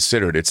well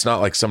considered. It's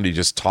not like somebody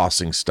just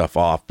tossing stuff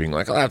off, being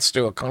like, let's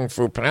do a Kung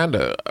Fu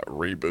Panda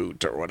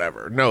reboot or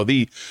whatever. No,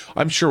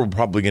 I'm sure we're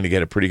probably going to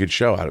get a pretty good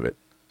show out of it.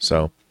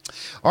 So,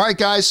 all right,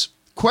 guys.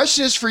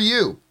 Question is for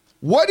you.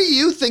 What do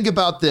you think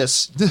about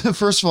this?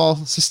 First of all,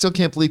 I still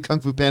can't believe Kung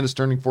Fu Panda's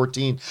turning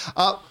 14.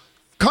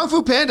 Kung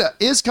Fu Panda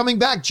is coming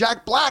back.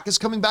 Jack Black is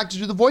coming back to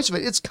do the voice of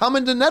it. It's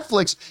coming to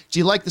Netflix. Do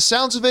you like the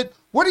sounds of it?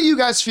 What are you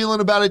guys feeling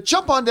about it?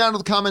 Jump on down to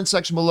the comment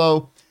section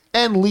below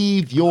and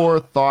leave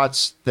your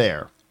thoughts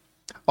there.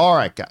 All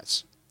right,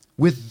 guys.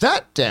 With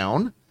that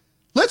down,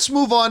 let's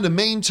move on to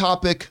main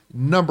topic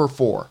number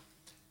 4.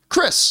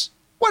 Chris,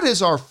 what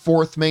is our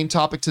 4th main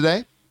topic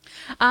today?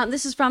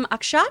 This is from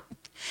Akshat.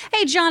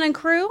 Hey, John and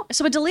crew.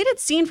 So a deleted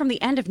scene from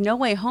the end of No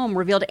Way Home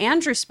revealed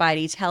Andrew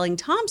Spidey telling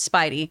Tom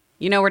Spidey,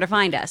 you know where to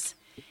find us.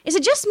 Is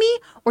it just me,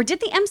 or did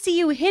the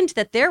MCU hint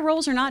that their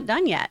roles are not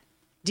done yet?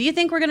 Do you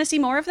think we're going to see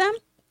more of them?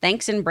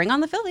 Thanks, and bring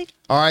on the Philly.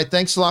 All right,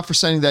 thanks a lot for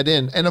sending that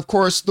in. And of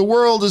course, the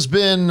world has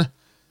been,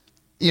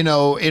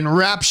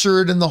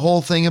 enraptured in the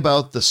whole thing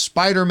about the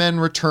Spider-Man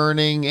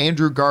returning,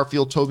 Andrew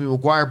Garfield, Tobey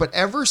Maguire. But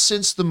ever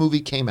since the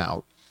movie came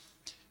out,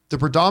 the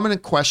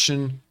predominant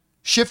question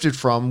shifted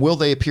from, will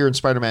they appear in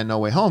Spider-Man No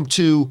Way Home,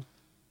 to,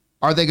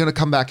 are they going to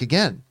come back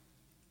again?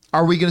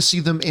 Are we going to see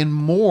them in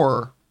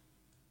more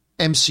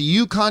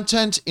MCU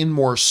content, in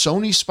more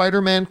Sony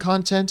Spider-Man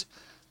content?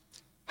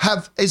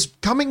 Is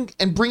coming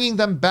and bringing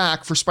them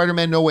back for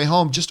Spider-Man No Way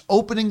Home just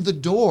opening the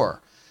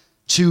door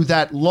to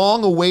that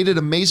long-awaited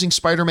Amazing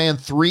Spider-Man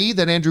 3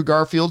 that Andrew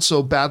Garfield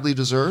so badly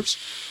deserves?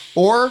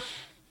 Or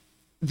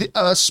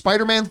the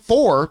Spider-Man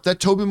 4 that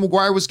Tobey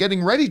Maguire was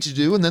getting ready to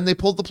do, and then they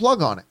pulled the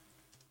plug on it?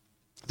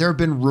 There have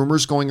been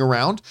rumors going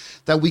around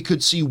that we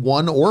could see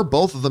one or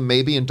both of them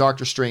maybe in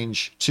Doctor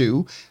Strange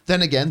 2.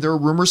 Then again, there are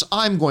rumors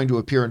I'm going to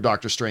appear in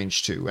Doctor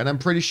Strange 2. And I'm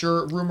pretty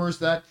sure rumors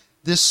that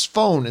this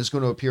phone is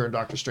going to appear in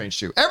Doctor Strange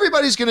 2.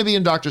 Everybody's going to be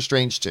in Doctor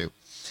Strange 2.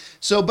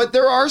 So, but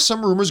there are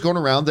some rumors going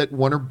around that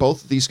one or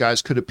both of these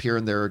guys could appear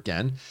in there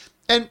again.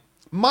 And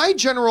my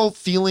general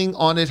feeling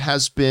on it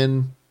has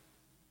been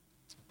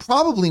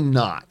probably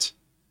not.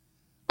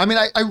 I mean,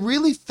 I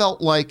really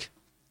felt like,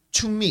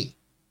 to me,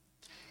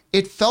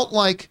 it felt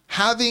like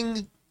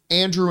having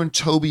Andrew and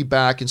Tobey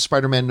back in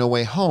Spider-Man No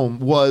Way Home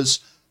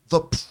was the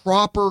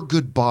proper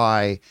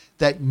goodbye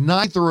that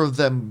neither of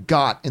them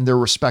got in their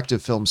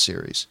respective film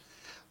series.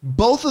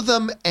 Both of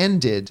them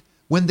ended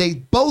when they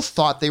both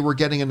thought they were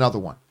getting another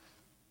one.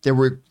 There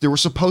were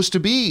supposed to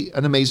be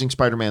an Amazing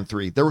Spider-Man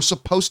 3. There was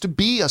supposed to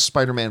be a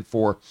Spider-Man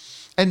 4.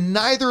 And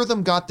neither of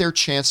them got their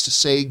chance to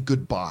say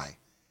goodbye.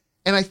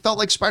 And I felt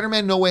like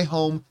Spider-Man No Way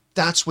Home,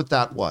 that's what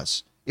that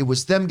was. It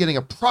was them getting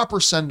a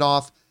proper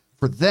send-off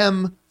for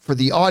them, for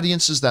the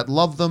audiences that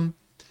love them.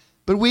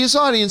 But we as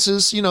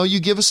audiences, you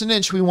give us an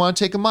inch, we want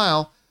to take a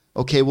mile.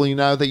 Okay, well,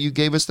 now that you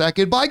gave us that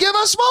goodbye, give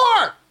us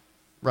more!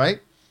 Right?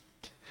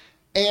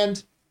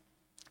 And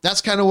that's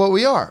kind of what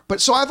we are.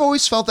 But so I've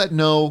always felt that,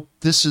 no,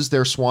 this is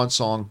their swan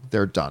song,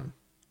 they're done.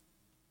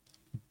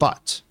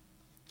 But,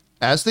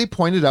 as they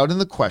pointed out in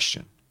the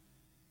question,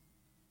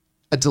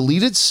 a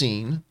deleted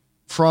scene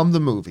from the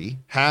movie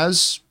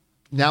it's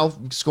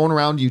going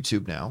around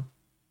YouTube now,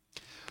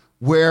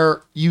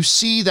 where you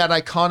see that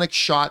iconic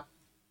shot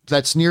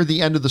that's near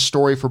the end of the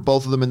story for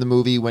both of them in the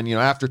movie when,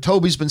 after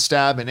Tobey's been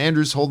stabbed and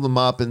Andrew's holding them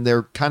up and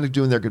they're kind of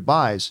doing their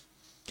goodbyes.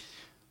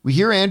 We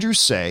hear Andrew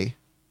say,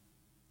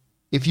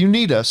 if you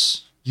need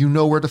us, you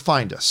know where to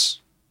find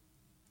us.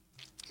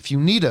 If you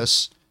need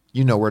us,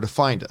 you know where to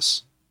find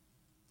us.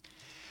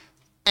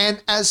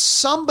 And as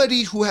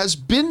somebody who has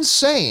been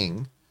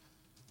saying,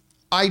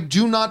 I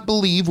do not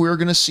believe we're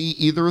going to see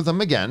either of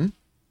them again.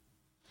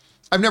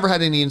 I've never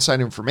had any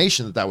inside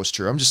information that that was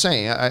true. I'm just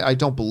saying, I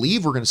don't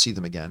believe we're going to see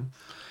them again.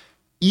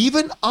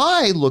 Even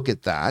I look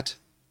at that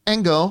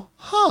and go,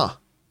 huh.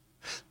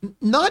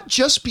 Not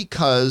just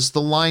because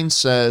the line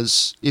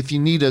says, if you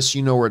need us,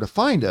 you know where to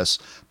find us,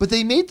 but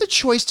they made the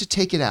choice to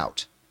take it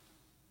out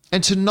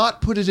and to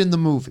not put it in the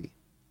movie.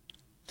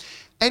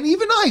 And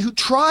even I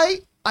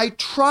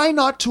try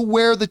not to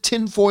wear the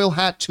tinfoil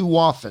hat too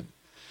often.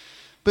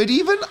 But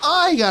even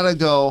I gotta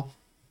go,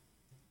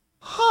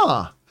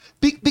 huh.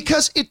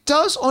 Because it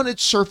does on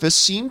its surface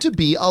seem to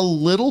be a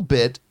little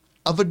bit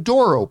of a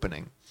door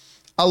opening.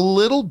 A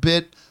little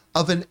bit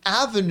of an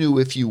avenue,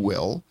 if you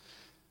will,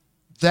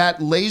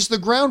 that lays the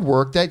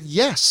groundwork that,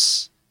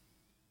 yes,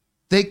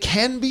 they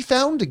can be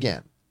found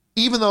again.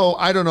 Even though,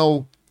 I don't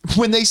know,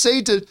 when they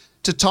say to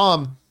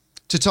Tom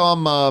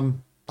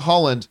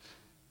Holland,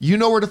 you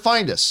know where to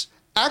find us.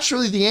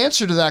 Actually, the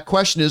answer to that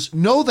question is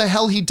no, the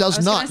hell he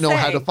does not know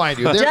how to find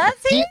you. Does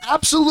he? He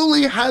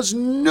absolutely has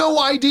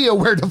no idea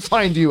where to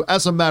find you,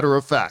 as a matter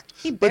of fact.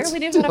 He barely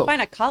knew how to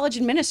find a college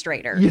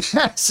administrator.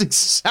 Yes,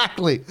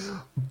 exactly.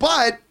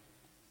 But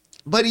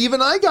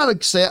even I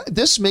gotta say,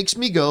 this makes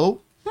me go,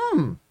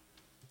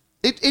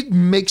 It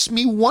makes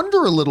me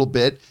wonder a little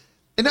bit.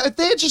 And if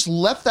they had just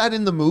left that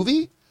in the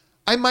movie,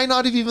 I might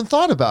not have even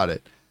thought about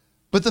it.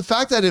 But the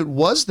fact that it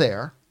was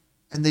there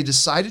and they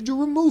decided to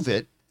remove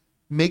it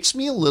makes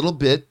me a little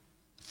bit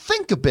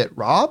think a bit,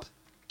 Rob.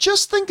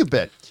 Just think a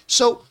bit.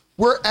 So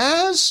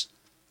whereas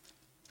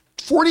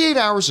 48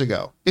 hours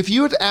ago, if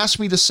you had asked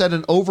me to set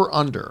an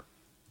over-under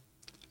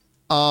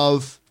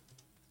of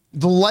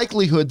the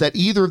likelihood that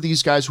either of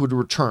these guys would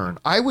return,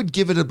 I would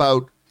give it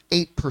about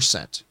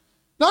 8%.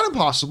 Not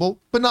impossible,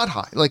 but not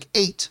high, like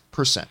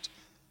 8%.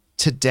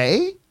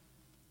 Today,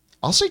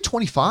 I'll say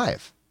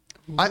 25.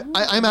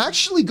 I'm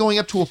actually going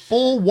up to a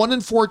full 1 in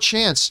 4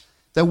 chance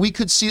that we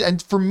could see.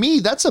 And for me,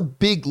 that's a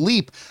big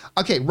leap.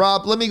 Okay,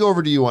 Rob, let me go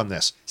over to you on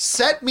this.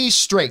 Set me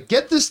straight.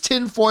 Get this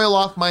tinfoil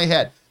off my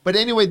head. But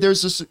anyway,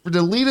 there's this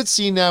deleted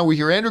scene now. We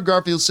hear Andrew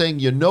Garfield saying,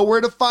 you know where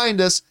to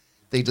find us.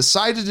 They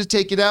decided to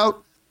take it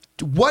out.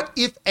 What,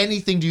 if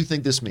anything, do you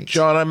think this means?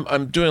 John,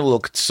 I'm doing a little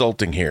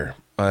consulting here.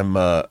 I'm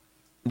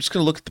just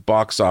going to look at the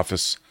box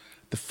office,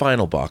 the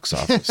final box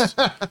office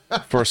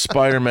for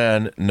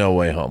Spider-Man No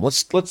Way Home.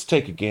 Let's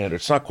take a gander.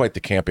 It's not quite the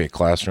Campia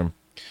Classroom,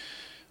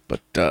 but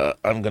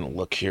I'm going to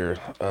look here.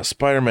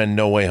 Spider-Man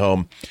No Way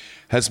Home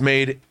has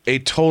made a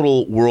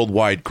total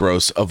worldwide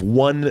gross of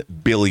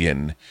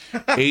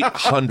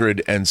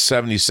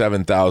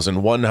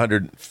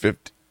 $1,877,150.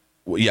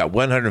 Yeah,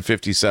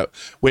 157.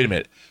 Wait a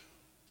minute.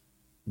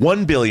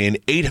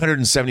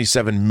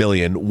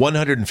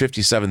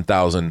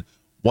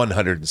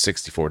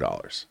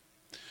 $1,877,157,164.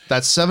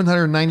 That's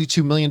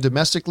 $792 million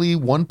domestically,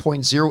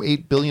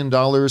 $1.08 billion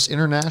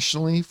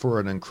internationally, for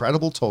an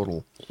incredible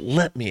total.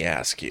 Let me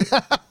ask you,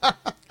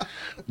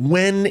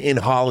 when in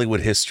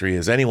Hollywood history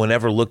has anyone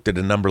ever looked at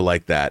a number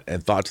like that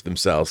and thought to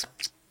themselves,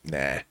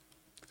 nah,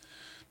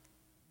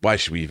 why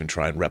should we even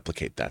try and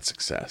replicate that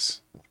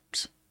success?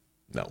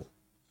 No.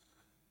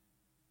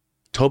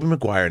 Tobey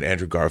Maguire and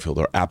Andrew Garfield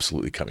are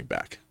absolutely coming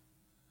back.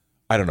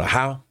 I don't know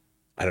how.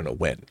 I don't know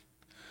when.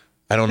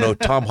 I don't know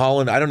Tom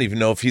Holland. I don't even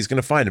know if he's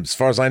going to find him. As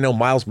far as I know,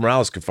 Miles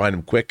Morales could find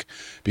him quick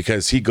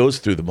because he goes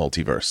through the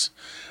multiverse.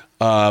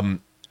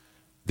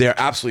 They're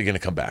absolutely going to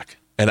come back.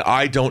 And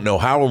I don't know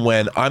how and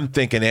when. I'm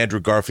thinking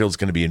Andrew Garfield's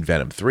going to be in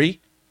Venom 3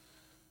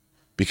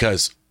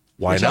 because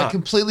why Which not? I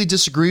completely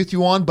disagree with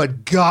you on,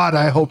 but God,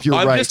 I hope you're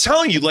right. I'm just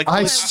telling you. Like,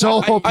 I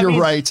so hope you're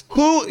right.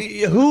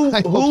 Who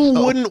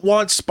so. wouldn't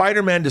want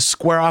Spider-Man to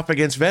square off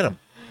against Venom?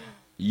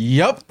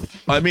 Yep.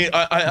 I mean,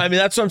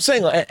 that's what I'm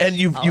saying. And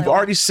you've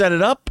already set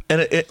it up.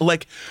 And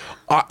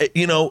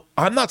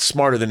I'm not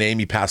smarter than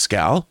Amy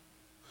Pascal.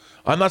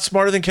 I'm not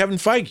smarter than Kevin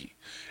Feige.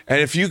 And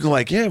if you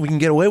can, we can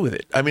get away with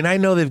it. I mean, I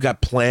know they've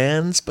got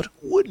plans, but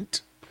who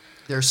wouldn't?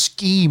 They're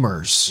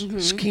schemers. Mm-hmm.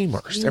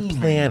 Schemers. They're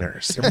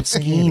planners. They're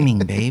Scheming,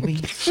 baby.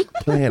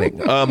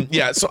 planning.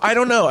 Yeah. So I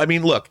don't know. I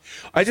mean, look,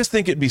 I just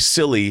think it'd be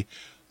silly.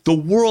 The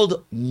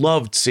world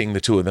loved seeing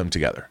the two of them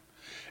together.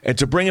 And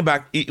to bring it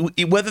back,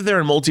 whether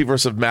they're in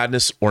Multiverse of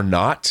Madness or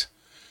not,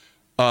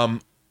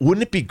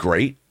 wouldn't it be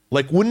great?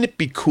 Like, wouldn't it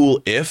be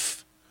cool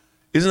if?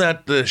 Isn't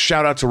that the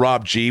shout out to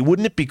Rob G?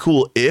 Wouldn't it be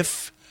cool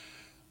if?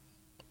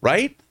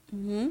 Right?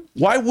 Mm-hmm.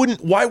 Why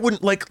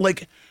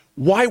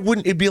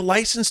wouldn't it be a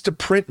license to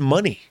print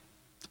money?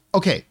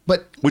 Okay,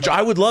 but Which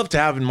I would love to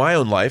have in my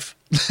own life.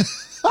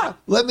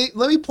 let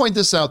me point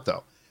this out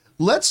though.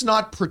 Let's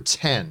not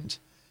pretend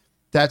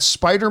that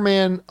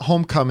Spider-Man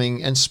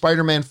Homecoming and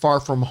Spider-Man Far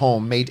From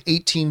Home made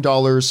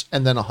 $18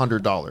 and then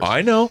 $100.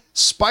 I know.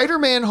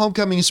 Spider-Man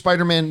Homecoming and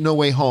Spider-Man No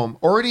Way Home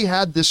already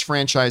had this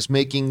franchise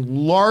making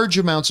large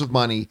amounts of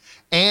money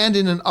and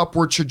in an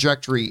upward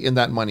trajectory in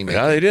that money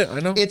making. Yeah, they did. I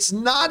know. It's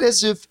not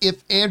as if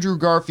Andrew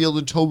Garfield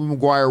and Tobey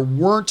Maguire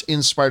weren't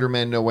in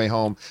Spider-Man No Way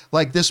Home,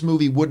 like this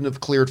movie wouldn't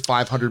have cleared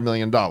 $500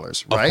 million,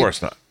 right? Of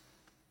course not.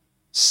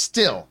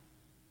 Still,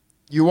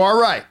 You are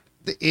right.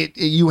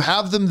 You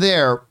have them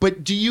there,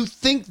 but do you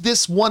think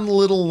this one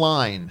little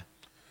line,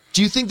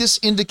 do you think this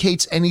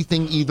indicates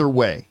anything either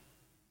way?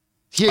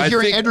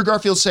 Hearing Andrew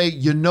Garfield say,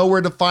 you know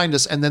where to find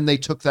us, and then they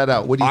took that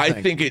out. What do you think?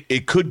 I think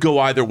it could go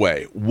either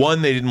way.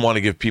 One, they didn't want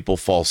to give people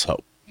false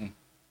hope.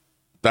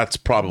 That's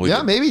probably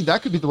maybe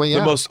that could be the way.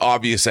 The most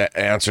obvious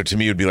answer to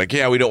me would be like,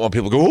 yeah, we don't want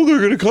people to go, oh, they're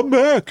going to come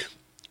back.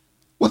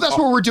 Well, that's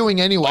what we're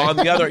doing anyway. On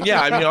the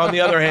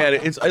other hand,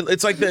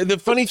 it's like the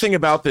funny thing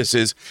about this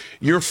is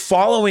you're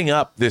following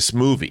up this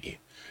movie.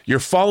 You're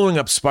following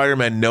up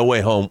Spider-Man No Way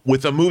Home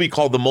with a movie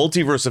called The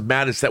Multiverse of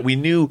Madness that we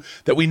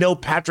know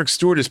Patrick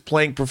Stewart is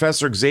playing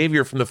Professor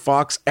Xavier from the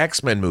Fox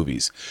X-Men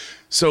movies.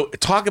 So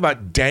talk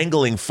about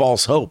dangling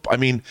false hope. I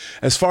mean,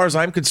 as far as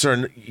I'm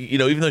concerned,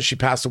 even though she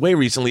passed away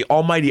recently,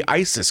 Almighty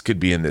Isis could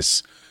be in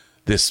this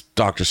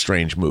Doctor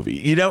Strange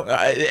movie.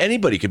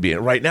 Anybody could be in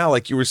it right now.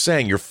 Like you were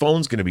saying, your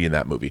phone's going to be in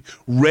that movie.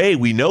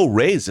 we know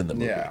Ray's in the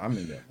movie. Yeah, I'm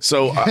in there.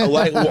 So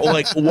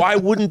why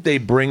wouldn't they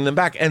bring them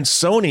back? And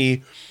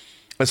Sony,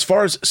 as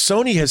far as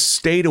Sony has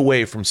stayed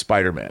away from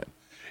Spider-Man,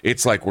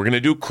 it's like, we're going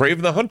to do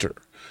Kraven the Hunter.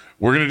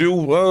 We're going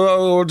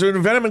to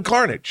do Venom and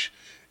Carnage.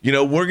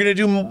 We're going to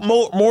do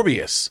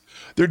Morbius.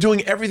 They're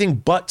doing everything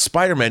but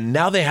Spider-Man.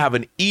 Now they have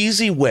an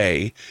easy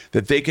way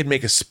that they could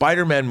make a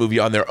Spider-Man movie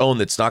on their own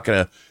that's not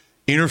going to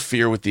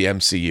interfere with the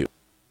MCU.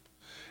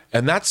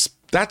 And that's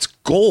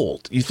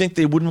gold. You think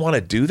they wouldn't want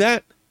to do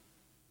that?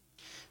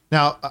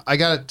 Now, I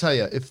got to tell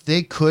you, if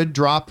they could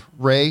drop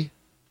Ray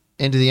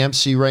into the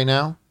MCU right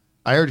now,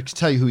 I already can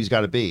tell you who he's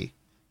got to be.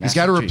 He's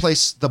got to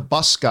replace the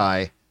bus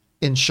guy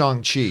in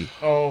Shang-Chi.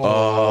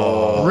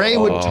 Oh. Ray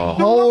would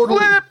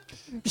totally...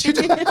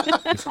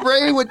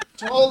 Ray would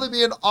totally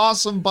be an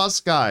awesome bus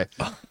guy.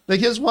 Like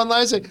his one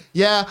line is like,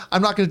 yeah,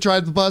 I'm not going to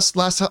drive the bus.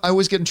 Last time I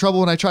always get in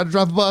trouble when I try to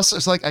drive a bus.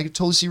 It's like, I could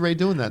totally see Ray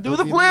doing that. Do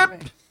the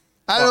flip.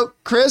 I don't,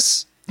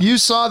 Chris, you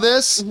saw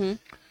this. Mm-hmm.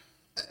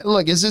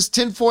 Look, is this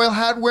tinfoil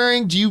hat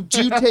wearing? Do you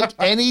take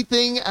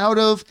anything out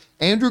of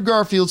Andrew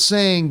Garfield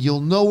saying,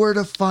 you'll know where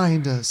to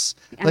find us?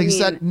 Is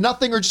that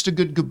nothing or just a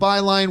good goodbye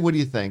line? What do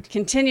you think?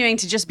 Continuing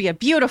to just be a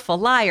beautiful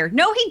liar.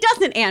 No, he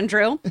doesn't,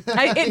 Andrew.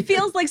 It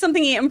feels like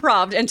something he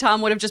improv'd, and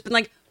Tom would have just been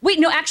like, wait,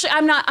 no, actually,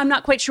 I'm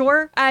not quite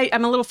sure.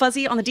 I'm a little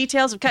fuzzy on the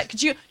details.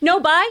 Could you? No,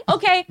 bye?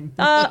 Okay,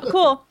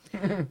 cool.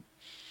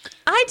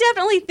 I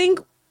definitely think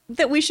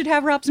that we should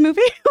have Rob's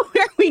movie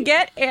where we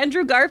get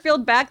Andrew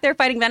Garfield back there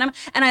fighting Venom.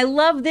 And I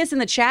love this in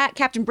the chat,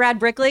 Captain Brad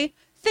Brickley.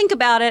 Think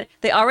about it.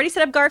 They already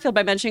set up Garfield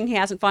by mentioning he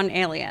hasn't fought an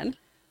alien.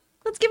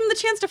 Let's give him the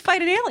chance to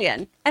fight an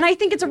alien. And I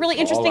think it's a really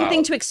interesting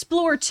thing to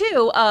explore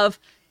too, of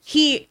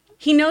he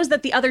knows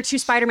that the other two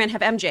Spider-Man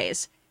have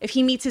MJs. If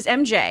he meets his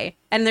MJ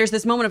and there's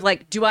this moment of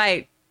like, do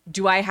I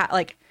have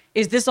like,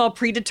 is this all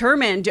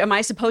predetermined? Am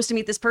I supposed to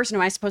meet this person?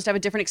 Am I supposed to have a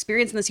different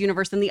experience in this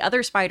universe than the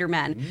other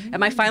Spider-Men?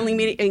 Am I finally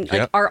meeting,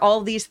 are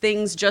all these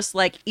things just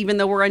like, even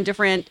though we're on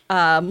different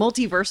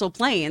multiversal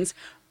planes,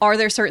 are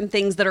there certain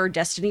things that are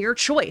destiny or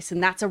choice?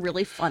 And that's a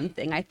really fun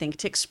thing, I think,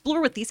 to explore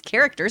with these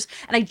characters.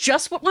 And I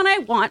just want what I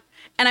want,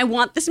 and I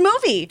want this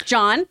movie.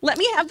 John, let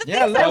me have the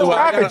things I want.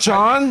 Have it,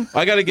 John.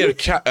 I got to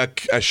get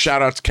a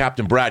shout out to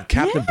Captain Brad.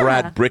 Captain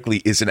Brad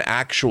Brickley is an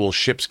actual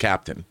ship's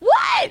captain.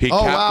 What?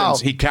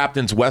 He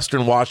captains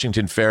Western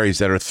Washington ferries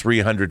that are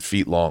 300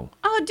 feet long.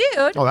 Oh,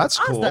 dude. Oh, that's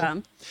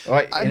awesome.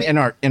 cool.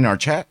 In our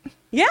chat?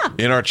 Yeah.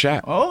 In our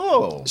chat.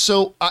 Oh.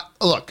 So,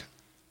 look,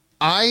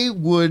 I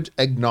would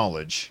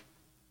acknowledge,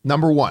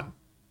 number one,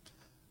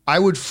 I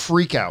would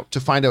freak out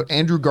to find out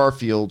Andrew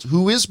Garfield,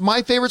 who is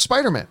my favorite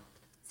Spider-Man.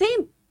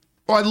 Same.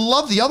 Oh, I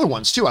love the other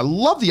ones too. I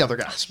love the other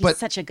guys. He's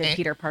such a good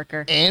Peter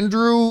Parker.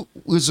 Andrew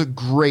was a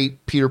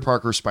great Peter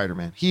Parker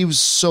Spider-Man. He was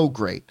so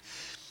great.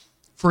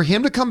 For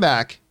him to come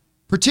back,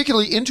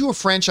 particularly into a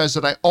franchise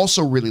that I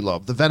also really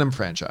love, the Venom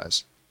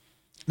franchise.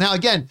 Now,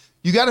 again,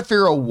 you got to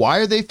figure out why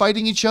are they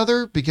fighting each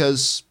other,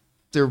 because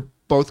they're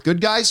both good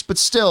guys, but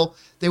still,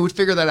 they would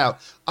figure that out.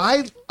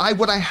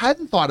 What I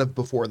hadn't thought of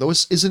before, though,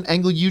 is an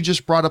angle you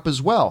just brought up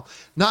as well.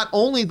 Not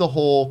only the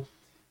whole,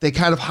 they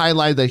kind of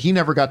highlighted that he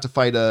never got to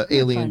fight a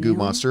alien goo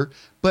monster,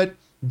 but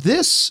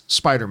this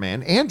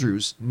Spider-Man,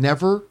 Andrews,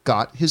 never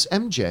got his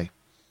MJ.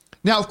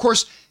 Now, of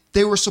course,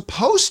 they were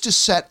supposed to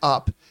set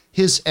up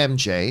his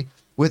MJ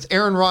with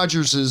Aaron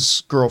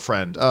Rodgers'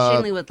 girlfriend.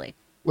 Shailene Woodley.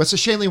 What's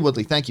Shailene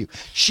Woodley? Thank you.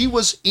 She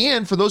was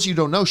in, for those of you who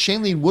don't know,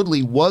 Shailene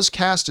Woodley was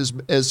cast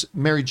as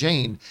Mary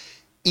Jane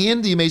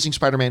in The Amazing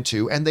Spider-Man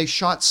 2, and they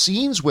shot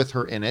scenes with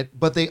her in it,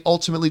 but they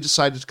ultimately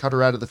decided to cut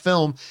her out of the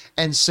film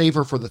and save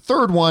her for the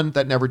third one.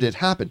 That never did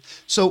happen.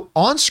 So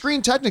on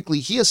screen, technically,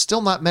 he has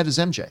still not met his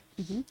MJ.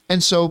 Mm-hmm.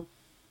 And so,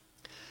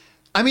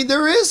 I mean,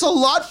 there is a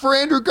lot for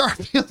Andrew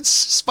Garfield's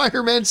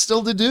Spider-Man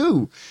still to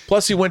do.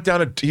 Plus,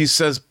 he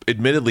says,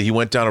 admittedly, he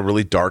went down a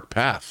really dark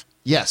path.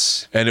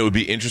 Yes. And it would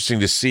be interesting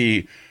to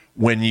see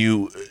when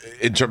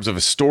in terms of a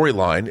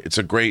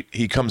storyline,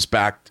 he comes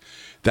back,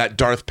 that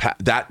dark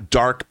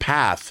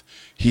path,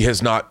 he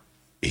doesn't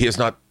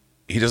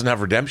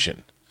have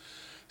redemption.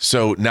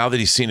 So now that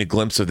he's seen a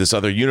glimpse of this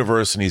other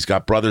universe and he's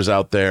got brothers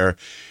out there,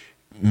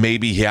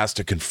 maybe he has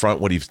to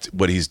confront what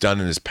he's done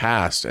in his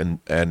past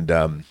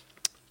and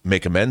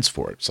make amends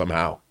for it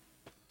somehow.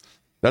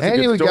 That's a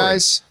anyway, good story.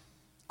 guys,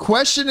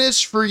 question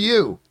is for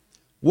you.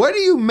 What do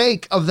you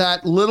make of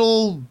that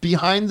little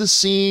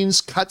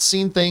behind-the-scenes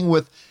cutscene thing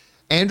with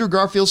Andrew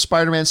Garfield's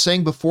Spider-Man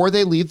saying before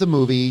they leave the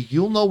movie,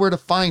 you'll know where to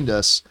find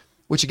us,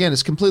 which, again,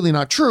 is completely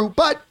not true,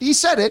 but he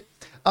said it,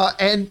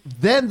 and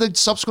then the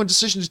subsequent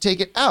decision to take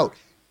it out.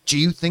 Do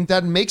you think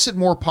that makes it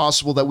more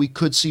possible that we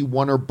could see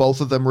one or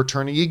both of them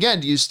returning again?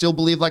 Do you still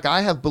believe, like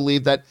I have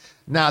believed, that,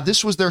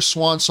 this was their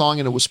swan song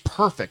and it was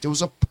perfect. It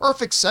was a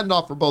perfect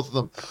send-off for both of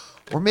them.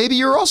 Or maybe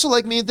you're also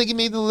like me and thinking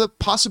maybe the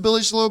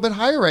possibility's a little bit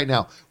higher right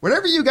now.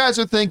 Whatever you guys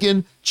are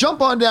thinking,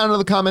 jump on down to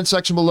the comment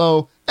section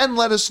below and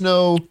let us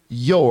know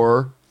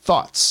your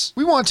thoughts.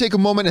 We want to take a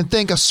moment and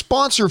thank a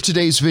sponsor of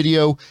today's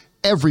video,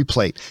 Every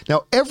Plate.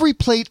 Now, Every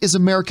Plate is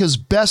America's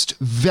best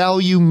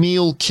value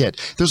meal kit.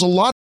 There's a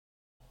lot.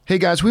 Hey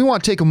guys, we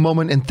want to take a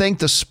moment and thank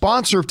the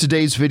sponsor of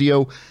today's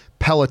video,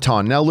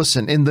 Peloton. Now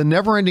listen, in the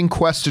never-ending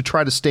quest to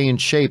try to stay in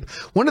shape,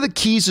 one of the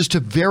keys is to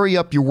vary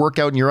up your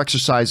workout and your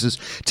exercises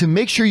to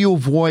make sure you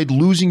avoid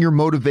losing your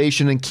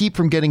motivation and keep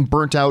from getting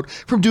burnt out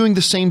from doing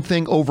the same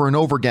thing over and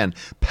over again.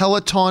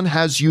 Peloton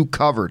has you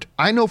covered.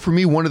 I know for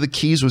me, one of the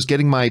keys was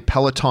getting my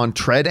Peloton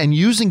tread and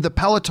using the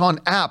Peloton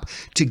app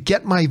to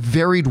get my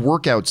varied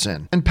workouts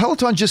in. And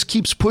Peloton just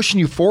keeps pushing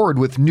you forward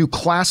with new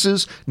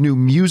classes, new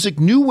music,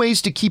 new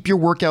ways to keep your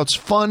workouts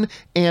fun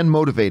and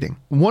motivating.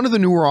 One of the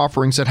newer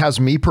offerings that has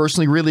me personally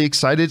really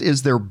excited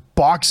is their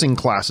boxing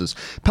classes.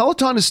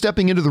 Peloton is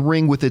stepping into the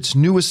ring with its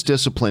newest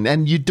discipline,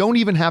 and you don't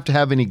even have to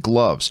have any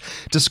gloves.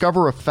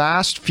 Discover a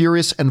fast,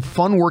 furious, and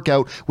fun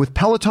workout with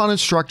Peloton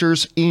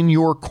instructors in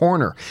your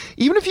corner.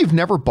 Even if you've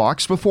never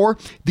boxed before,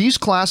 these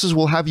classes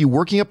will have you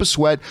working up a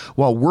sweat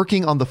while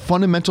working on the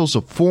fundamentals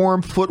of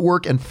form,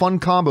 footwork, and fun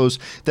combos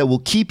that will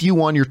keep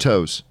you on your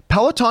toes.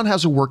 Peloton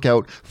has a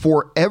workout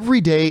for every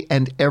day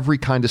and every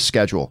kind of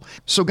schedule.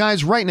 So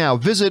guys, right now,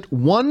 visit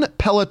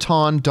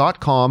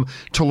onepeloton.com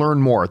to learn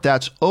more.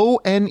 That's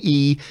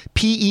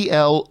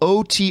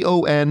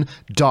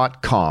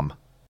onepeloton.com.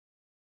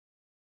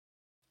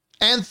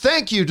 And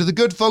thank you to the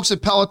good folks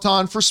at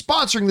Peloton for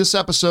sponsoring this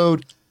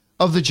episode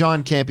of the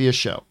John Campea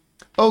Show.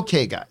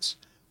 Okay, guys,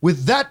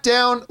 with that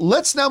down,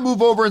 let's now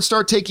move over and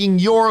start taking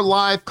your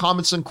live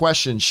comments and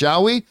questions,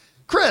 shall we?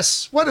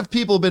 Chris, what have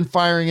people been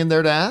firing in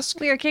there to ask?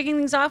 We are kicking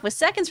things off with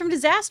Seconds from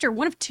Disaster,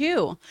 one of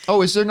two.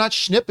 Oh, is there not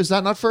Schnipp? Is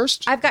that not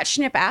first? I've got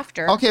Schnipp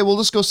after. Okay, well,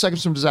 let's go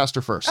Seconds from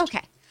Disaster first.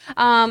 Okay.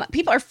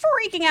 People are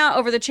freaking out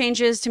over the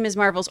changes to Ms.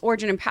 Marvel's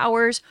origin and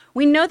powers.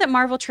 We know that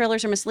Marvel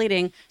trailers are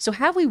misleading, so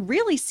have we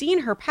really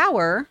seen her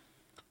power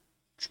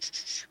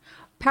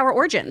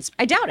origins?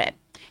 I doubt it.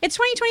 It's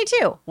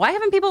 2022. Why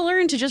haven't people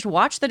learned to just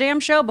watch the damn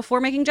show before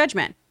making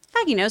judgment?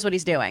 Feige knows what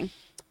he's doing.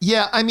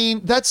 Yeah, I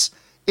mean,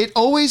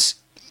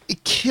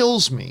 it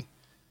kills me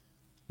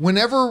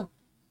whenever,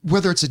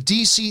 whether it's a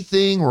DC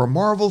thing or a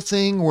Marvel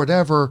thing or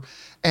whatever,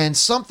 and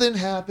something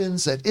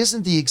happens that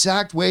isn't the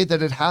exact way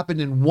that it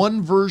happened in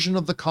one version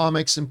of the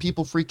comics and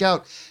people freak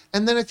out.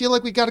 And then I feel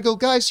like we got to go,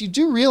 guys, you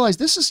do realize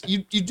you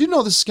do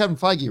know this is Kevin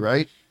Feige,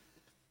 right?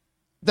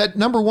 That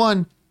number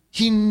one,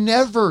 he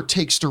never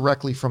takes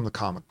directly from the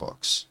comic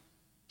books.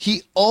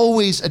 He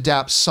always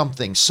adapts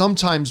something,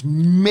 sometimes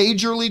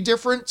majorly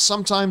different,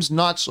 sometimes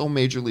not so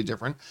majorly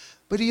different,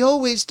 but he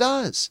always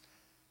does.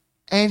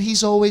 And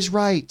he's always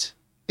right.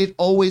 It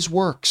always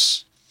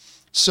works.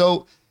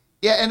 So,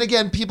 yeah, and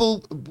again,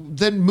 people,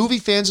 then movie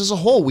fans as a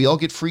whole, we all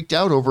get freaked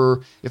out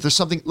over if there's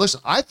something. Listen,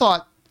 I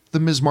thought the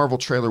Ms. Marvel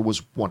trailer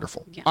was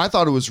wonderful. Yeah. I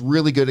thought it was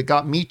really good. It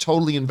got me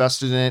totally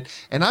invested in it.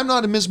 And I'm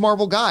not a Ms.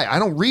 Marvel guy. I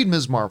don't read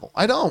Ms. Marvel.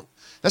 I don't.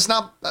 That's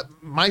not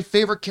my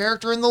favorite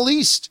character in the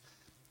least.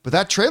 But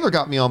that trailer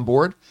got me on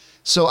board.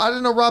 So I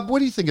don't know, Rob, what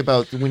do you think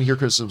about when you hear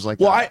criticisms like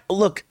that?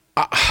 Well,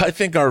 I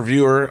think our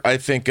viewer,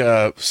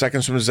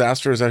 Seconds from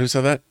Disaster, is that who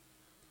said that?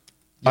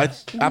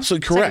 Yes.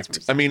 Absolutely correct.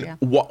 I mean, yeah.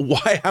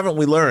 Why haven't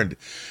we learned?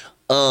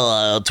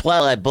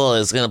 Twilight Boy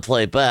is going to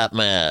play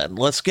Batman.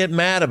 Let's get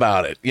mad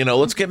about it.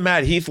 Let's get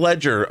mad. Heath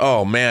Ledger.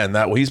 Oh, man,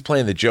 he's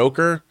playing the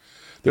Joker.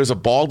 There's a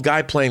bald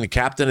guy playing the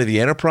captain of the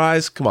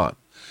Enterprise. Come on.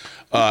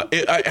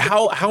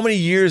 How many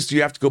years do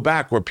you have to go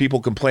back where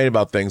people complain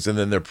about things and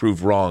then they're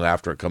proved wrong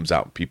after it comes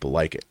out and people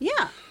like it?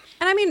 Yeah.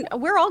 And I mean,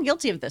 we're all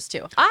guilty of this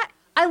too.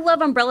 I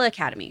love Umbrella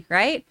Academy,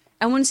 right?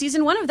 And when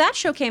season 1 of that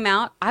show came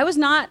out, I was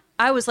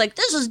like,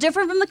 this is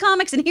different from the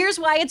comics and here's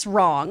why it's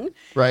wrong.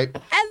 Right.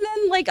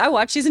 And then I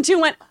watched season 2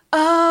 and went,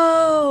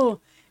 oh,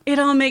 it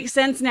all makes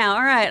sense now.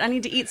 All right, I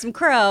need to eat some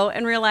crow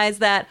and realize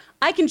that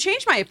I can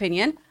change my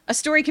opinion. A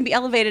story can be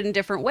elevated in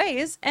different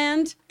ways,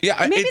 and maybe they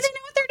know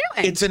what they're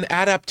doing. It's an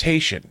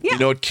adaptation. Yeah.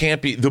 It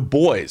can't be The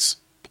Boys,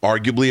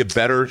 arguably a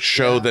better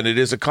show than it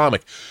is a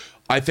comic.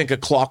 I think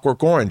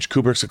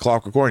Kubrick's A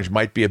Clockwork Orange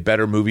might be a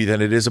better movie than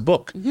it is a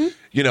book. Mm-hmm.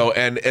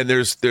 And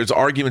there's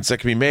arguments that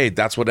can be made.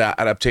 That's what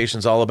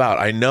adaptation's all about.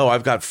 I know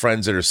I've got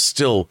friends that are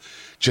still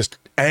just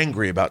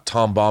angry about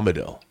Tom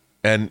Bombadil.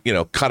 and,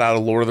 cut out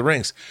of Lord of the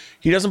Rings.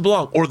 He doesn't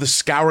belong. Or the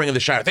Scouring of the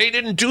Shire. They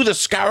didn't do the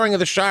Scouring of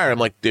the Shire. I'm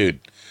like, dude,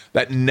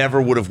 that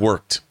never would have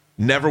worked.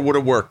 Never would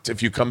have worked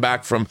if you come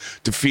back from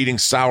defeating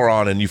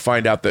Sauron and you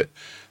find out that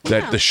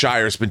the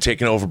Shire's been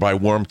taken over by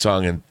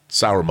Wormtongue and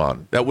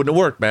Sauron. That wouldn't have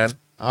worked, man.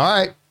 All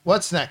right.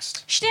 What's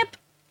next? Snip.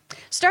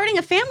 Starting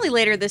a family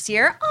later this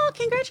year. Oh,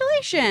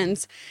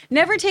 congratulations.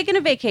 Never taken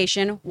a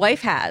vacation.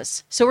 Wife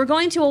has. So we're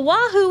going to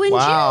Oahu in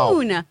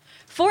June.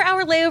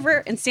 4-hour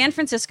layover in San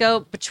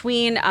Francisco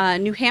between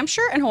New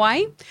Hampshire and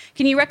Hawaii.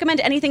 Can you recommend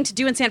anything to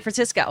do in San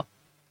Francisco?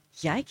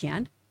 Yeah, I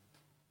can.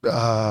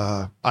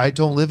 I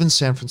don't live in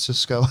San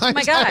Francisco. Oh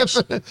my gosh.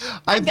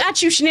 I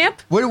got you,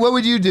 Schnip. What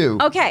would you do?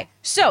 Okay,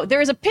 so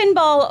there is a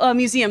pinball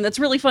museum that's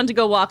really fun to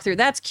go walk through.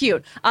 That's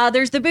cute.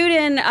 There's the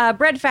Boudin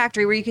bread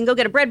factory where you can go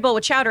get a bread bowl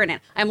with chowder in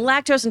it. I'm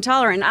lactose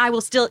intolerant and I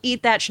will still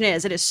eat that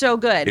schniz. It is so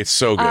good. It's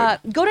so good.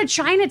 Go to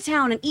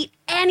Chinatown and eat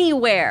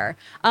anywhere.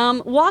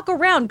 Walk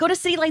around. Go to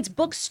City Lights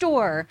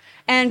bookstore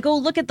and go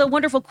look at the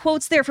wonderful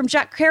quotes there from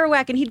Jack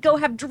Kerouac, and he'd go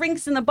have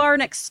drinks in the bar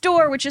next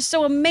door, which is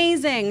so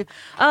amazing.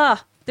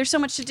 There's so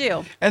much to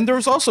do. And there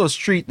was also a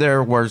street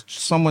there where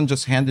someone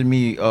just handed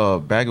me a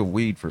bag of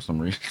weed for some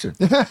reason.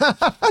 Here you go.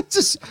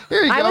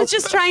 I was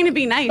just trying to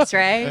be nice,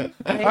 right?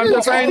 I'm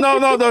just saying, no.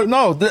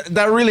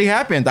 That really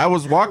happened. I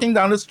was walking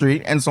down the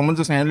street and someone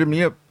just handed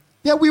me a...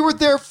 Yeah, we were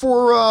there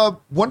for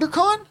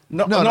WonderCon?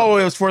 No,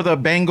 it was for the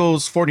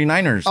Bengals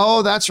 49ers.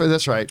 Oh, that's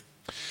right.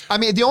 I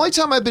mean, the only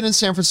time I've been in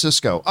San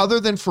Francisco, other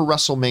than for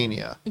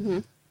WrestleMania,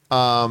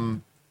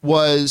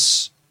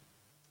 was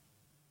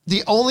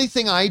the only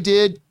thing I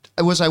did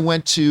was I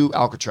went to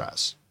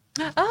Alcatraz.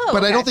 Oh, but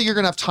okay. I don't think you're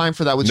going to have time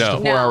for that with just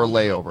a 4-hour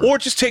layover. Or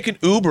just take an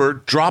Uber,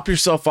 drop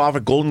yourself off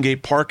at Golden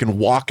Gate Park, and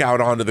walk out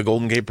onto the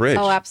Golden Gate Bridge.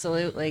 Oh,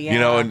 absolutely,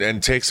 yeah.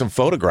 And take some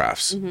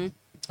photographs.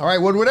 All right,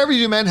 whatever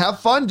you do, man, have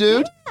fun,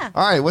 dude. Yeah.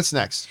 All right, what's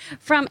next?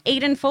 From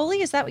Aiden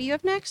Foley, is that what you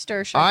have next?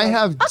 Or should I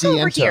have I'll go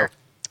over D'Anto. here.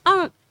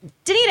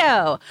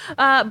 Danito.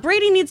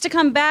 Brady needs to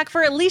come back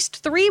for at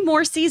least 3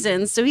 more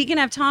seasons so he can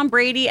have Tom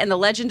Brady and the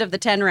Legend of the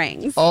Ten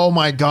Rings. Oh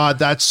my God,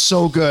 that's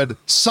so good.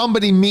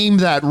 Somebody meme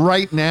that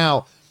right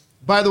now.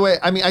 By the way,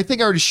 I mean, I think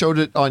I already showed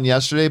it on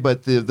yesterday,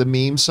 but the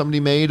meme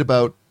somebody made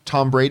about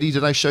Tom Brady,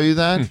 did I show you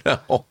that?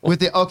 No.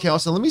 Okay,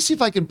 also, let me see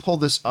if I can pull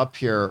this up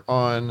here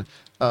on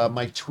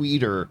my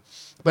Twitter.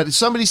 But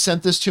somebody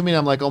sent this to me, and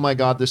I'm like, oh my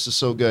God, this is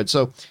so good.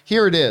 So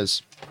here it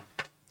is.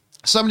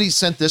 Somebody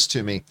sent this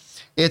to me.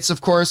 It's,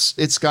 of course,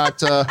 it's got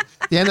the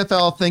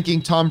NFL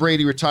thinking Tom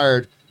Brady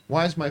retired.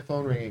 Why is my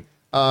phone ringing?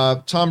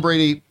 Tom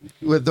Brady,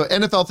 with the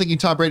NFL thinking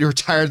Tom Brady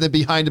retired, then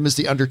behind him is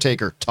the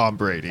Undertaker, Tom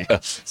Brady.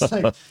 It's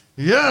like,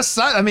 yes,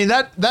 I mean,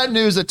 that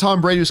news that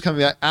Tom Brady was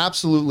coming back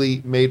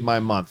absolutely made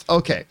my month.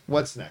 Okay,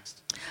 what's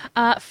next?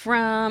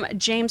 From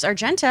James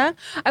Argenta,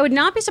 I would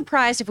not be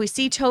surprised if we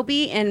see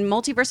Toby in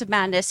Multiverse of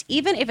Madness,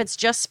 even if it's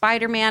just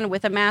Spider-Man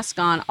with a mask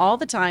on all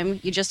the time.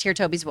 You just hear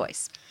Toby's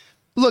voice.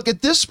 Look,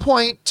 at this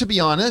point, to be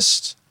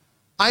honest,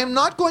 I am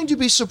not going to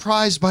be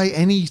surprised by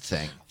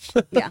anything.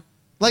 Yeah.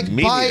 Like,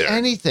 Me by neither.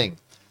 anything.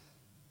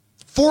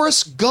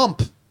 Forrest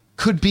Gump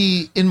could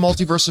be in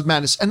Multiverse of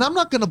Madness, and I'm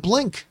not going to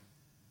blink.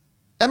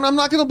 And I'm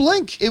not going to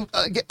blink.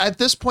 At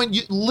this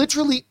point,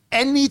 literally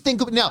anything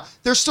could. Now,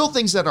 there's still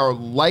things that are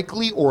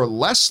likely or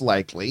less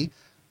likely,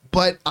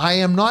 but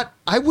I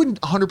wouldn't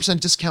 100%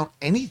 discount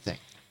anything.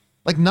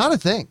 Like, not a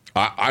thing.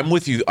 I'm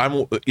with you.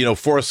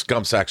 Forrest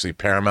Gump's actually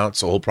Paramount,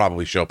 so he'll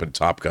probably show up in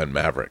Top Gun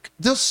Maverick.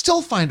 They'll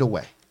still find a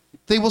way.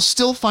 They will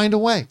still find a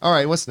way. All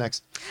right, what's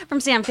next? From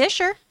Sam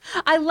Fisher,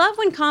 I love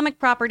when comic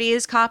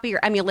properties copy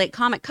or emulate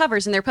comic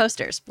covers in their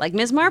posters, like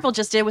Ms. Marvel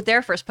just did with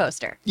their first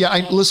poster.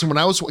 Yeah, listen,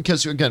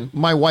 because again,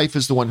 my wife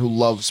is the one who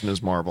loves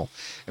Ms. Marvel.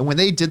 And when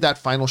they did that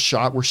final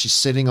shot where she's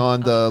sitting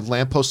on the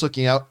lamppost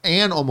looking out,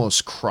 Anne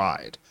almost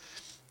cried.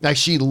 Like,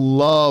 she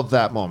loved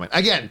that moment.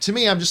 Again, to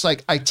me, I'm just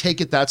like, I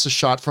take it that's a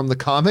shot from the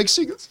comics.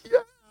 She goes,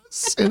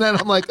 yes. And then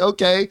I'm like,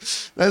 okay,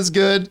 that's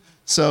good.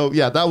 So,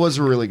 yeah, that was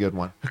a really good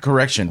one.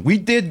 Correction. We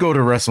did go to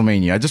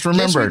WrestleMania. I just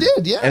remembered. Yes,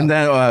 we did, yeah. And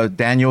then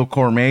Daniel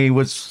Cormier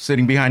was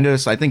sitting behind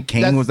us. I think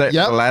Kane was there.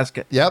 Yep. The last.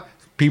 Yep.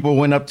 People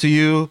went up to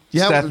you.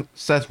 Yeah.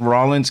 Seth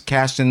Rollins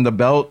cashed in the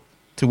belt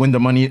to win the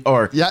money,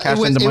 or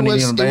cashed in the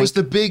money in the bank. It was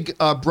the big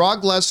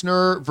Brock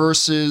Lesnar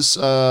versus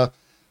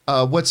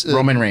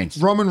Roman Reigns.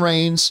 Roman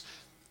Reigns.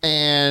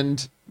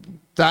 And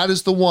that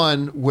is the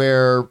one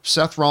where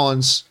Seth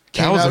Rollins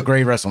That was a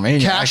great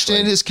WrestleMania. cashed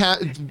in his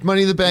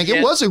Money in the Bank. It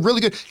Yeah. was a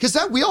really good, because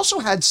that we also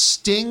had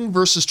Sting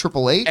versus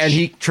Triple H.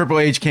 And Triple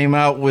H came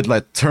out with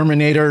like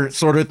Terminator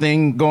sort of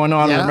thing going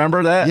on. Yeah.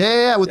 Remember that?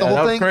 Yeah, with the whole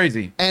that thing. was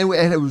crazy. And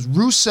it was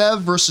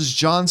Rusev versus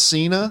John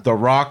Cena. The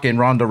Rock and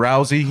Ronda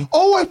Rousey.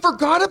 Oh, I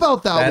forgot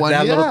about that one.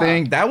 That yeah. little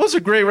thing. That was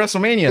a great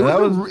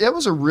WrestleMania. It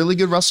was a really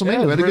good WrestleMania.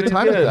 Yeah, We had a good really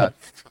time good. with that.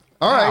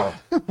 All Wow.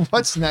 right.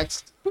 What's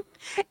next?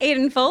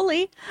 Aiden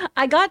Foley,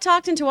 I got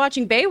talked into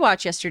watching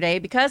Baywatch yesterday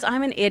because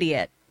I'm an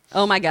idiot.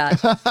 Oh my God.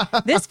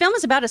 This film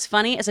is about as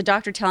funny as a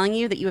doctor telling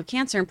you that you have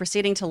cancer and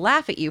proceeding to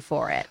laugh at you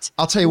for it.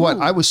 I'll tell you what,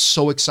 I was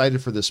so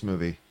excited for this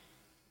movie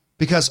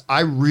because I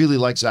really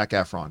like Zac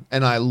Efron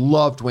and I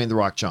love Dwayne The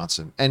Rock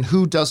Johnson. And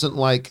who doesn't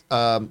like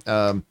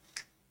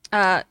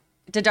Daddario.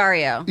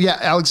 Yeah,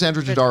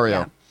 Alexandra Daddario.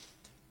 Yeah.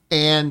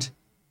 And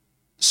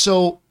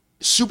so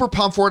super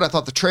pumped for it. I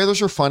thought the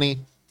trailers were funny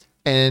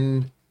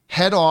and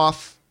head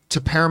off to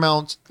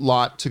Paramount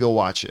lot to go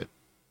watch it.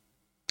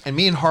 And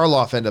me and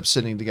Harloff end up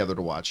sitting together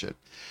to watch it.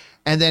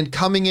 And then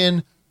coming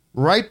in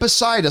right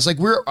beside us, like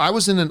I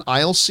was in an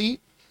aisle seat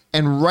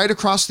and right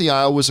across the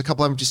aisle was a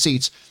couple empty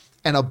seats.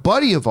 And a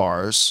buddy of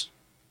ours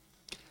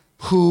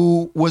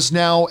who was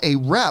now a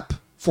rep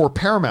for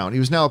Paramount, he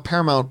was now a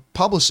Paramount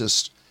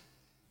publicist,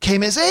 came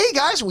in and said, hey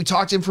guys, and we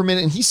talked to him for a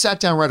minute and he sat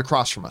down right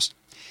across from us.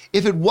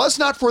 If it was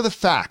not for the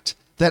fact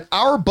that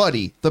our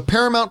buddy, the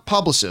Paramount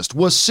publicist,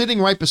 was sitting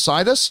right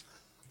beside us,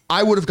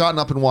 I would have gotten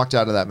up and walked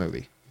out of that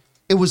movie.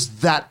 It was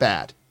that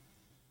bad.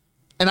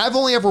 And I've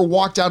only ever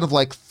walked out of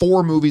like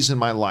 4 movies in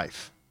my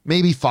life,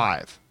 maybe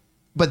 5,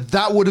 but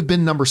that would have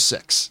been number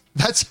 6.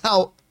 That's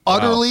how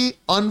utterly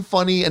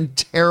unfunny and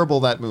terrible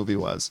that movie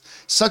was.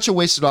 Such a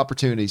wasted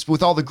opportunities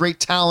with all the great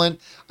talent.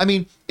 I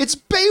mean, it's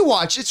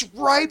Baywatch. It's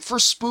right for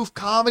spoof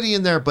comedy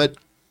in there, but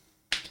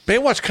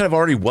Baywatch kind of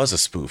already was a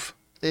spoof.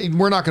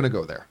 we're not going to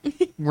go there.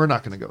 We're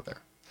not going to go there.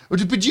 But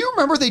do you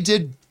remember they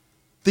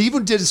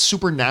even did a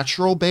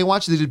supernatural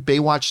Baywatch? They did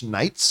Baywatch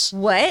Nights.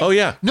 What? Oh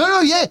yeah.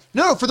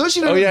 No, for those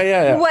of you who Oh don't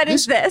yeah. What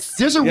is this?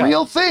 There's a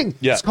real thing.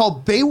 Yeah. It's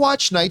called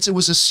Baywatch Nights. It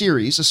was a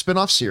series, a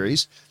spin-off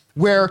series,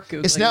 where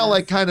it's now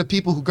like kind of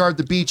people who guard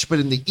the beach, but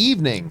in the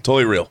evening.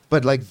 Totally real.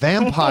 But like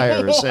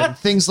vampires and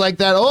things like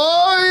that.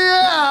 Oh,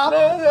 yeah.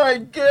 Oh my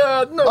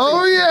God. No.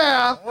 Oh,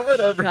 yeah.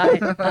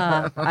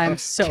 God, I'm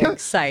so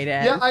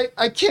excited. Yeah,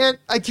 I can't,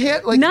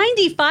 like,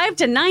 95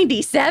 to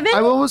 97? I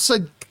almost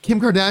said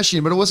Kim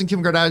Kardashian, but it wasn't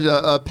Kim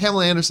Kardashian,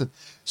 Pamela Anderson.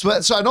 So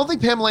I don't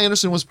think Pamela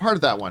Anderson was part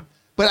of that one,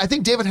 but I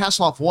think David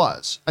Hasselhoff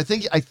was. I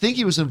think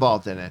he was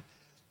involved in it.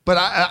 But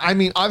I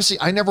mean, obviously,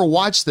 I never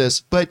watched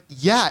this, but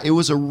yeah, it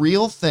was a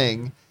real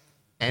thing,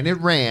 and it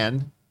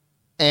ran,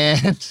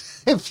 and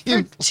if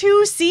you, For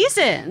 2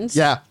 seasons.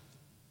 yeah,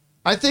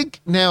 I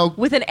think now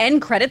With an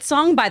end credit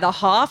song by the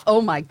Hoff.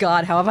 Oh my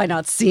God, how have I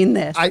not seen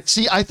this? I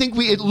think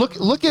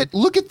look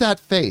at that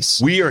face.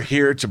 We are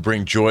here to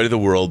bring joy to the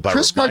world by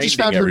Chris Carr just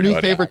found her new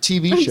favorite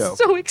TV I'm show.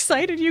 so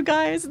excited, you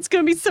guys. It's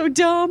going to be so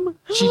dumb.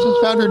 She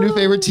just found her new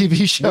favorite TV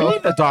We show.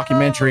 need a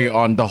documentary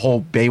on the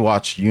whole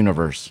Baywatch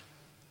universe.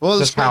 Well,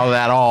 Just how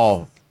that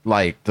all,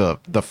 like, the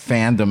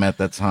fandom at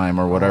that time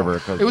or whatever.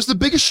 'cause it was the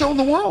biggest show in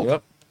the world.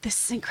 Yep.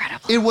 This is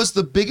incredible. It was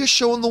the biggest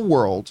show in the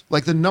world,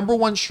 like the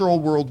 #1 show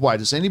worldwide.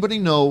 Does anybody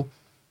know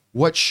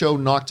what show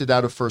knocked it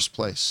out of first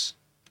place?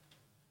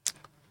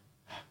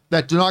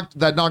 That knocked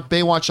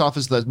Baywatch off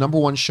as the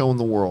 #1 show in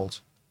the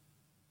world.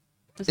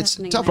 What's it's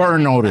happening tough. right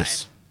Burn now?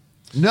 Notice.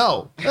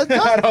 No, I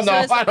don't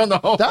know. I don't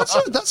know.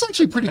 that's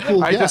actually pretty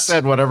cool. I guess. just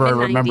said whatever I The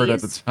remembered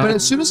at the 90s. time. But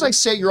as soon as I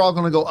say it, you're all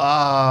going to go,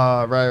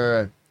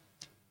 right.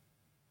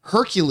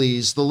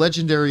 Hercules, the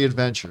Legendary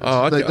Adventures.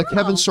 Oh, okay. the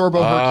Kevin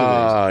Sorbo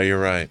Hercules. Ah, you're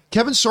right.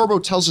 Kevin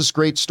Sorbo tells this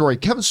great story.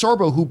 Kevin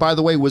Sorbo, who, by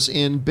the way, was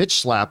in Bitch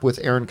Slap with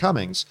Aaron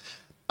Cummings.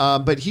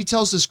 But he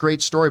tells this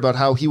great story about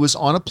how he was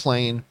on a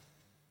plane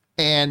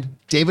and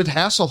David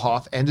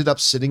Hasselhoff ended up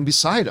sitting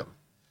beside him.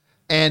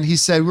 And he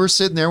said, we were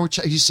sitting there,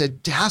 he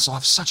said,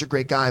 Hasselhoff's such a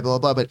great guy, blah,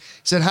 blah, blah. But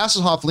he said,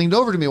 Hasselhoff leaned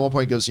over to me at one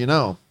point and goes,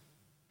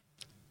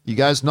 you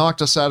guys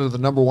knocked us out of the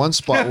 #1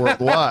 spot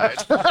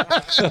worldwide.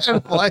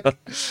 And like,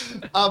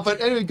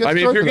 but anyway, good. I mean, story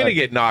if you're for going to that.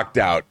 get knocked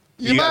out,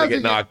 you might got have to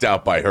to get knocked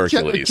out by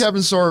Hercules.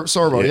 Kevin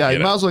Sorbo. Yeah, You you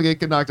know. might as well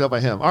get knocked out by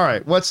him. All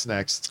right, what's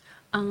next?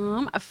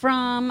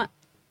 From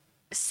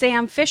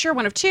Sam Fisher,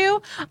 one of 2.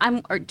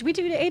 Do we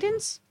do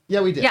Aiden's?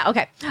 Yeah, we did. Yeah,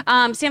 okay.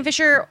 Sam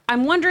Fisher,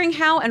 I'm wondering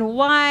how and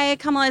why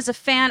Kamala is a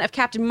fan of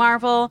Captain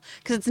Marvel,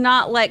 because it's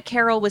not like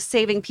Carol was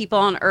saving people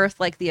on Earth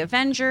like the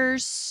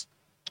Avengers.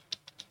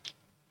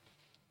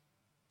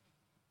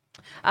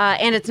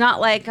 And it's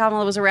not like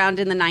Kamala was around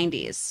in the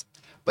 90s.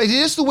 But it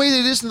is the way that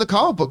it is in the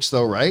comic books,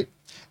 though, right?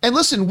 And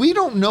listen, we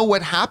don't know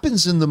what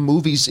happens in the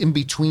movies in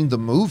between the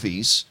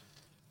movies.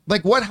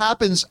 Like what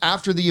happens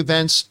after the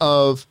events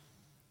of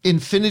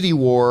Infinity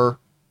War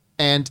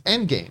and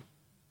Endgame,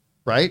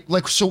 right?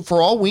 Like, so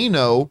for all we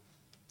know,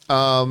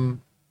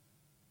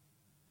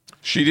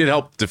 She did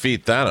help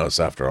defeat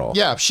Thanos, after all.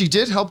 yeah, she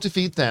did help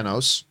defeat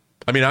Thanos.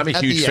 I mean, I'm a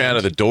At huge the fan end.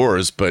 of the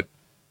Doors, but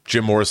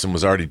Jim Morrison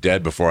was already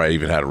dead before I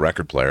even had a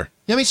record player.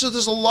 Yeah, I mean, so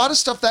there's a lot of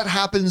stuff that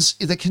happens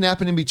that can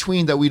happen in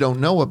between that we don't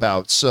know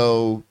about.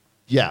 So,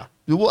 yeah.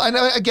 Well, I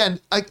know, again,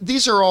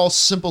 these are all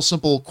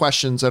simple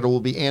questions that will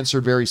be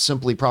answered very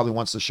simply probably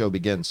once the show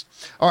begins.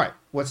 All right,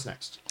 what's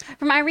next?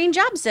 From Irene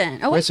Jobson.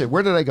 Oh, Wait a wait. second,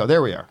 where did I go?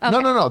 There we are. Okay.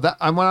 No.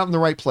 I went out in the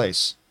right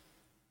place.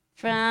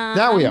 From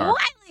There we are.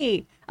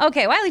 Wiley.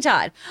 Okay, Wiley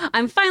Todd.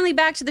 I'm finally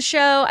back to the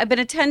show. I've been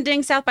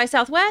attending South by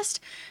Southwest,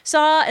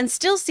 saw and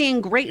still seeing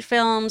great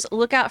films.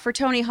 Look out for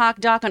Tony Hawk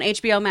doc on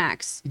HBO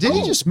Max. Didn't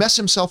he just mess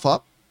himself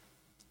up?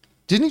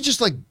 Didn't he just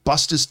like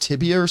bust his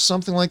tibia or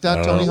something like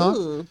that, Tony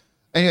Hawk?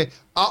 Anyway,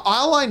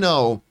 all I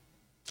know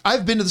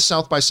I've been to the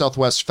South by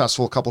Southwest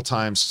Festival a couple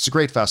times. It's a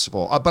great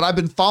festival, but I've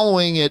been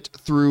following it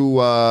through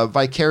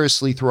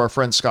vicariously through our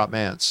friend Scott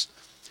Mance,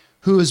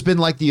 who has been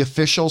like the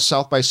official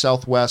South by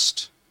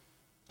Southwest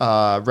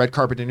red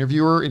carpet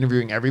interviewer,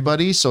 interviewing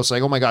everybody. So it's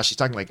like, oh my gosh, he's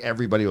talking like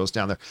everybody who was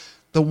down there.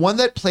 The one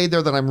that played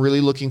there that I'm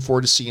really looking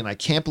forward to seeing, and I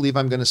can't believe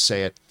I'm going to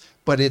say it,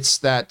 but it's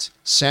that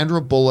Sandra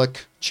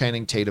Bullock,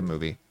 Channing Tatum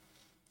movie.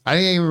 I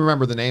didn't even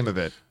remember the name of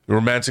it.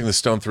 Romancing the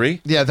Stone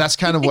 3? Yeah, that's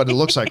kind of what it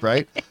looks like,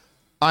 right?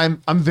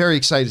 I'm very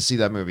excited to see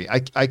that movie. I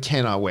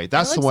cannot wait.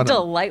 That's the one.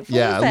 Delightful.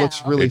 Yeah, it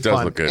looks really It does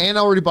fun. look good. And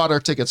I already bought our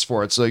tickets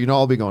for it, so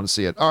I'll be going to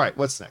see it. All right,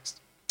 what's next?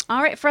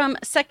 All right, from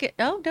second.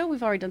 Oh no,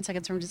 we've already done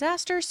Seconds from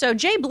Disaster. So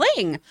Jay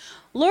Bling,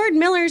 Lord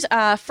Miller's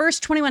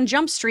first 21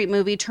 Jump Street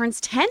movie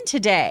turns 10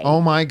 today. Oh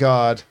my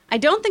God. I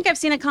don't think I've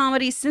seen a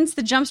comedy since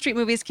the Jump Street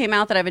movies came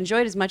out that I've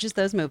enjoyed as much as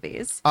those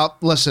movies.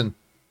 Listen.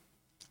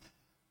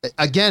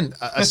 Again,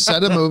 a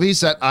set of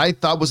movies that I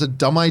thought was a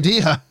dumb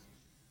idea.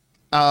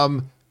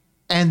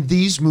 And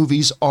these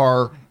movies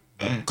are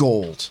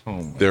gold.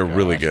 They're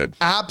really good.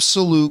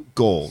 Absolute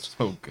gold.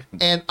 So good.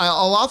 And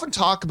I'll often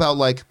talk about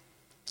like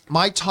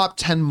my top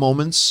 10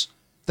 moments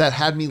that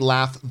had me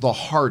laugh the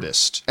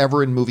hardest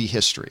ever in movie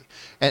history.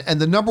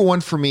 And the number one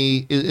for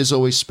me is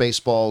always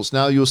Spaceballs.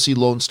 Now you'll see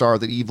Lone Star,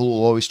 that evil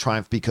will always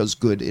triumph because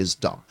good is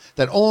dumb.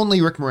 That only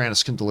Rick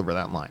Moranis can deliver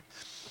that line.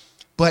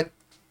 But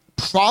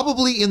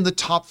probably in the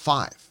top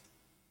 5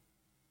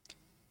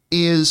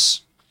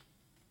 is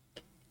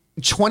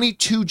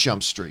 22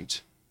 Jump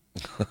Street.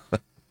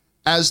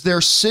 As they're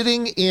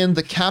sitting in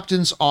the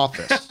captain's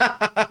office.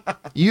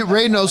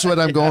 Ray knows what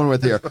I'm going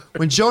with here.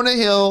 When Jonah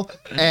Hill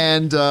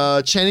and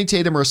Channing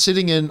Tatum are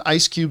sitting in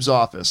Ice Cube's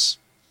office,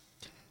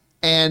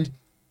 and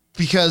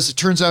because it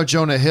turns out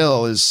Jonah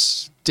Hill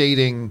is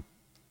dating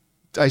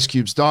Ice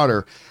Cube's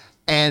daughter,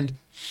 and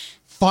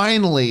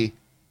finally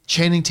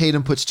Channing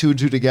Tatum puts 2 and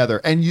 2 together,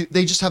 and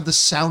they just have the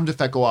sound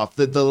effect go off,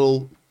 the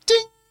little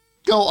ding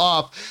go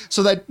off,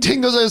 so that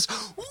ding goes,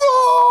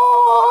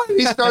 whoa, and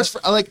he starts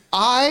like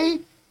I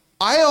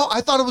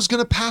thought I was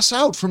going to pass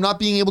out from not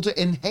being able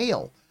to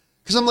inhale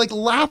because I'm like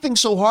laughing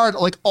so hard,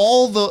 like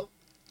all the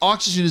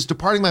oxygen is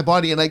departing my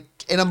body, and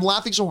I'm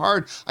laughing so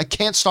hard I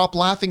can't stop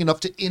laughing enough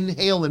to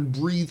inhale and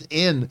breathe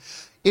in.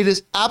 It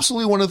is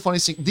absolutely one of the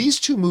funniest things. These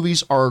 2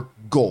 movies are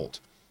gold,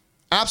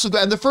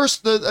 absolutely. And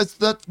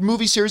that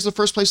movie series, the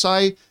first place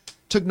I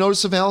took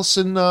notice of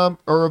Alison not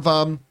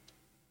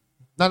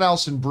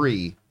Alison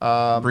Brie,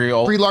 Brie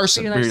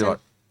Larson.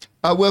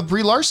 Well,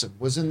 Brie Larson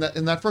was in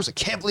that first. I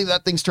can't believe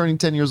that thing's turning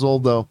 10 years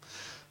old, though.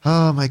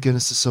 Oh, my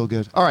goodness, it's so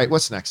good. All right,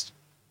 what's next?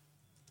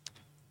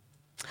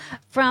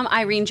 From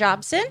Irene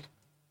Jobson.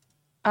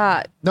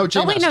 No,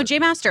 Jay Master. Jay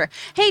Master.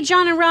 Hey,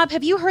 John and Rob,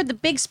 have you heard the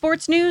big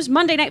sports news?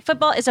 Monday Night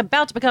Football is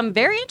about to become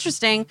very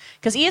interesting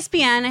because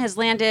ESPN has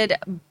landed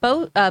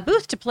Booth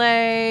to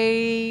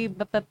play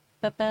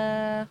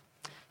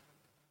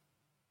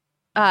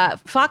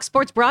Fox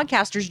Sports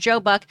broadcasters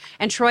Joe Buck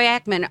and Troy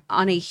Aikman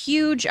on a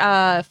huge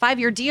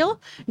 5-year deal.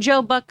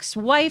 Joe Buck's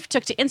wife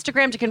took to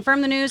Instagram to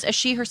confirm the news, as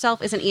she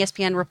herself is an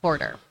ESPN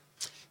reporter.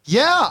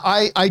 Yeah,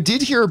 I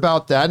did hear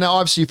about that. Now,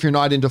 obviously, if you're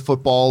not into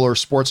football or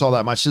sports all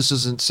that much, this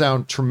doesn't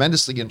sound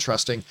tremendously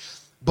interesting.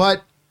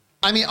 But,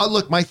 I mean,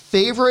 look, my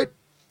favorite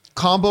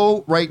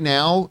combo right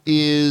now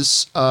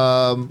is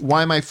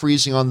why am I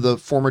freezing on the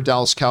former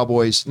Dallas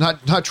Cowboys?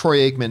 Not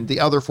Troy Aikman, the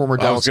other former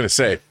Dallas. I was going to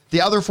say. The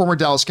other former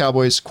Dallas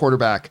Cowboys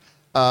quarterback.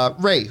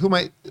 Ray, who am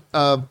I?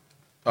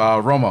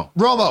 Romo.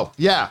 Romo,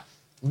 yeah.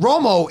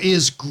 Romo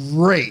is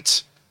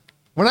great.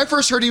 When I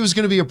first heard he was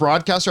going to be a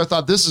broadcaster, I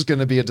thought this is going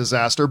to be a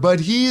disaster, but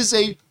he is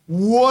a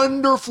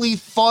wonderfully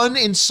fun,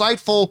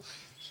 insightful,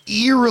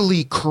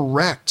 eerily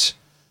correct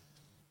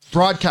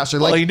broadcaster.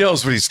 Well, he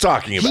knows what he's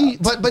talking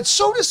about. But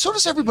so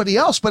does everybody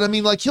else. But I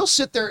mean, like, he'll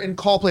sit there and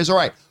call plays. All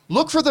right,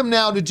 look for them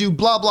now to do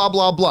blah, blah,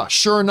 blah, blah.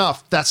 Sure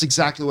enough, that's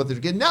exactly what they're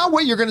doing. Now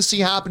what you're going to see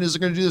happen is they're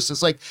going to do this.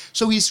 It's like,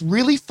 so he's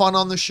really fun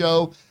on the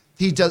show.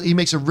 He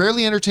makes a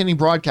rarely entertaining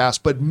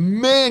broadcast, but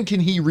man, can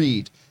he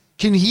read.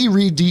 Can he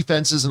read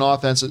defenses and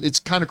offenses? It's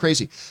kind of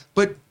crazy.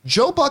 But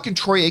Joe Buck and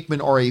Troy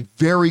Aikman are a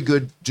very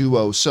good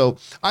duo. So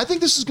I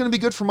think this is going to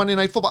be good for Monday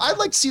Night Football. I'd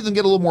like to see them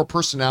get a little more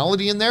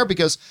personality in there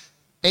because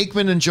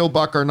Aikman and Joe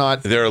Buck are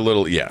not. They're a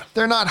little, yeah.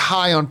 They're not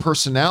high on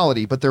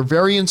personality, but they're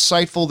very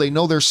insightful. They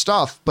know their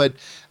stuff. But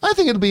I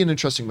think it'll be an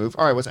interesting move.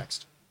 All right, what's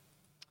next?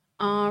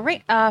 All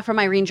right. From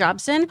Irene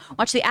Jobson.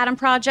 Watch The Adam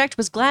Project.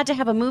 Was glad to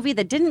have a movie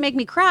that didn't make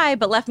me cry,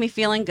 but left me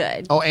feeling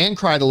good. Oh, Anne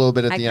cried a little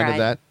bit at the end of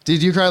that.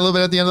 Did you cry a little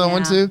bit at the end of that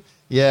one too?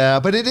 Yeah,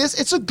 but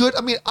it's a good,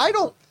 I mean, I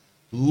don't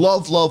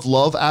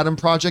love Adam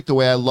Project the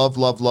way I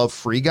love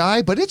Free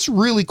Guy, but it's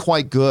really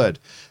quite good.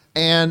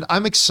 And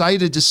I'm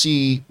excited to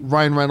see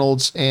Ryan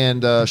Reynolds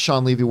and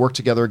Sean Levy work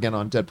together again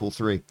on Deadpool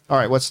 3. All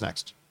right, what's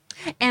next?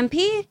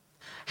 MP,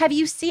 have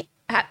you seen...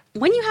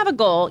 When you have a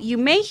goal, you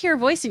may hear a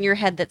voice in your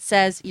head that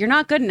says you're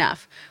not good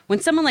enough. When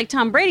someone like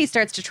Tom Brady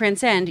starts to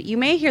transcend, you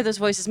may hear those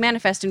voices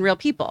manifest in real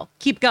people.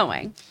 Keep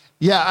going.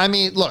 Yeah, I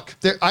mean, look,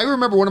 I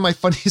remember one of my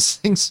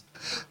funniest things.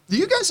 Do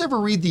you guys ever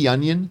read The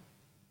Onion?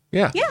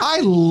 Yeah.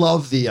 I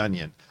love The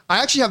Onion.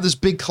 I actually have this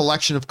big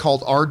collection of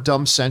called Our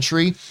Dumb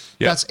Century.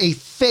 Yeah. That's a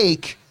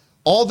fake,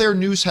 all their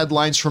news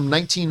headlines from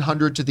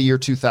 1900 to the year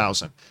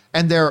 2000.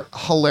 And they're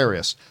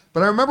hilarious.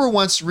 But I remember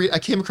once I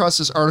came across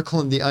this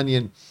article in The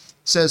Onion.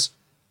 Says,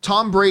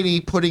 Tom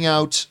Brady putting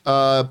out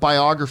a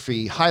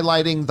biography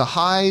highlighting the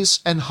highs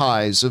and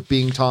highs of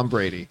being Tom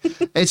Brady.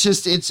 It's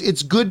just,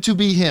 it's good to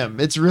be him.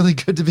 It's really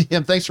good to be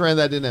him. Thanks for running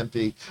that in,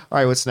 MP. All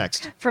right, what's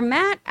next? From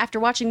Matt, after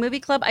watching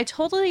Movie Club, I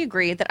totally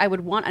agree that I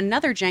would want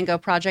another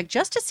Django project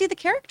just to see the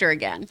character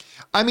again.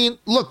 I mean,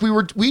 look,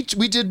 we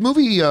did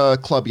Movie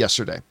Club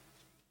yesterday.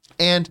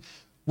 And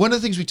one of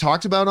the things we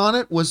talked about on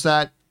it was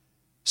that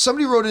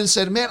somebody wrote in and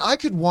said, man, I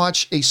could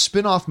watch a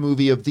spin-off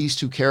movie of these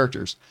two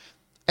characters.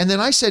 And then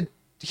I said,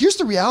 here's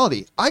the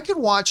reality. I could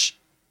watch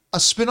a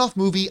spin-off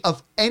movie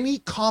of any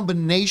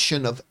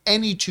combination of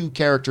any two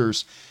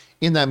characters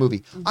in that movie.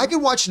 Mm-hmm. I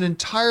could watch an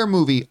entire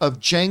movie of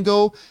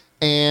Django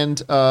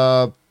and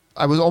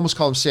I was almost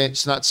calling him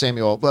it's not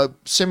Samuel, but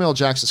Samuel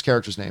Jackson's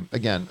character's name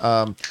again.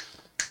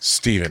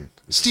 Stephen.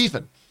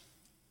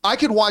 I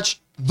could watch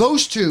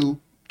those two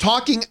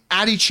talking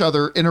at each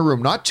other in a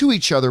room, not to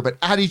each other, but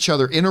at each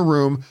other in a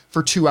room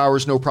for 2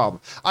 hours, no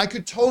problem. I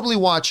could totally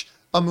watch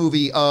a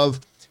movie of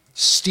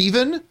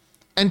Stephen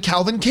and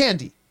Calvin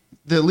Candy,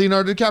 the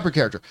Leonardo DiCaprio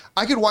character.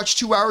 I could watch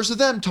 2 hours of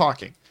them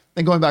talking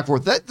and going back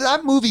and forth.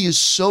 That movie is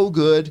so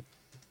good.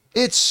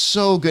 It's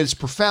so good. It's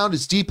profound.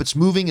 It's deep. It's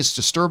moving. It's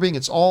disturbing.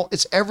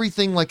 It's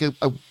everything like a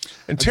and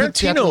good Tarantino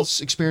theatrical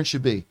experience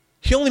should be.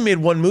 He only made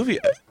one movie.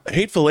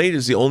 Hateful Eight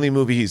is the only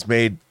movie he's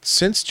made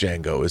since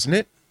Django, isn't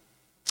it?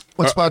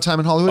 What's About Time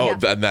in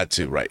Hollywood? Oh, and that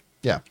too, right?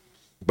 Yeah.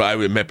 But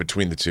I meant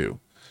between the two.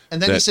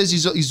 And then he says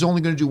he's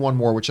only going to do one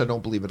more, which I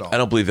don't believe at all. I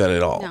don't believe that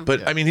at all. No.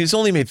 But I mean, he's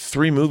only made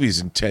 3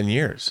 movies in 10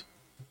 years.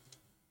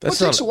 It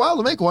takes a while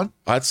to make one.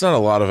 That's not a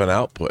lot of an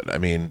output. I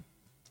mean,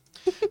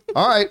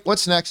 all right,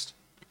 what's next?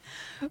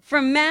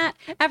 From Matt,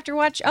 after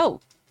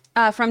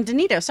from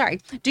Danito, sorry.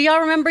 Do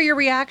y'all remember your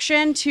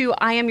reaction to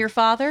I Am Your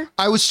Father?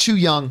 I was too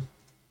young.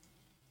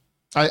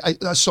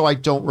 So I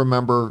don't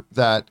remember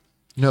that.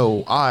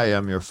 No, I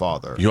am your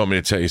father. you want me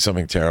to tell you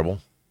something terrible?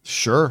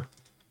 Sure.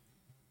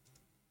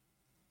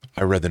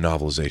 I read the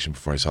novelization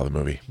before I saw the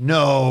movie.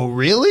 No,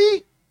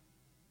 really?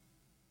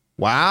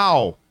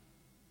 Wow.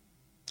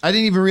 I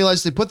didn't even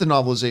realize they put the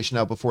novelization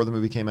out before the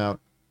movie came out.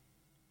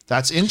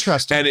 That's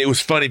interesting. And it was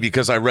funny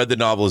because I read the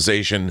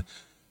novelization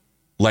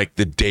like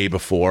the day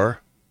before,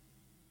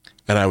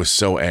 and I was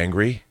so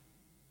angry.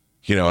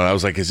 And I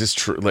was like, is this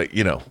true?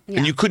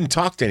 And you couldn't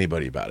talk to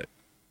anybody about it.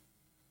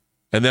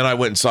 And then I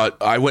went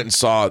and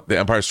saw The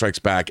Empire Strikes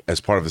Back as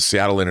part of the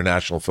Seattle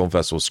International Film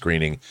Festival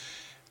screening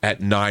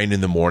at 9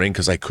 a.m.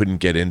 because I couldn't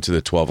get into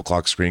the 12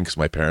 o'clock screen because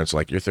my parents were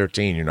like, you're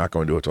 13, you're not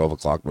going to a 12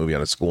 o'clock movie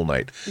on a school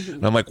night. Mm-hmm.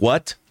 And I'm like,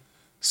 what?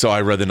 So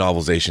I read the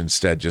novelization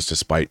instead just to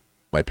spite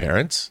my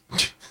parents,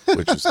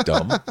 which was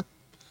dumb.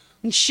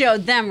 You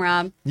showed them,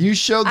 Rob. You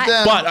showed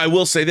them. But I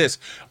will say this,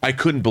 I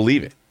couldn't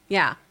believe it.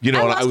 Yeah.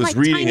 I was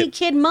my reading tiny it.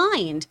 kid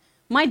mind.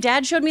 My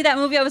dad showed me that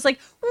movie. I was like,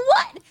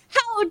 what?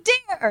 How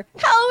dare?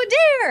 How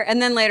dare?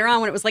 And then later on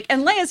when it was like,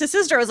 and Leia's his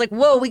sister, I was like,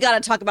 whoa, we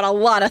got to talk about a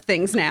lot of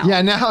things now.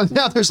 Yeah, now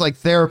there's like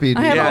therapy.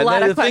 I have a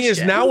lot of the thing is,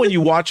 questions. now when you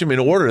watch them in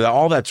order,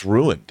 all that's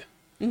ruined.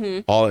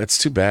 Mm-hmm. It's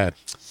too bad.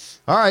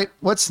 All right,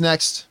 what's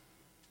next?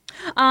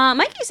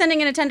 Mikey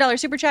sending in a $10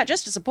 super chat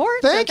just to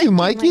support. Thank you,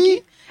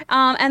 Mikey.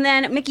 And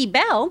then Mickey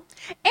Bell.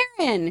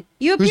 Aaron,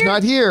 you appeared. Who's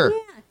not here? Yeah.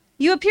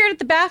 You appeared at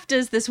the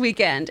BAFTAs this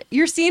weekend.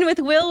 Your scene with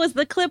Will was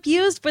the clip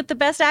used, but the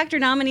Best Actor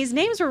nominees'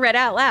 names were read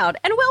out loud,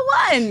 and Will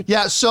won.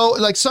 Yeah, so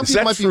like some Is people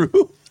that might true?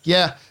 be.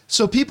 Yeah,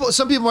 so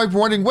some people might be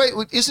wondering, wait,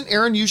 isn't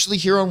Erin usually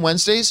here on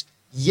Wednesdays?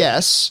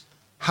 Yes.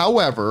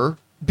 However,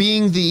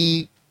 being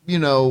the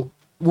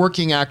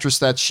working actress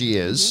that she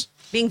is,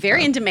 Being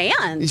very in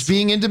demand. is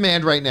being in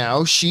demand right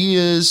now. She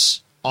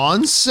is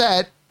on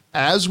set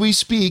as we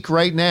speak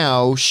right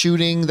now,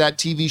 shooting that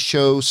TV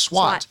show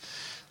SWAT.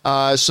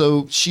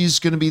 So she's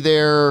going to be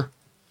there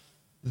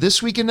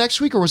this week and next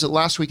week, or was it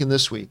last week and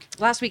this week?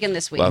 Last week and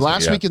this week.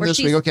 Last week and Where this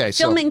she's week. Okay,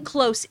 filming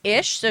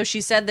close-ish, so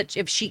she said that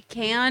if she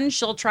can,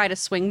 she'll try to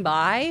swing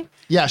by.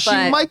 Yeah, she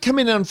might come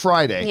in on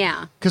Friday.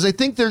 Yeah. Because I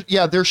think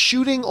they're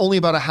shooting only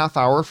about a half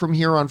hour from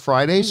here on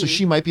Friday, so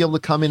she might be able to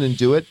come in and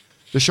do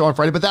the show on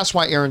Friday. But that's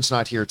why Erin's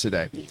not here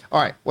today.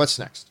 All right, what's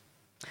next?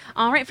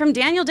 All right, from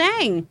Daniel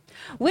Dang.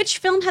 Which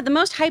film had the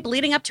most hype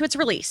leading up to its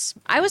release?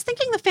 I was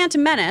thinking The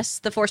Phantom Menace,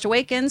 The Force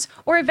Awakens,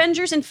 or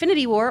Avengers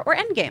Infinity War or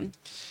Endgame.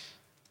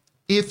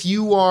 If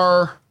you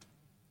are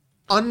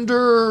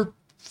under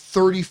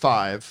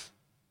 35,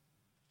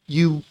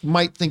 you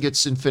might think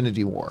it's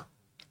Infinity War.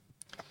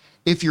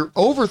 If you're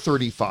over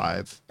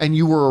 35 and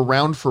you were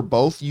around for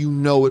both,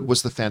 it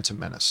was The Phantom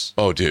Menace.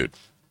 Oh, dude.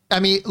 I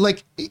mean,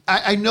 like,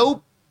 I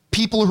know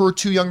people who are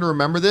too young to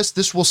remember this.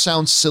 This will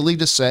sound silly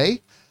to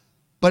say,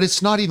 but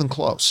it's not even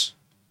close.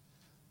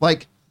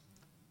 Like,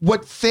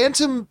 what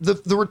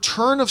the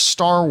return of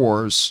Star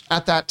Wars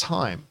at that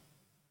time,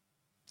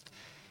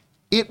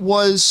 it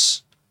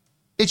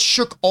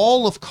shook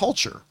all of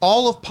culture,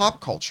 all of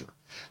pop culture.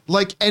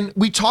 Like, and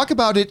we talk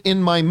about it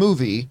in my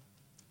movie,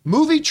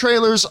 Movie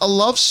Trailers, A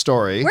Love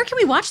Story. Where can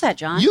we watch that,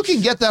 John? You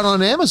can get that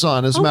on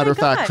Amazon, as a Oh matter my of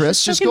fact, gosh, Chris. that's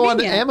so Just go on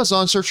to convenient.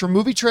 Amazon, search for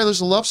Movie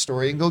Trailers, A Love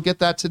Story, and go get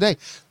that today.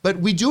 But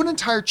we do an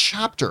entire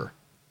chapter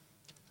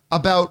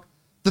about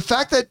the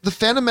fact that The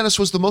Phantom Menace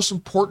was the most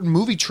important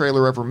movie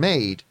trailer ever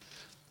made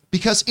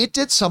because it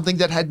did something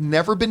that had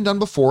never been done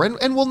before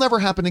and will never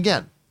happen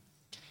again.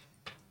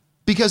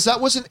 Because that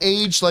was an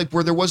age like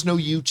where there was no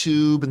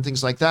YouTube and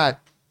things like that.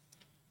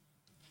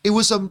 It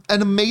was an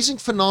amazing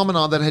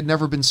phenomenon that had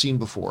never been seen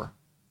before.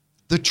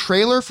 The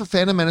trailer for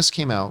Phantom Menace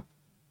came out,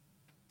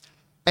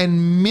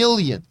 and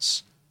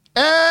millions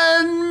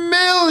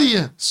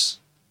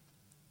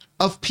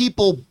of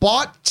people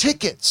bought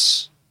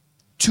tickets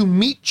to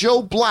meet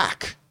Joe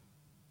Black,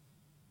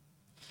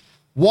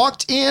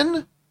 walked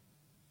in,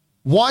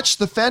 watched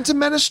the Phantom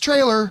Menace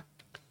trailer,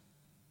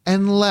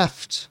 and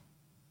left,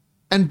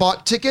 and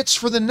bought tickets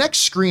for the next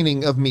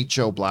screening of Meet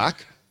Joe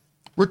Black,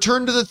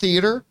 returned to the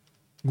theater,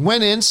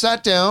 went in,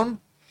 sat down,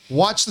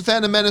 watched the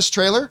Phantom Menace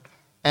trailer,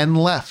 and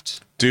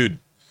left. Dude,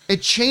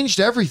 It changed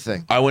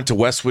everything. I went to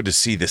Westwood to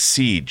see The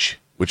Siege,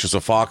 which was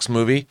a Fox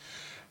movie.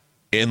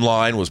 In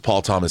line was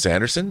Paul Thomas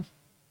Anderson.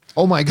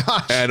 Oh my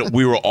gosh. And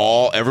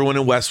everyone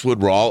in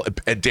Westwood were all,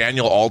 at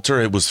Daniel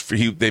Alter,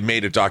 they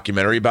made a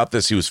documentary about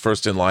this. He was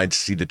first in line to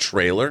see the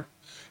trailer,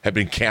 had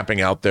been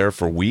camping out there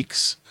for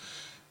weeks.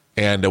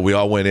 And we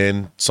all went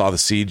in, saw The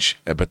Siege,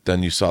 but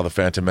then you saw the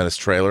Phantom Menace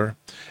trailer.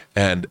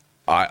 And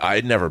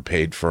I'd never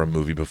paid for a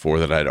movie before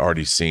that I'd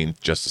already seen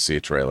just to see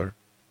a trailer.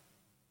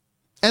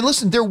 And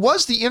listen, there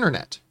was the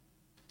internet,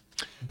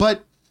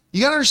 but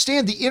you got to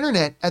understand the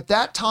internet at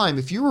that time,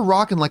 if you were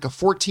rocking like a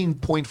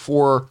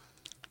 14.4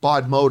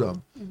 baud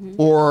modem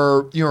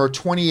or, a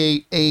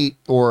 28.8,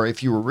 or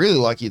if you were really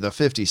lucky, the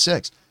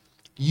 56,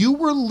 you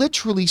were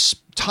literally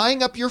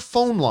tying up your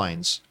phone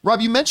lines. Rob,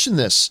 you mentioned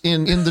this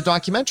in the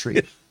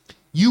documentary.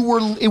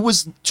 It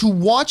was to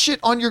watch it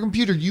on your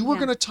computer. You were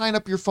going to tie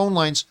up your phone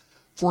lines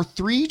for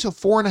 3 to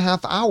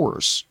 4.5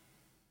 hours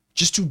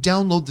just to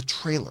download the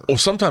trailer. Or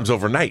sometimes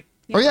overnight.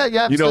 Oh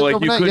yeah. You know, like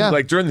overnight, you couldn't, yeah.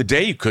 like during the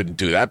day, you couldn't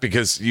do that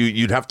because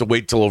you'd have to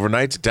wait till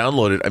overnight to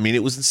download it. I mean,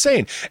 it was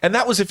insane. And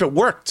that was if it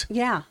worked.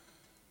 Yeah.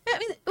 I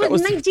mean, it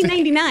was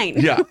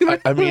 1999. Yeah,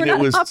 I mean, we're not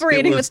it was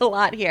operating with a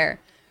lot here.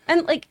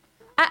 And like,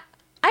 I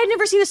had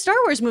never seen a Star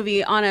Wars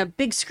movie on a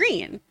big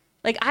screen.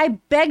 Like, I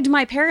begged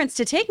my parents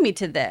to take me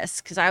to this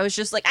because I was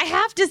just like, I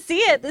have to see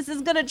it. This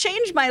is going to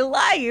change my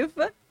life.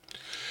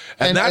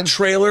 And that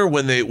trailer,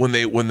 when the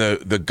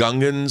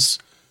Gungans,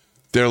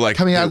 they're like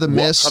Coming out of the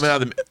mist.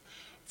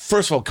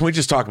 First of all, can we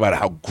just talk about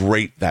how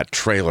great that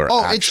trailer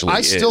actually is?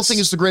 I still think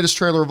it's the greatest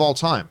trailer of all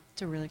time.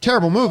 It's a really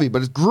Terrible movie,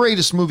 but it's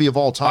greatest movie of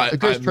all time. The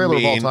greatest trailer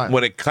of all time.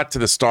 When it cut to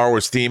the Star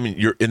Wars theme and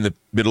you're in the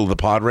middle of the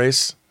pod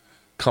race,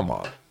 come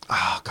on.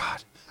 Oh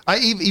God!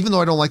 Even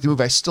though I don't like the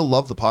movie, I still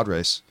love the pod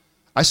race.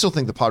 I still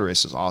think the pod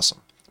race is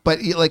awesome. But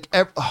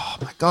oh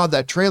my God,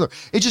 that trailer!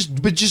 It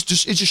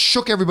just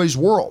shook everybody's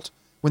world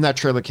when that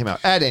trailer came out.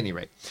 At any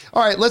rate,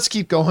 all right, let's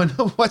keep going.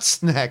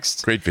 What's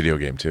next? Great video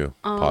game too,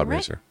 Pod right.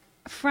 Racer.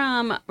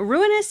 From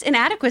Ruinous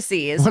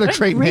Inadequacies. What a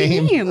great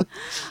name.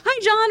 Hi,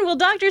 John. Will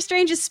Doctor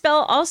Strange's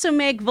spell also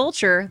make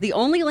Vulture, the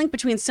only link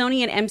between Sony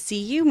and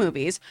MCU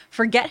movies,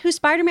 forget who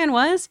Spider-Man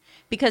was?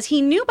 Because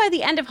he knew by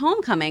the end of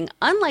Homecoming,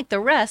 unlike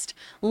the rest,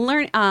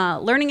 learning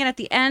it at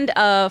the end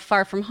of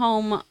Far From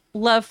Home,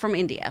 Love from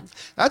India.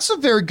 That's a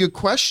very good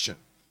question.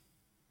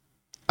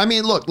 I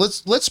mean, look,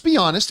 let's be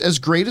honest. As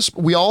great as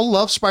we all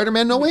love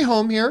Spider-Man No Way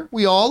Home here,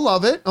 we all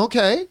love it.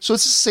 Okay, so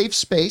it's a safe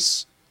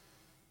space.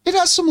 It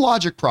has some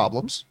logic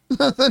problems.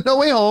 No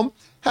Way Home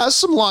has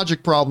some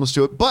logic problems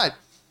to it, but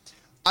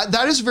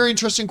that is a very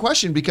interesting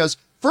question because,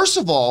 first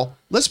of all,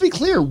 let's be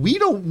clear. We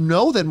don't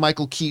know that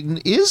Michael Keaton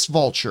is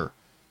Vulture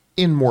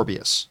in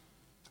Morbius.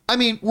 I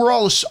mean,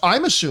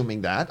 I'm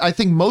assuming that. I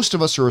think most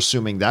of us are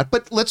assuming that,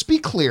 but let's be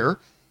clear.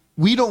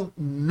 We don't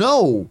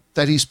know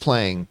that he's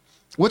playing.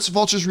 What's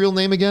Vulture's real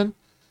name again?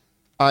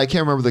 I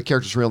can't remember the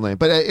character's real name,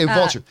 but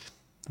Vulture.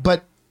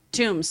 But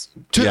Tombs.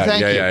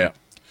 Thank you.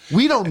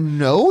 We don't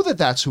know that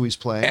that's who he's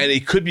playing. And he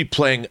could be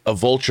playing a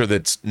Vulture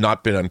that's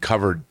not been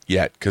uncovered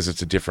yet because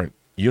it's a different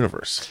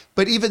universe.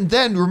 But even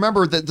then,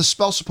 remember that the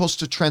spell's supposed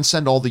to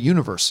transcend all the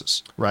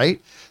universes,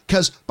 right?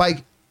 Because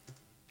the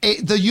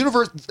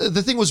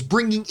thing was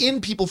bringing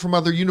in people from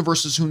other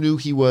universes who knew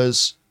he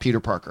was Peter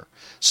Parker.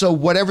 So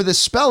whatever this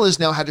spell is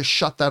now had to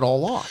shut that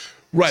all off.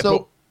 Right.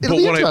 So it'll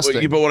be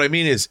interesting. But what I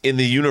mean is, in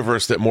the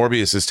universe that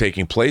Morbius is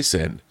taking place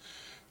in,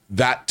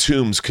 that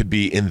Tombs could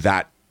be in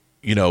that,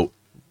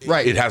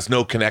 right. It has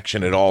no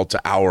connection at all to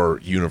our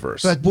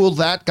universe. But will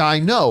that guy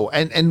know?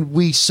 And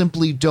we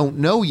simply don't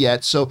know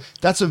yet. So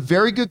that's a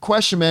very good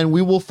question, man.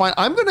 We will find.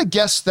 I'm going to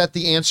guess that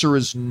the answer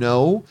is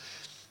no,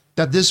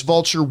 that this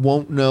Vulture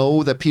won't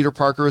know that Peter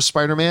Parker is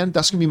Spider-Man.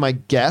 That's going to be my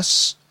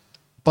guess,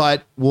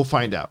 but we'll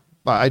find out.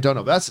 I don't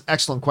know. That's an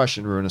excellent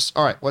question, Ruinous.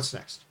 All right, what's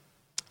next?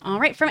 All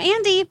right, from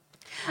Andy.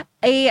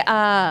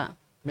 A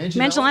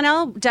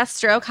Manganiello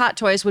Deathstroke Hot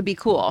Toys would be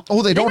cool.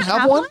 Oh, they don't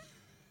have one?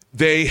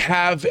 They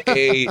have an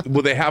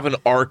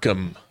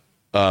Arkham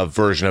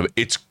version of it.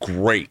 It's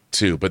great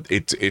too, but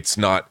it's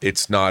not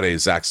a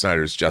Zack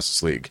Snyder's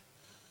Justice League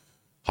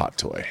hot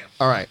toy.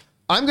 All right.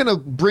 I'm going to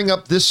bring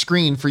up this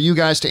screen for you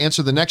guys to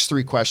answer the next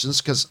 3 questions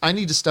because I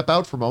need to step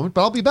out for a moment,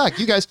 but I'll be back.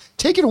 You guys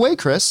take it away,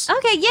 Chris.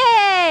 Okay,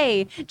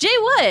 yay! Jay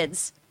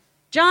Woods.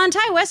 John,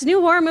 Ty West's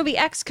new horror movie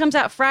X comes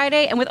out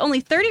Friday, and with only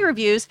 30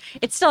 reviews,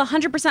 it's still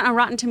 100% on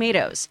Rotten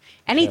Tomatoes.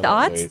 Any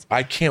thoughts?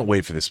 I can't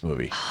wait for this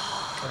movie.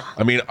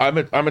 I mean, I'm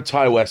a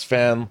Ty West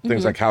fan,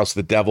 things like House of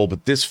the Devil,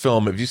 but this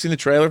film, have you seen the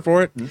trailer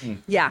for it?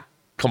 Yeah.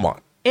 Come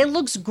on. It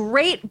looks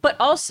great, but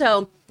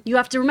also you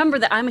have to remember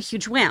that I'm a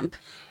huge wimp.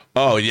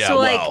 Oh, yeah, So,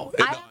 well.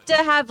 I have to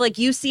have,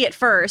 you see it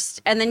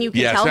first, and then you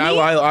can Yes, tell me.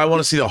 I want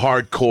to see the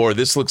hardcore.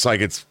 This looks like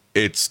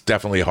it's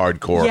definitely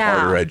hardcore, Yeah,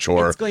 harder edge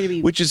horror. it's going to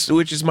be- which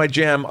is my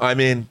jam. I'm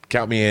in.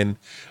 Count me in.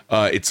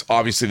 It's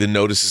obviously the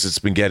notices it's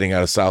been getting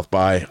out of South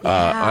by.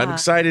 I'm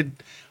excited.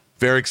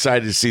 Very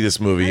excited to see this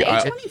movie. Yeah,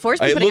 A24's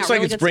been It putting looks out like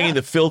really it's good bringing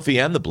stuff. the filthy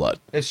and the blood.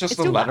 It's just It's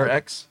the too letter wild.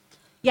 X.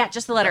 Yeah,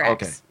 just the letter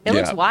Okay. X. It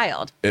looks Yeah.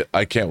 wild.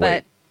 I can't But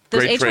wait.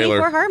 those Great A24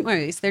 trailer. horror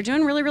movies, they're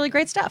doing really, really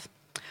great stuff.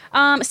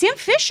 Sam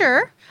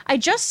Fisher, I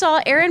just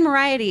saw Erin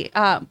Moriarty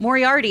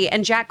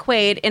and Jack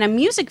Quaid in a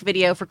music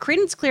video for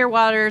Creedence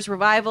Clearwater's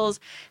Revival's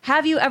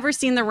Have You Ever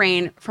Seen the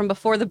Rain from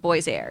before The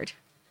Boys aired.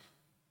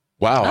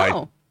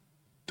 Wow,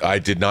 Oh, I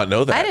did not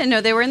know that. I didn't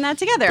know they were in that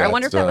together. I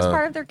wonder if that was That's,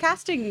 part of their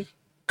casting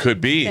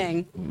Could be.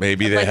 thing.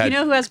 Maybe they Like, had you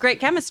know who has great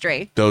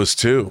chemistry? those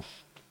two.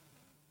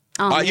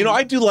 Oh, You know, man.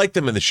 I do like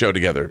them in the show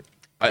together.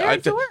 They're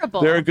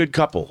adorable. They're a good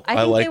couple. I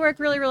think like. they work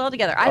really, really well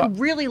together. I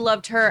really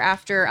loved her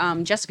after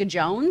Jessica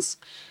Jones.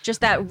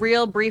 Just that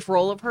real brief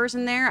role of hers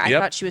in there. I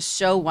Yep. thought she was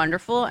so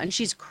wonderful, and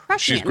she's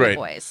crushing She's it great. in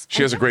The Boys.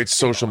 She has a great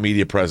social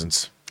media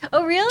presence.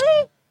 Oh,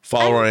 really?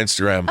 Follow her on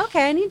Instagram.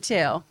 Okay, I need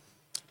to.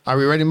 Are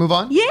we ready to move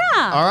on? Yeah.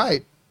 All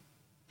right.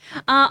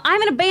 I'm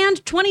in a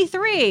band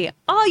 23.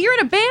 Oh, you're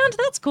in a band?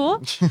 That's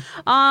cool.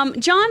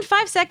 John,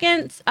 5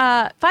 seconds,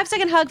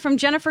 5-second hug from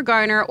Jennifer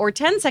Garner or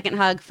 10-second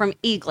hug from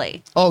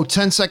Eagly. Oh,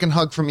 10-second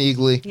hug from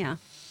Eagly. Yeah.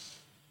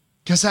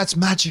 Because that's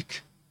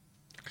magic.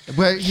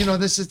 But,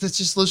 that's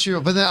just little.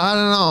 But then, I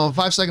don't know.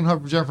 5-second hug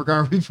from Jennifer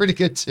Garner would be pretty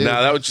good, too.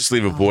 No, that would just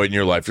leave a void in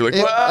your life. You're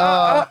like,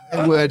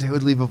 It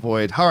would leave a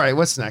void. All right,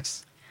 what's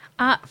next?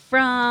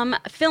 From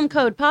Film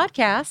Code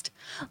Podcast,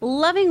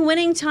 loving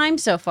Winning Time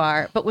so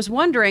far, but was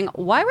wondering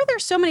why were there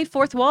so many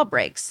fourth wall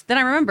breaks? Then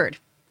I remembered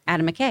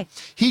Adam McKay.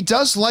 He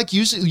does like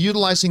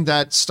utilizing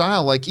that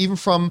style, like even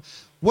from,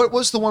 what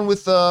was the one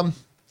with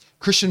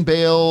Christian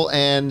Bale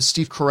and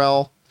Steve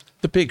Carell?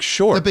 The Big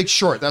Short. The Big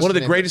Short. That's one of the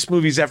name greatest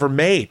movies ever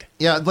made.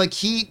 Yeah, like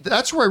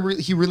that's where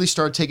he really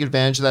started taking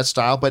advantage of that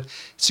style. But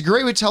it's a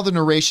great way to tell the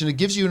narration. It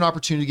gives you an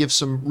opportunity to give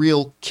some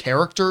real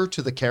character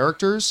to the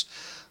characters.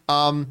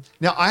 Now,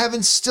 I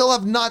still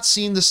have not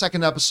seen the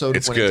second episode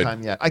It's of Winning good.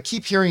 Time yet. I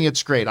keep hearing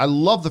it's great. I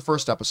love the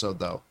first episode,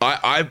 though.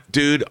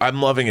 Dude,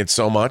 I'm loving it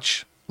so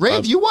much. Ray,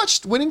 have you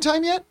watched Winning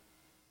Time yet?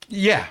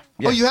 Yeah.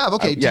 Oh, you have?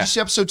 Okay. Did yeah. you see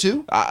episode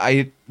 2?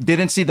 I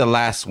didn't see the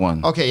last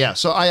one. Okay, yeah.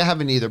 So I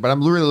haven't either, but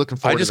I'm really looking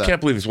I forward to just that.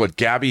 can't believe it's what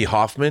Gabby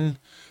Hoffman,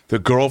 the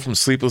girl from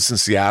Sleepless in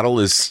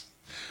Seattle, is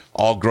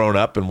all grown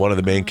up and one of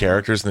the main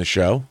characters in the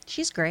show.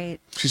 She's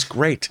great. She's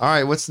great. All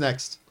right, what's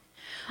next?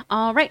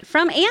 All right,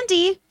 from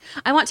Andy,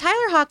 I want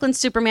Tyler Hoechlin's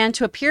Superman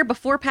to appear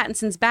before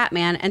Pattinson's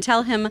Batman and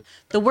tell him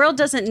the world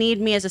doesn't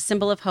need me as a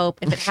symbol of hope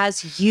if it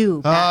has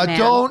you,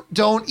 Batman.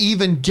 Don't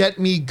even get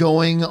me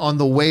going on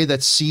the way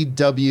that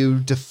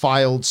CW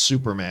defiled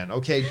Superman.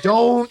 Okay,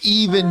 don't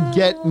even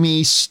get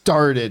me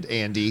started,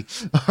 Andy.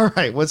 All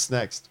right, what's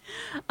next?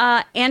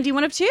 Andy,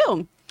 one of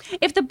two.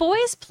 If the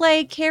boys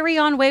play Carry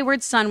On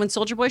Wayward Son when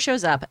Soldier Boy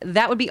shows up,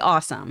 that would be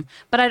awesome.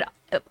 But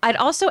I'd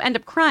also end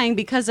up crying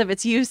because of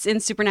its use in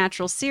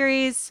Supernatural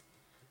series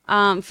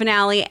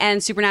finale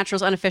and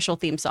Supernatural's unofficial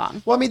theme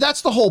song. Well, I mean,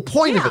 that's the whole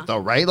point of Yeah. it, though,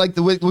 right? Like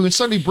when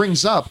somebody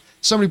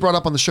brought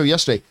up on the show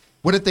yesterday,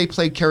 what if they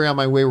played Carry On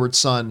My Wayward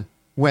Son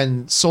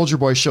when Soldier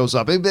Boy shows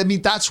up? I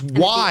mean, that's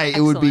why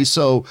it would be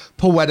so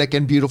poetic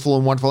and beautiful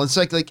and wonderful. It's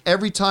like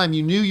every time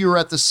you knew you were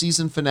at the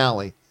season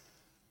finale.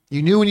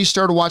 You knew when you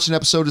started watching an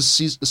episode of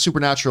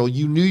Supernatural,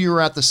 you knew you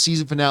were at the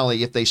season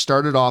finale if they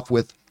started off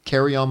with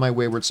Carry On My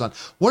Wayward Son.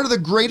 One of the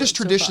greatest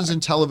traditions in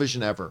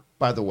television ever,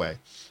 by the way.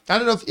 I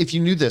don't know if you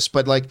knew this,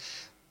 but like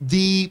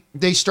they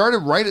started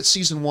right at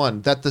season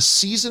 1 that the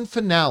season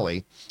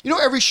finale,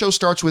 every show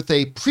starts with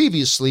a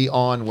previously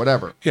on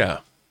whatever. Yeah.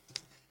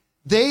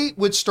 They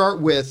would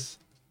start with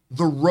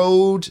the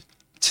road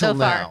till So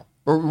far. now.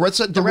 Or what's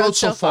that? The road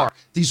so far.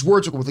 These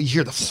words are you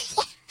hear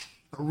the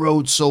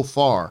road so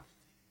far.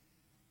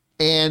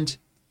 And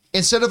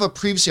instead of a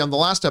previously on the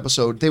last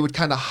episode, they would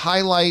kind of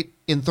highlight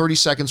in 30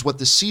 seconds what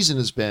the season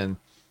has been,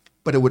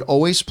 but it would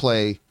always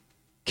play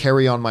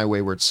Carry On My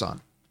Wayward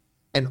Son.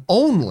 And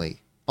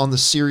only on the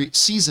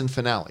season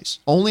finales,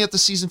 only at the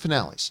season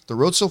finales, the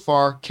road so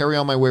far, Carry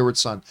On My Wayward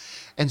Son.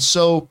 And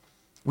so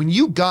when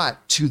you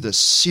got to the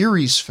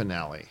series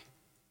finale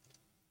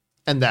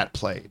and that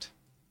played,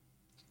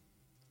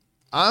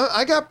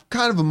 I got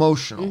kind of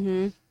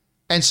emotional.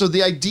 And so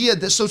the idea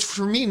that, so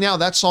for me now,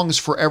 that song is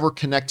forever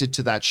connected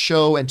to that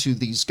show and to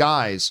these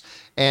guys.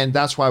 And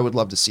that's why I would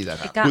love to see that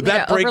happen. Would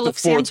that break the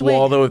fourth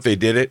wall, though, if they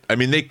did it? I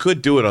mean, they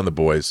could do it on The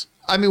Boys.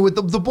 I mean, with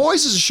the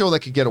Boys is a show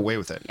that could get away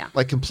with it,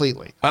 like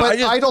completely. But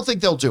I don't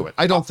think they'll do it.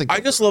 I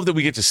just love that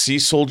we get to see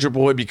Soldier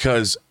Boy,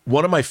 because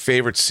one of my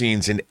favorite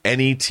scenes in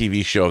any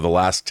TV show of the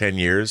last 10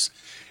 years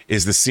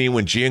is the scene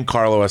when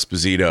Giancarlo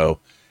Esposito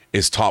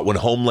is taught when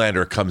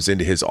Homelander comes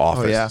into his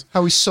office. Oh, yeah.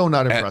 How he's so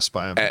not impressed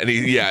by him.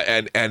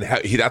 And how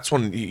that's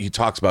when he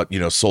talks about,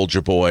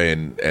 Soldier Boy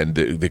and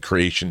the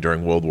creation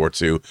during World War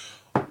II.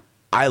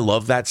 I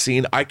love that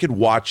scene. I could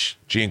watch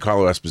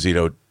Giancarlo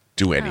Esposito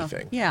do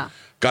anything. Yeah.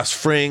 Gus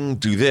Fring,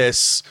 do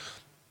this,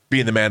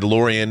 be in The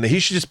Mandalorian. He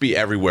should just be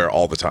everywhere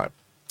all the time.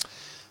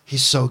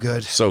 He's so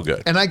good. So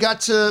good. And I got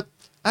to,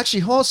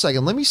 actually, hold on a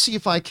second. Let me see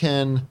if I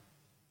can,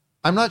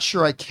 I'm not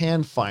sure I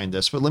can find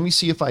this, but let me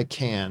see if I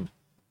can.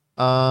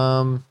 You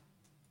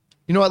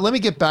know what? Let me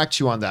get back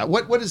to you on that.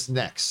 What is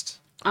next?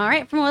 All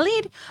right, from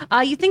Waleed.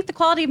 You think the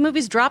quality of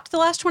movies dropped the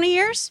last 20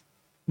 years?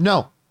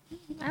 No.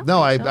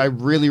 I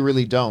really,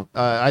 really don't.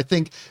 I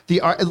think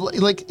the art,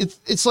 like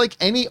it's like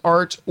any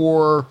art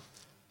or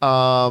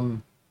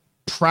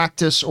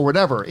practice or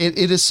whatever. It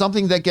is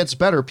something that gets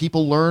better.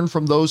 People learn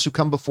from those who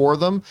come before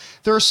them.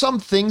 There are some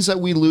things that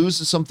we lose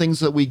and some things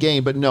that we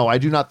gain, but no, I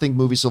do not think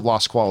movies have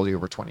lost quality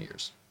over 20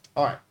 years.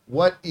 All right,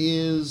 what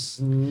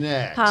is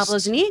next? Pablo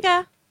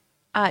Zuniga.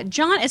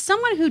 John, as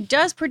someone who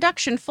does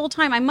production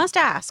full-time, I must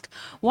ask,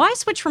 why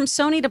switch from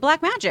Sony to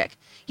Blackmagic?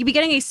 You'd be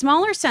getting a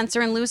smaller sensor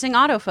and losing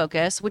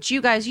autofocus, which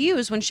you guys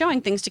use when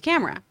showing things to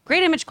camera.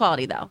 Great image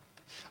quality, though.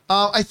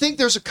 I think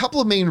there's a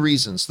couple of main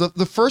reasons.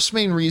 The first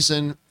main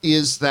reason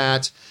is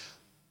that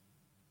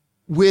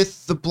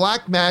with the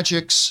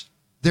Blackmagics,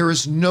 there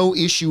is no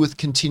issue with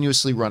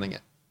continuously running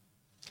it.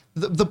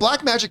 The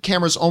Blackmagic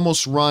cameras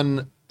almost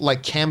run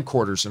like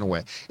camcorders in a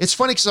way. It's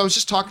funny because I was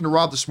just talking to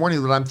Rob this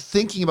morning that I'm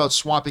thinking about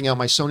swapping out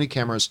my Sony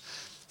cameras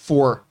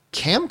for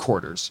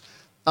camcorders,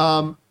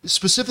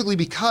 specifically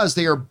because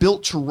they are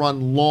built to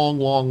run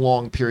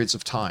long periods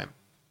of time.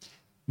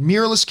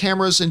 Mirrorless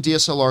cameras and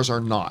DSLRs are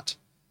not.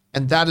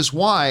 And that is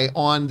why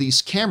on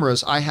these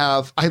cameras,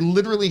 I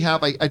literally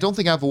have, I don't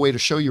think I have a way to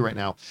show you right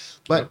now,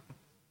 but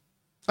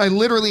I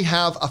literally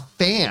have a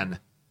fan,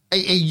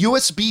 a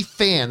USB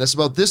fan that's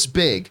about this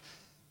big,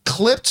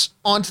 clipped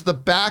onto the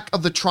back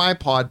of the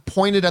tripod,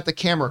 pointed at the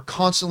camera,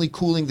 constantly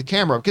cooling the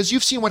camera. Because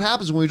you've seen what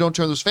happens when we don't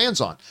turn those fans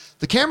on.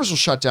 The cameras will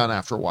shut down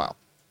after a while.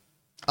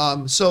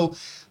 So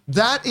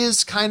that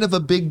is kind of a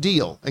big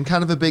deal and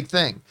kind of a big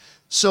thing.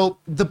 So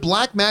the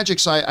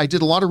Blackmagics, I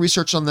did a lot of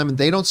research on them, and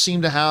they don't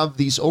seem to have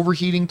these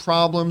overheating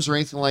problems or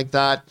anything like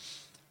that.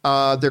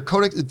 Their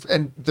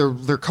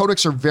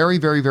codecs are very,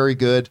 very, very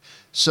good.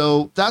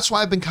 So that's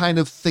why I've been kind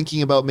of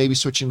thinking about maybe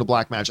switching to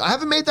Blackmagic. I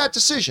haven't made that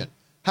decision.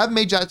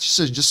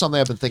 Just something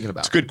I've been thinking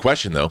about. It's a good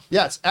question, though.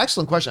 Yeah, it's an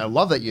excellent question. I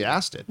love that you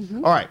asked it.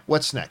 Mm-hmm. All right,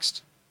 what's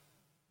next?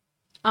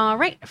 All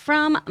right,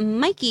 from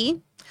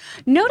Mikey.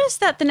 Notice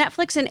that the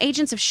Netflix and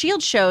Agents of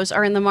S.H.I.E.L.D. shows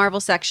are in the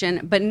Marvel section,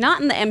 but not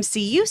in the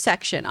MCU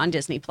section on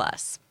Disney+.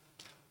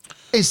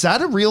 Is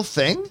that a real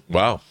thing?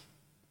 Wow.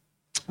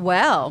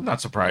 Well. I'm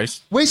not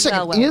surprised. Wait a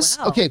second.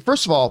 Well. Okay,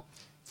 first of all,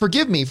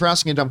 forgive me for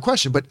asking a dumb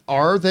question, but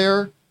are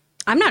there...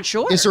 I'm not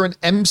sure. Is there an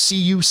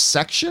MCU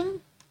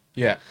section?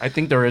 Yeah, I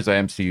think there is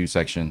an MCU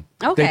section.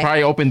 Okay. They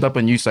probably opened up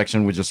a new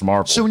section with just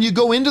Marvel. So when you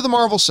go into the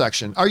Marvel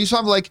section, are you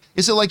talking like,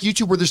 is it like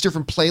YouTube where there's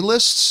different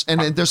playlists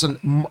and there's an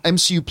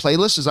MCU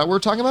playlist? Is that what we're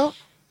talking about?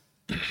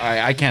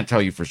 I can't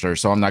tell you for sure,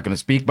 so I'm not going to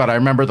speak. But I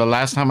remember the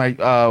last time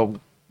I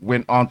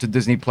went on to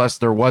Disney Plus,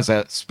 there was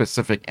a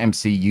specific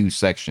MCU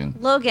section.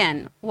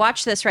 Logan,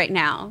 watch this right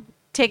now.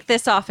 Take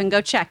this off and go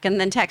check and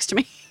then text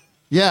me.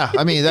 Yeah,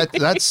 I mean,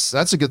 that's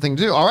a good thing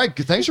to do. All right,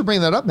 thanks for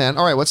bringing that up, man.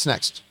 All right, what's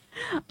next?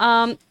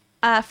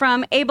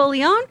 From Abel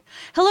Leon.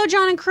 Hello,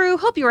 John and crew.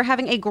 Hope you are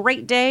having a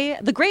great day.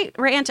 The great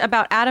rant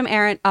about Adam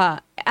Aaron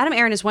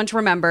is one to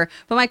remember,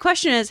 but my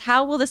question is,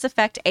 how will this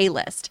affect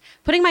A-List?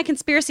 Putting my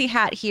conspiracy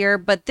hat here,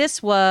 but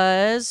this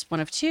was one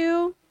of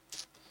two.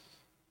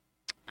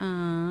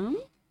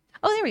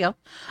 Oh, there we go.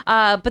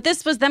 But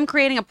this was them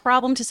creating a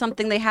problem to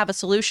something they have a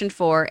solution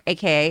for,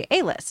 aka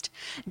A-List.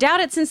 Doubt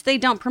it since they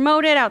don't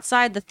promote it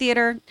outside the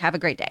theater. Have a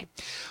great day.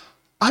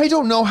 I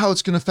don't know how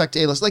it's going to affect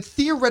A-List. Like,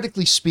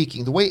 theoretically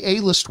speaking, the way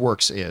A-List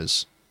works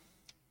is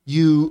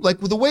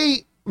with the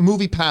way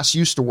MoviePass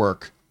used to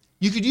work,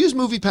 you could use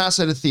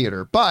MoviePass at a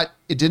theater, but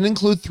it didn't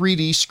include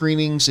 3D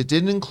screenings. It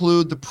didn't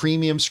include the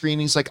premium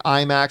screenings like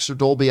IMAX or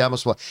Dolby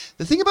Atmos.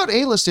 The thing about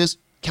A-List is it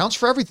counts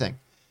for everything.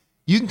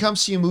 You can come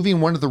see a movie in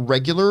one of the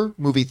regular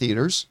movie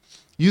theaters.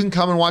 You can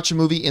come and watch a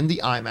movie in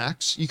the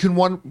IMAX. You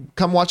can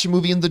come watch a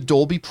movie in the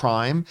Dolby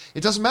Prime.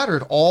 It doesn't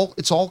matter.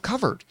 It's all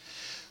covered.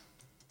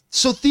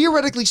 So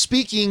theoretically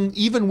speaking,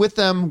 even with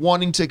them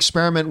wanting to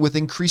experiment with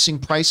increasing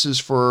prices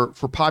for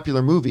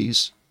popular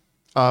movies,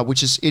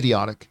 which is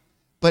idiotic,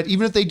 but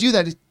even if they do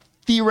that,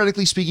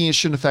 theoretically speaking, it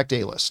shouldn't affect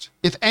A-List.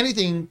 If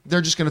anything,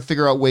 they're just going to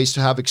figure out ways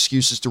to have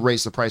excuses to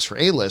raise the price for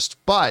A-List,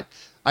 but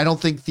I don't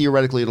think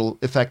theoretically it'll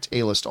affect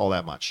A-List all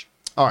that much.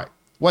 All right,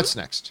 What's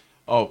next?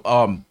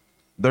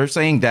 They're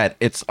saying that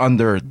it's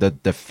under the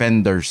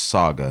Defenders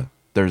saga.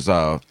 There's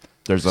a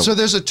So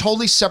there's a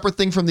totally separate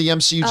thing from the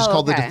MCU just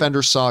called the okay.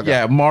 Defender Saga.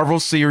 yeah,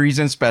 Marvel series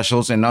and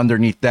specials, and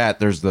underneath that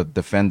there's the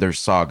Defenders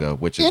saga,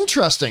 which is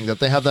Interesting that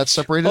they have that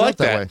separated I like out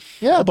that that. way.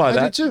 Yeah, I'll buy I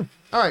that. do too.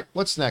 All right,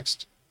 what's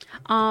next?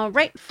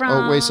 Right from.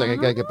 Oh, wait a second.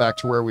 I gotta get back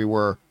to where we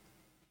were.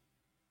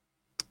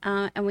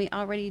 And we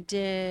already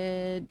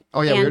did.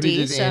 Oh yeah, we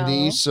already did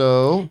Andy.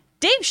 So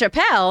Dave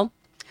Chappelle.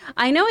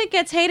 I know it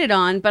gets hated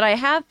on, but I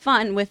have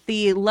fun with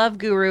the Love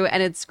Guru,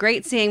 and it's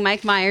great seeing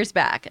Mike Myers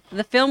back.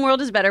 The film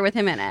world is better with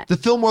him in it. the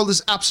film world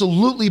is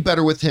absolutely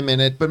better with him in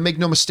it, but make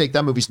no mistake,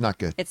 that movie's not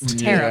good. It's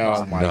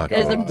terrible. Oh my Not It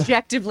is good.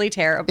 objectively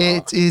terrible.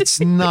 It's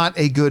not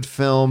a good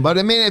film, but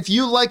I mean, if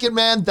you like it,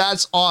 man,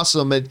 that's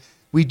awesome.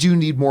 We do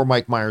need more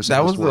Mike Myers. that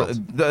in was this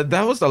world.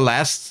 that was the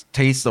last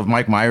taste of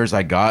Mike Myers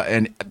I got,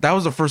 and that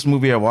was the first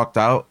movie I walked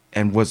out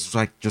and was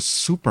like just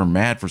super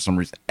mad for some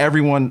reason.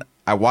 Everyone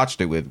I watched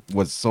it with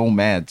was so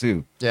mad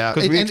too. Yeah,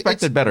 because we and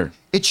expected better.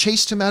 It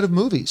chased him out of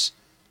movies.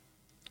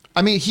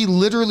 I mean,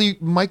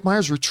 Mike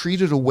Myers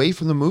retreated away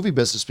from the movie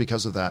business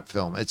because of that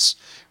film. It's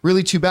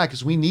really too bad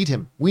because we need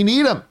him. We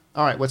need him.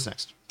 All right, what's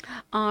next?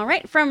 All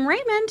right, from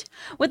Raymond.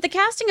 With the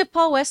casting of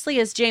Paul Wesley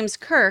as James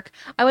Kirk,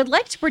 I would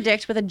like to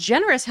predict with a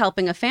generous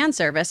helping of fan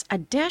service, a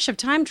dash of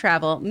time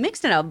travel,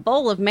 mixed in a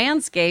bowl of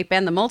Manscape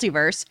and the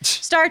multiverse,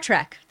 Star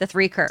Trek, The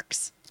Three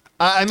Kirks.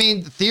 I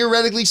mean,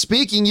 theoretically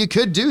speaking, you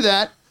could do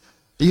that.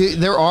 You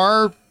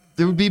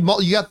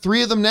got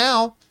 3 of them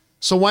now,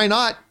 so why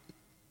not?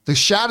 The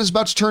Shat is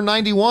about to turn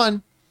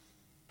 91.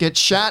 Get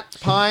Shat,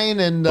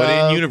 Pine, and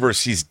But in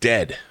universe, he's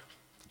dead.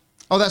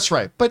 oh, that's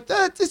right. But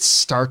it's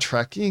Star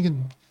Trek. You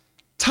can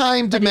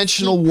time But is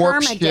dimensional he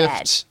warp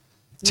permadead? shift,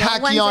 No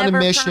one's tachyon ever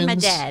emissions.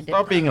 permadead.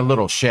 Stop being a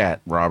little shat,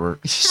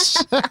 Robert.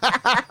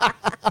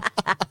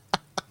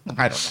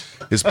 I don't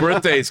know. His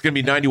birthday is going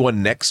to be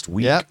 91 next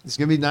week Yep, it's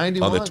gonna be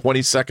 91 on the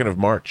 22nd of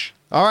March.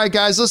 All right,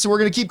 guys, listen, we're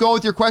going to keep going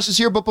with your questions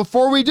here, but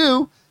before we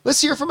do,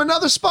 let's hear from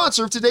another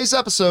sponsor of today's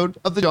episode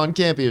of The John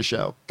Campea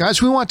Show.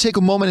 Guys, we want to take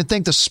a moment and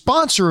thank the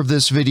sponsor of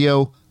this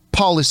video,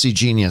 Policy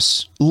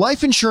Genius.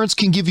 Life insurance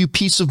can give you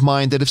peace of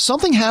mind that if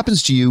something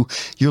happens to you,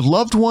 your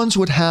loved ones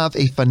would have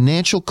a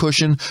financial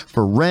cushion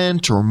for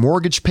rent or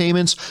mortgage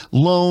payments,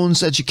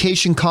 loans,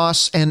 education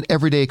costs, and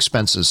everyday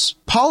expenses.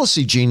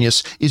 Policy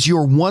Genius is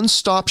your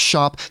one-stop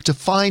shop to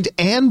find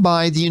and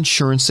buy the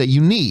insurance that you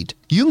need.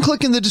 You can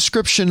click in the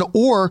description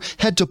or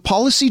head to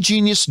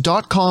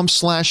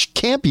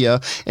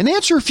policygenius.com/Campea and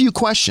answer a few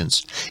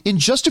questions. In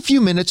just a few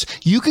minutes,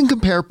 you can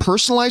compare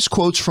personalized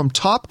quotes from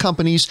top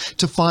companies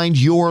to find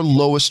your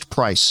lowest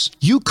price.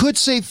 You could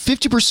save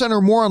 50%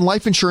 or more on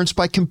life insurance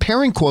by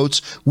comparing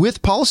quotes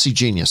with Policy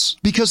Genius,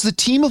 because the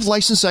team of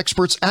licensed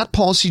experts at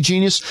Policy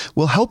Genius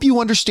will help you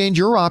understand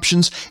your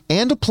options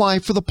and apply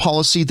for the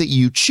policy that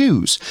you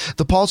choose.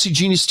 The Policy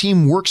Genius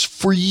team works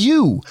for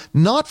you,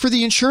 not for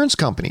the insurance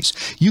companies.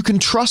 You can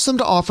trust them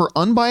to offer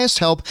unbiased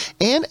help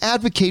and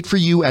advocate for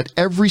you at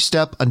every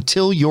step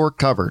until you're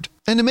covered.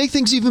 And to make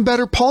things even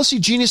better, Policy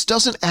Genius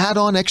doesn't add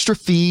on extra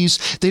fees,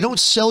 they don't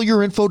sell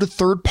your info to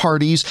third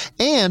parties,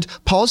 and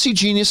Policy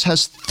Genius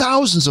has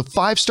thousands of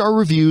 5-star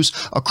reviews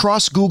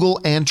across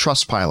Google and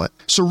Trustpilot.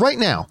 So right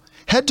now,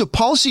 head to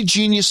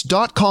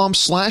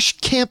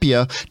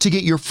policygenius.com/Campea to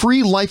get your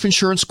free life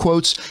insurance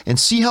quotes and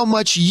see how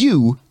much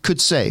you could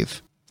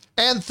save.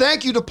 And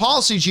thank you to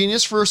Policy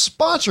Genius for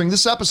sponsoring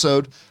this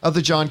episode of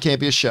The John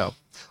Campea Show.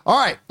 All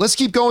right, let's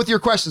keep going with your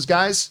questions,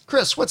 guys.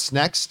 Chris, what's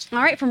next? All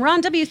right, from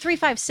Ron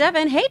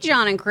W357. Hey,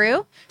 John and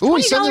crew. Ooh,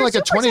 he sent me $20 like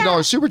a super $20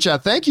 chat. super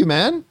chat. Thank you,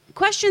 man.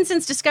 Question: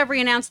 since Discovery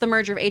announced the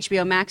merger of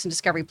HBO Max and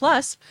Discovery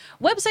Plus,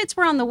 websites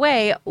were on the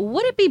way.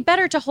 Would it be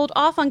better to hold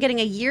off on getting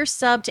a year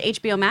sub to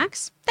HBO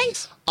Max?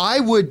 Thanks. I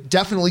would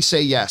definitely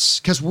say yes,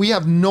 because we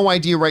have no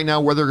idea right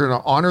now whether they're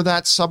going to honor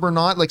that sub or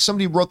not. Like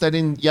somebody wrote that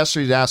in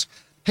yesterday to ask,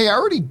 hey, I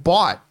already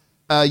bought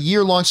a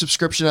year-long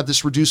subscription at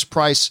this reduced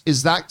price.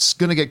 Is that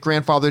going to get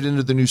grandfathered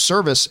into the new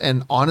service?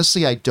 And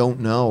honestly, I don't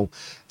know.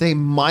 They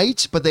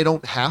might, but they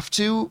don't have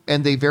to,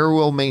 and they very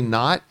well may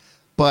not.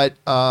 But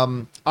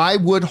I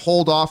would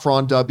hold off,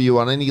 Ron W,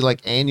 on any like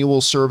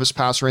annual service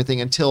pass or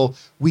anything until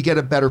we get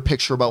a better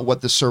picture about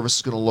what the service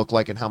is going to look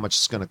like and how much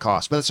it's going to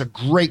cost. But that's a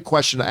great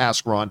question to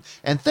ask, Ron.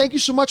 And thank you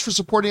so much for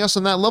supporting us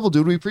on that level,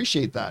 dude. We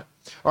appreciate that.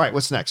 All right,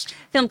 what's next?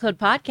 Film Code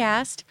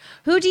Podcast.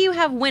 Who do you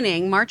have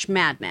winning March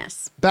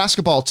Madness?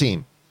 Basketball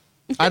team.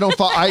 I don't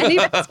follow.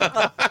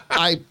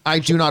 I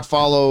do not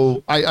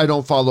follow. I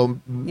don't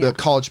follow the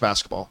college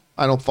basketball.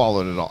 I don't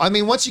follow it at all. I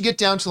mean, once you get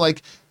down to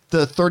like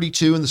the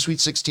 32 and the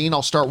Sweet 16,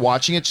 I'll start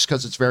watching it just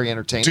because it's very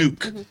entertaining.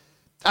 Duke.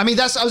 I mean,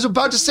 I was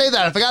about to say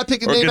that. If I got to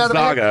pick a Or name out of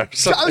Gonzaga,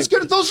 it, I was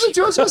gonna. Those are the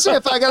two I was gonna say.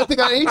 If I got to pick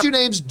out any two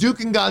names, Duke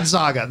and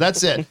Gonzaga.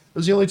 That's it.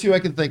 Those are the only two I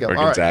can think of. Or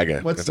All right,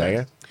 Gonzaga. what's Gonzaga?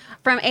 next?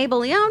 From Abel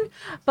Leon.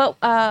 But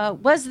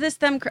was this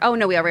them? Oh,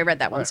 no, we already read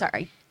that one.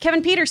 Sorry.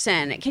 Kevin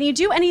Peterson. Can you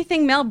do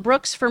anything Mel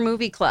Brooks for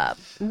Movie Club?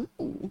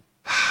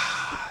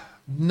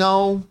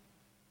 No.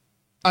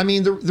 I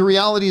mean, the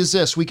reality is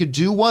this. We could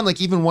do one,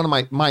 like even one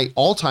of my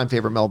all-time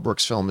favorite Mel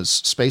Brooks film is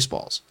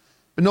Spaceballs.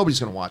 but nobody's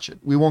going to watch it.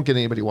 We won't get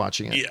anybody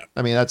watching it. Yeah.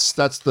 I mean, that's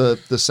the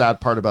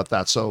sad part about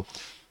that. So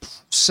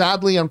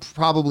sadly, I'm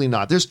probably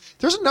not. There's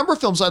a number of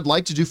films I'd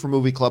like to do for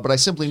Movie Club, but I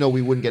simply know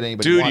we wouldn't get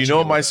anybody Dude, watching you know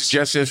it what my with us.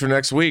 suggestion is for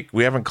next week?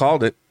 We haven't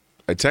called it.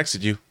 I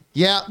texted you.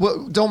 Yeah,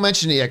 well, don't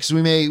mention it yet because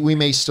we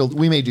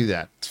may do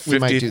that. We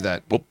might 50 do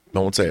that. Well,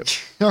 no one say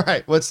it. All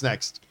right, what's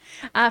next?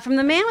 From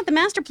the man with the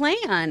master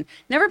plan.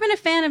 Never been a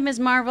fan of Ms.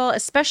 Marvel,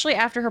 especially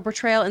after her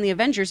portrayal in the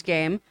Avengers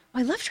game. Oh,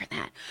 I loved her in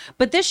that.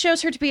 But this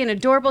shows her to be an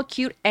adorable,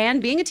 cute,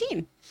 and being a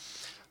teen.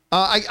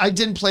 I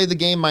didn't play the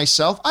game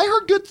myself. I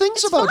heard good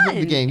things It's about fun.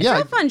 the game. It's Yeah.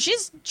 real fun.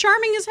 She's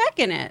charming as heck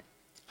in it.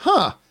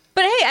 Huh.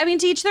 But hey, I mean,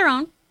 to each their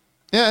own.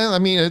 Yeah, I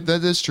mean,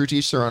 that is true to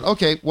each their own.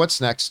 Okay,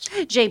 what's next?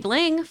 Jay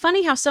Bling,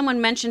 funny how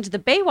someone mentioned the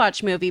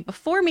Baywatch movie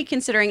before me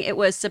considering it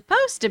was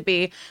supposed to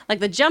be like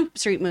the Jump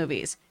Street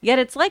movies. Yet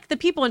it's like the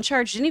people in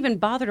charge didn't even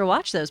bother to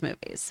watch those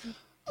movies.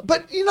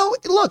 But,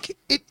 look,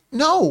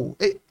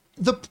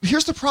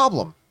 here's the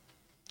problem.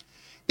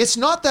 It's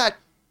not that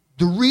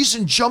the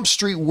reason Jump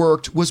Street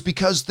worked was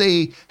because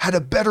they had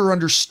a better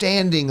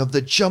understanding of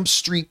the Jump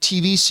Street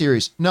TV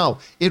series. No,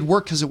 it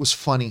worked because it was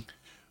funny.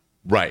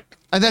 Right.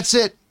 And that's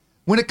it.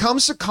 When it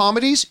comes to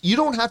comedies, you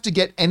don't have to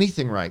get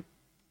anything right.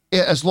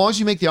 As long as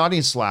you make the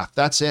audience laugh,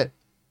 that's it.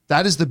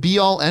 That is the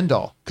be-all,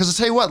 end-all. Because I'll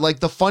tell you what, like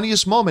the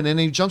funniest moment in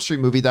any Jump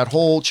Street movie, that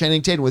whole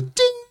Channing Tatum with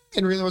ding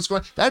and really what's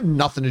going on, that had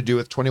nothing to do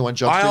with 21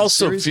 Jump Street. I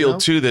also series, feel,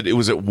 too, that it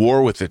was at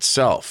war with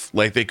itself.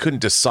 Like, they couldn't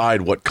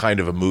decide what kind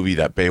of a movie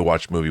that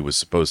Baywatch movie was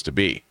supposed to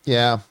be.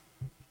 Yeah.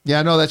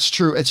 Yeah, no, that's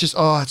true. It's just,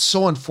 it's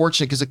so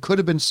unfortunate because it could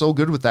have been so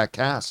good with that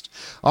cast.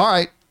 All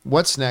right,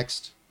 what's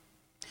next?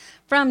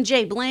 From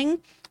Jay Bling.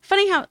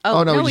 Funny how...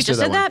 we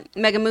just did that.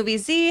 Mega Movie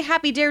Z,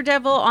 Happy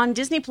Daredevil on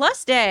Disney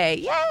Plus Day.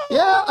 Yay!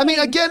 Yeah, I mean,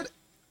 again,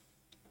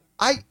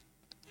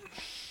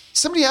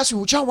 somebody asked me,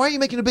 well, John, why are you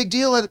making a big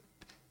deal at it?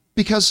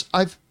 Because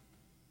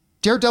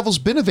Daredevil's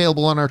been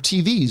available on our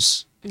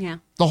TVs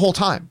the whole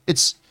time.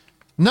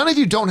 None of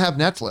you don't have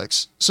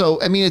Netflix. So,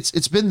 I mean,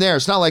 it's been there.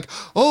 It's not like,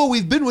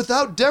 we've been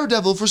without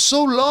Daredevil for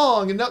so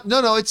long. And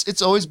no,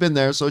 it's always been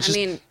there. So it's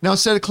now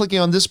instead of clicking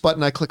on this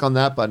button, I click on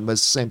that button, but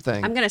it's the same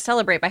thing. I'm going to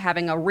celebrate by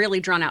having a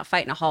really drawn out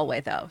fight in a hallway,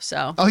 though.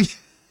 So Oh, yeah.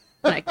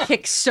 and I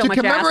kick so To much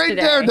ass commemorate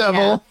today.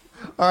 Daredevil. Yeah.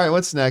 All right,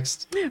 what's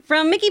next?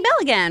 From Mickey Bell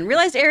again.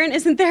 Realized Erin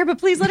isn't there, but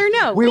please let her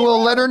know. We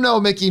will let her know,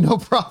 Mickey. No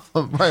problem.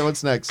 All right,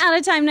 what's next? Out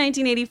of time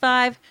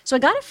 1985. So I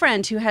got a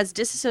friend who has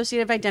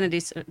dissociative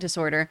identity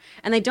disorder,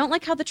 and they don't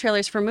like how the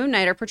trailers for Moon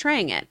Knight are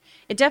portraying it.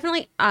 I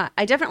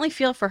definitely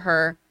feel for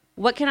her.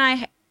 What can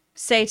I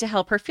say to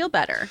help her feel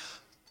better?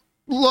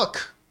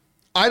 Look,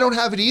 I don't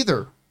have it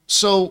either.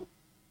 So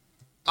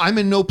I'm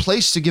in no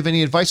place to give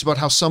any advice about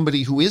how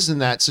somebody who is in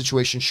that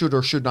situation should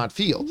or should not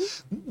feel.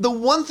 The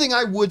one thing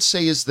I would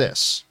say is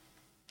this.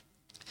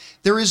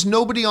 There is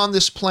nobody on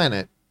this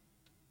planet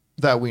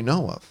that we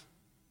know of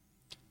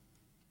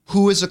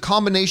who is a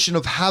combination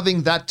of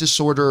having that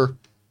disorder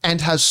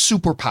and has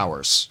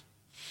superpowers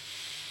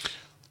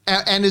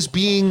and is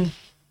being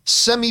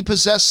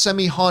semi-possessed,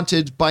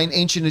 semi-haunted by an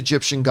ancient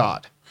Egyptian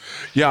god.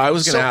 Yeah, I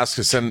was going to ask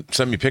to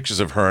send me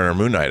pictures of her in her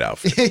Moon Knight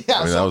outfit.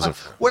 Yeah,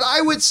 what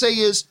I would say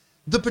is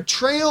the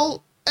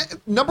portrayal,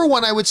 number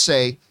one, I would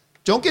say,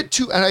 don't get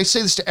too, and I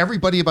say this to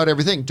everybody about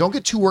everything, don't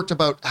get too worked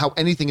about how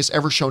anything is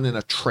ever shown in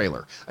a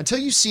trailer. Until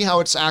you see how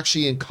it's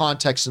actually in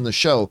context in the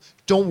show,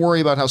 don't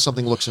worry about how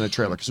something looks in a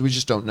trailer, because we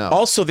just don't know.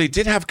 Also, they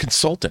did have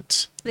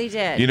consultants. They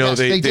did. Yes,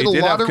 they did a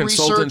lot of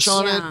research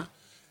on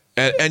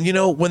it.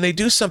 And when they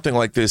do something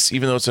like this,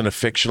 even though it's in a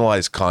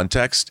fictionalized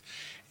context,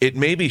 it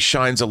maybe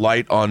shines a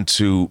light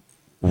onto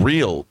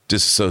real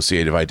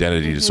dissociative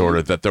identity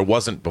disorder that there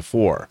wasn't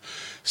before.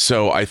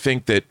 So I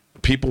think that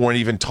people weren't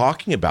even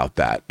talking about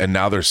that, and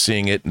now they're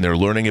seeing it and they're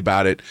learning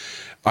about it.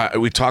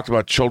 We talked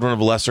about Children of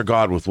a Lesser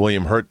God with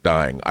William Hurt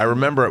dying. I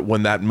remember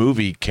when that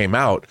movie came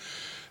out,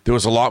 there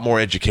was a lot more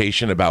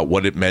education about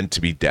what it meant to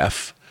be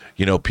deaf.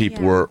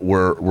 People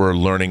were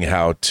learning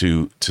how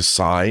to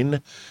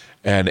sign,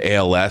 and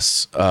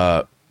ALS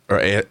or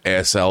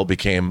ASL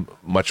became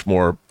much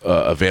more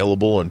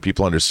available, and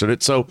people understood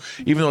it. So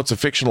even though it's a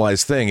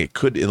fictionalized thing, it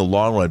could, in the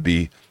long run,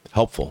 be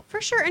helpful. For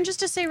sure. And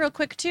just to say real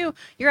quick, too,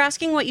 you're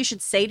asking what you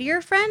should say to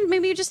your friend.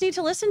 Maybe you just need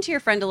to listen to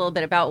your friend a little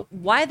bit about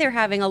why they're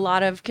having a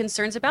lot of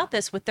concerns about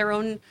this with their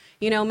own,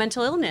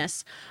 mental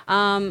illness.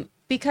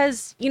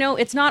 Because,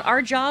 it's not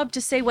our job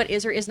to say what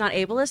is or is not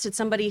ableist. It's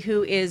somebody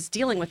who is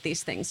dealing with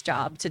these things'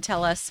 job to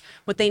tell us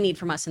what they need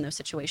from us in those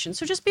situations.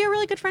 So just be a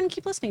really good friend and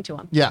keep listening to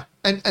them. Yeah.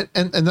 And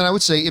then I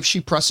would say, if she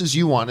presses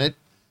you on it,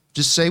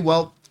 just say,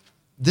 well,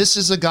 this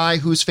is a guy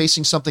who's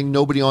facing something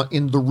nobody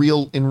in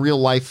real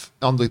life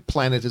on the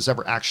planet has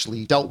ever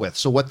actually dealt with.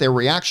 So what their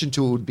reaction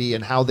to it would be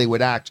and how they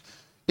would act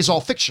is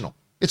all fictional.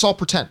 It's all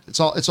pretend. It's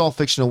all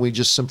fictional. We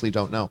just simply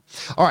don't know.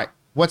 All right.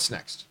 What's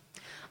next?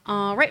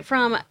 All right,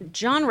 from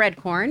John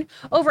Redcorn.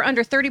 Over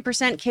under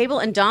 30% Cable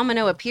and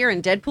Domino appear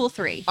in Deadpool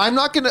 3. I'm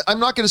not gonna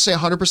say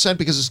 100%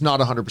 because it's not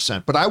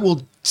 100%, but I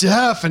will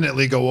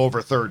definitely go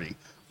over 30.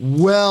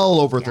 Well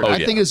over 30.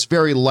 I think it's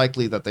very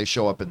likely that they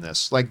show up in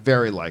this. Like,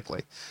 very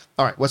likely.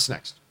 All right, what's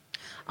next?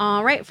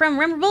 All right, from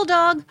Rimmer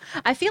Bulldog.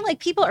 I feel like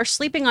people are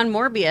sleeping on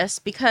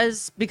Morbius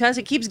because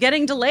it keeps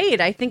getting delayed.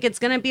 I think it's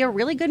going to be a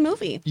really good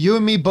movie. You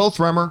and me both,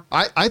 Remmer.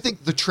 I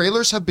think the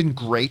trailers have been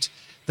great.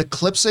 The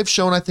clips they've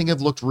shown, I think, have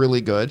looked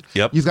really good.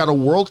 Yep. You've got a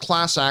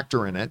world-class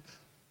actor in it.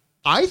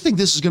 I think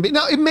this is going to be...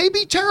 Now, it may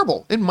be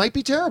terrible. It might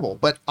be terrible.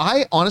 But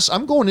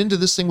I'm going into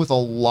this thing with a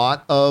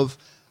lot of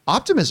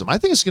optimism. I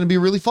think it's going to be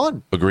really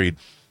fun. Agreed.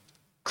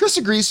 Chris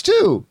agrees,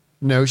 too.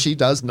 No, she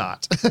does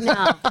not.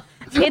 No.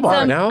 Come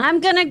on now. I'm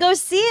going to go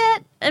see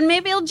it, and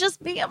maybe it'll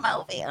just be a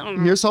movie. I don't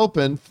know. Here's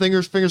hoping.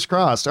 Fingers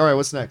crossed. All right,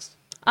 what's next?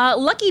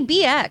 Lucky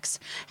BX.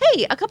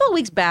 Hey, a couple of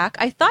weeks back,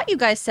 I thought you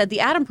guys said The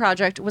Adam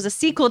Project was a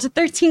sequel to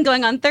 13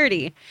 going on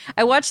 30.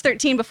 I watched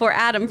 13 before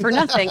Adam for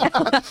nothing.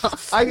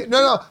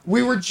 No.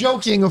 We were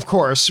joking, of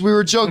course. We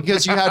were joking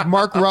because you had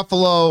Mark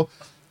Ruffalo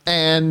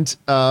and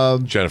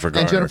Jennifer Garner.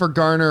 And Jennifer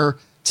Garner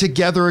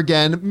together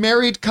again,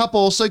 married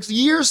couple. So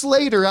years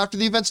later, after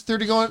the events of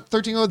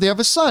 13 they have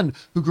a son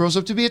who grows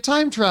up to be a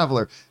time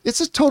traveler. It's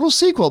a total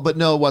sequel, but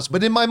no, it wasn't.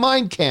 But in my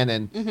mind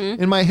canon,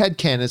 in my head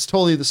canon, it's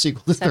totally the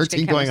sequel to Such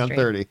 13 good going on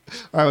chemistry.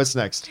 30. All right, what's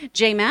next?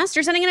 Jay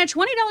Master sending in a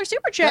 $20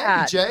 super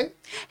chat. Thank you, Jay.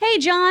 Hey,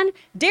 John.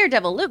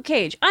 Daredevil, Luke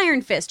Cage,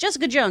 Iron Fist,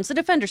 Jessica Jones, The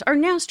Defenders are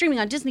now streaming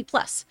on Disney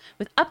Plus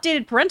with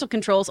updated parental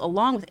controls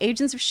along with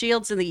Agents of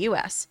S.H.I.E.L.D. in the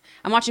U.S.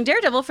 I'm watching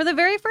Daredevil for the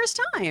very first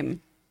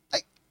time.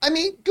 I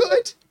mean,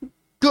 good.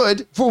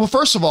 Well,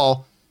 first of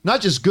all, not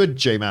just good,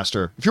 J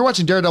Master. If you're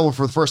watching Daredevil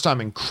for the first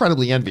time, I'm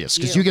incredibly envious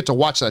because you get to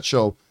watch that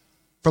show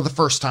for the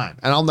first time,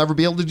 and I'll never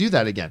be able to do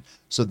that again.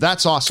 So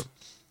that's awesome.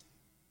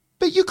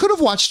 But you could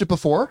have watched it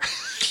before.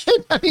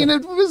 I mean,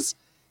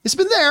 it's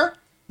been there.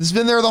 It's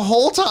been there the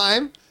whole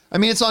time. I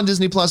mean, it's on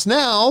Disney Plus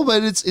now,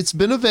 but it's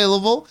been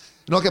available.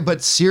 And okay,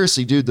 but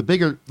seriously, dude,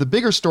 the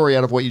bigger story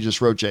out of what you just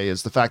wrote, Jay,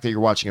 is the fact that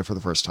you're watching it for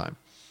the first time.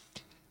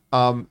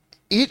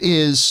 It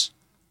is.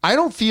 I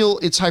don't feel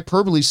it's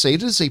hyperbole to say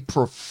it is a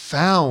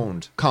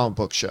profound comic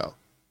book show.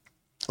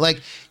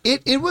 Like,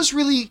 it was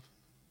really,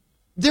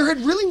 there had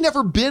really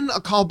never been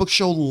a comic book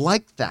show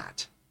like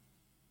that,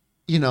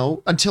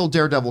 until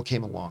Daredevil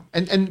came along.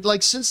 And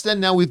like, since then,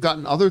 now we've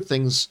gotten other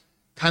things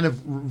kind of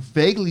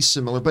vaguely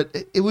similar, but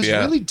it was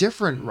really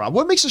different, Rob.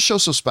 What makes the show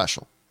so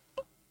special?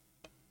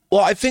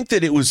 Well, I think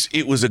that it was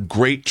a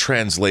great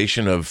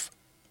translation of,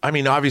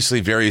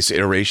 obviously various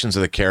iterations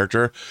of the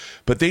character,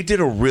 but they did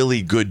a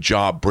really good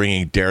job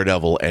bringing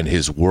Daredevil and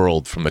his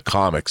world from the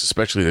comics,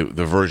 especially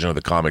the version of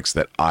the comics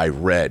that I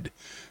read,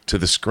 to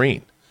the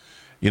screen.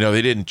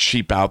 They didn't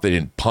cheap out. They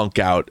didn't punk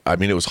out.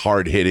 It was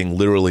hard hitting,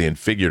 literally and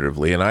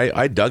figuratively, and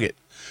I dug it.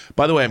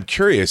 By the way, I'm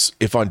curious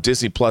if on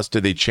Disney Plus,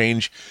 did they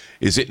change?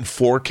 Is it in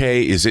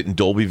 4K? Is it in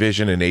Dolby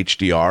Vision and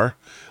HDR?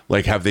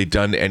 Like, have they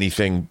done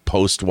anything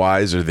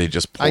post-wise, or they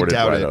just ported it?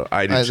 I doubt it.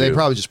 I do too. They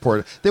probably just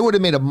ported it. They would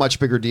have made a much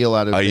bigger deal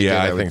out of it.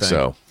 Yeah, I think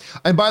so.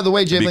 And by the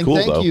way, Javelin,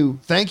 Cool,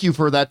 thank you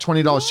for that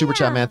 $20 super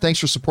chat, man. Thanks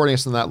for supporting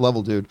us on that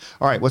level, dude.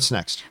 All right, what's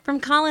next? From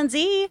Colin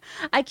Z,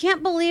 I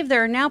can't believe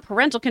there are now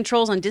parental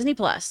controls on Disney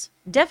Plus.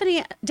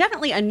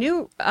 Definitely a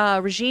new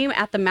regime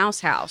at the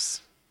Mouse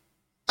House.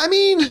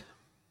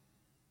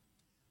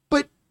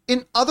 But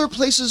in other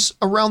places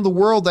around the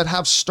world that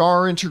have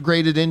Star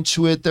integrated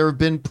into it, there have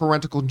been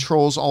parental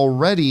controls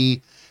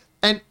already.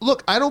 And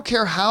look, I don't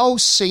care how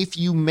safe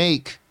you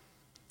make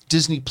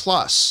Disney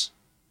Plus.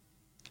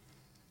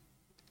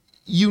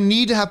 You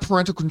need to have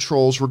parental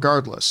controls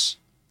regardless.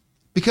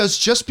 Because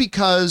just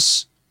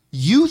because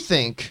you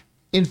think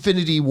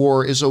Infinity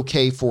War is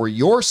okay for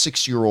your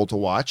 6-year-old to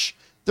watch,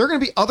 there are going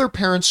to be other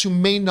parents who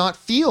may not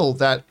feel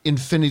that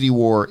Infinity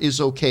War is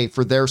okay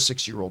for their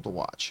 6-year-old to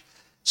watch.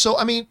 So,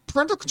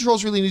 parental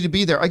controls really need to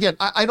be there. Again,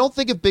 I don't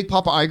think if Big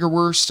Papa Iger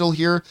were still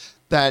here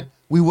that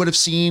we would have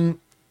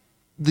seen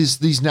these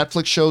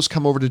Netflix shows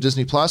come over to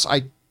Disney Plus.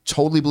 I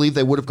totally believe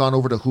they would have gone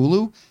over to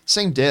Hulu.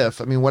 Same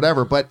diff.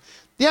 Whatever. But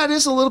yeah, it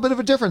is a little bit of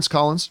a difference,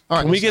 Collins. All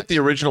right. Can we get the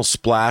original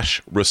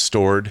Splash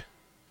restored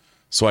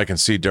so I can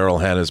see Daryl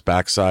Hannah's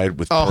backside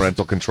with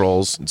parental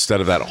controls instead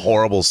of that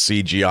horrible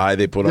CGI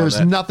they put on There's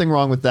nothing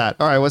wrong with that.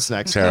 All right, what's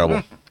next?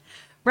 Terrible.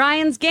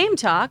 Ryan's Game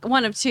Talk,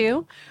 one of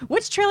two.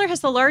 Which trailer has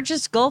the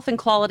largest gulf in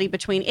quality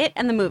between it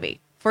and the movie?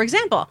 For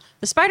example,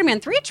 the Spider-Man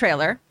 3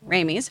 trailer,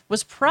 Raimi's,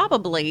 was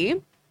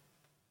probably...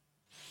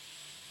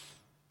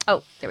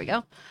 Oh, there we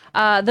go.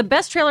 The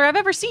best trailer I've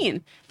ever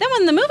seen. Then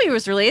when the movie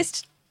was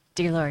released,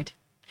 dear Lord.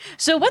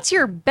 So what's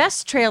your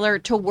best trailer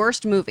to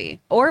worst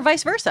movie, or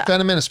vice versa?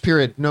 Phantom Menace,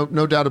 period. No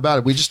doubt about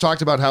it. We just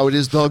talked about how it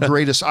is the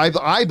greatest.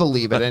 I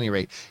believe, at any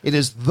rate, it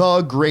is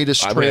the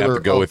greatest I trailer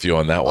have to go with you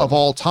on that one. of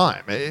all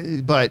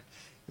time. But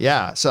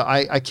yeah, so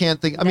I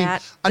can't think.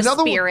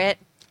 Another Spirit.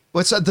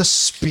 What's that? The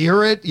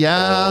Spirit.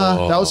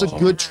 Yeah, that was a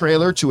good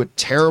trailer to a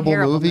terrible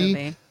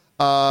movie.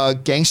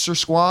 Gangster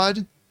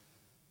Squad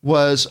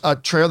was a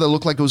trailer that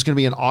looked like it was going to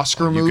be an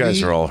Oscar movie. You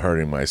guys are all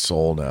hurting my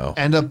soul now.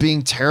 End up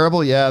being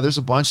terrible. Yeah, there's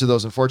a bunch of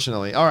those,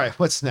 unfortunately. All right,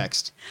 what's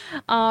next?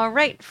 All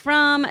right,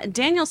 from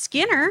Daniel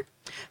Skinner.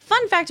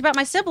 Fun fact about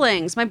my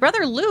siblings. My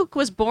brother Luke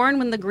was born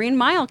when The Green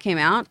Mile came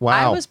out. Wow.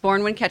 I was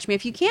born when Catch Me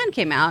If You Can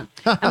came out.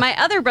 And my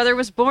other brother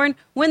was born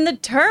when The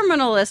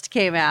Terminalist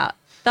came out.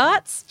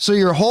 Thoughts? So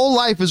your whole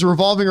life is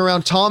revolving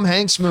around Tom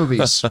Hanks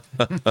movies.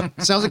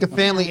 Sounds like a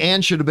family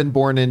Anne should have been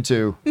born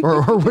into,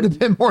 or would have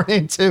been born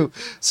into.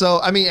 So,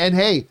 I mean, and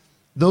hey,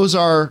 those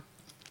are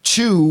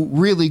 2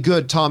 really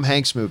good Tom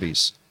Hanks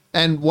movies,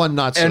 and one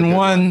not so good. And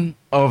one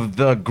of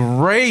the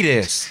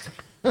greatest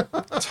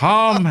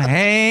Tom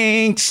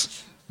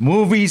Hanks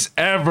movies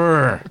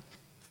ever.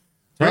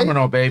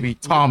 Terminal, baby.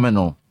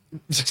 Terminal.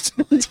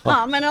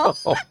 Phenomenal.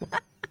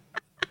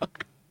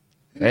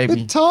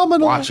 Baby.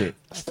 Terminal. Watch it.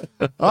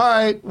 All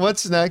right,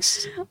 what's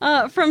next?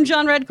 From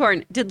John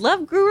Redcorn. Did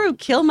Love Guru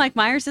kill Mike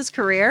Myers'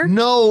 career?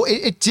 No,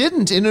 it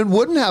didn't, and it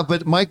wouldn't have.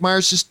 But Mike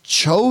Myers just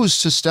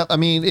chose to step. I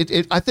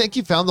mean, I think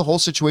he found the whole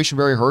situation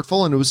very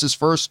hurtful, and it was his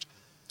first.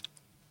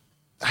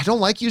 I don't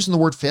like using the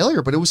word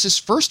failure, but it was his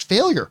first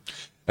failure.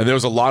 And there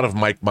was a lot of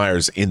Mike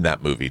Myers in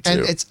that movie too.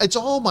 And it's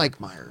all Mike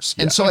Myers.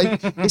 And so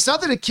it's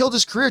not that it killed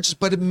his career,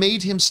 but it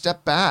made him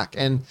step back.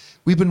 And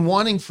we've been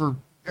wanting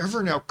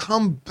forever now.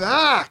 Come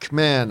back,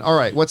 man. All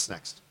right, what's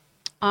next?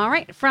 All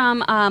right. From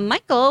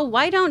Michael,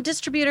 why don't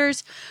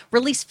distributors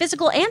release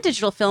physical and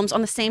digital films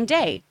on the same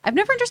day? I've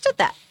never understood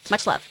that.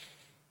 Much love.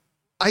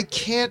 I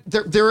can't.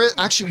 There is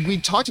actually, we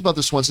talked about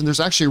this once, and there's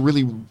actually a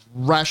really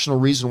rational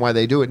reason why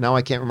they do it. Now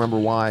I can't remember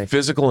why.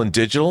 Physical and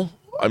digital?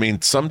 I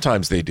mean,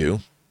 sometimes they do.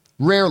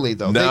 Rarely,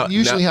 though. Now- They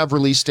usually have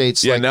release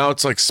dates. Yeah, like, now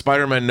it's like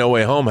Spider-Man No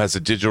Way Home has a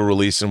digital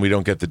release and we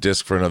don't get the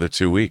disc for another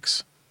 2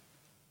 weeks.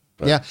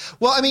 Yeah.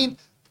 Well, I mean,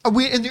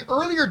 in the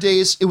earlier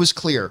days, it was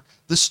clear.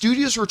 The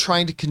studios were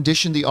trying to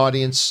condition the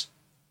audience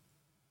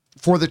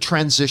for the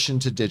transition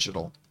to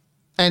digital.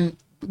 And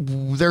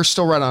they're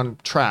still right on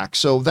track.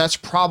 So that's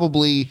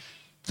probably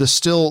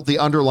the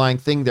underlying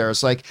thing there.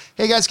 It's like,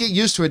 hey, guys, get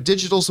used to it.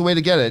 Digital's the way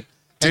to get it.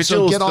 And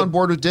so get on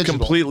board with digital.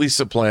 Completely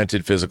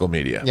supplanted physical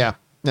media. Yeah.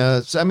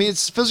 I mean,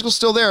 it's physical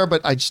still there, but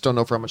I just don't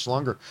know for how much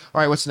longer. All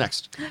right, what's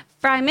next?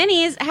 Fry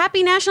Minis,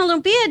 happy National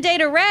Lumpia Day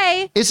to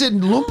Ray. Is it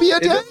Lumpia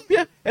Day?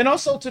 Yeah. And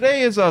also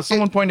today is,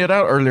 someone pointed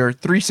out earlier,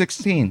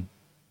 316.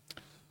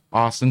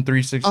 Austin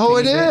 316. Oh,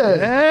 it is.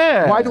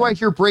 Yeah. Why do I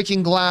hear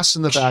breaking glass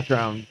in the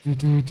background?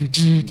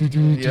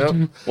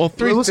 Yep. Well,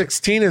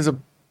 316 is a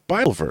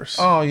Bible verse.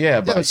 Oh,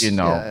 yeah, but Yes,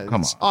 yeah, come on.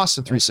 it's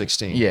Austin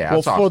 316. Yeah. well,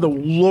 it's for awesome. the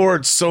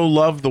Lord so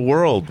loved the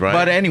world, right?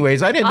 But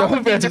anyways, I didn't All know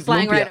the if things it are was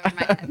flying lumpia. right over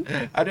my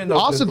head. I didn't know.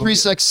 if it Austin was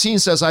lumpia. 316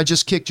 says, I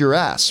just kicked your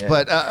ass. Yeah.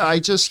 But I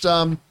just, we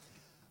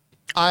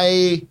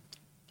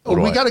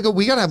gotta go.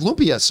 We gotta have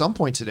lumpia at some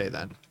point today.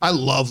 Then I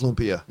love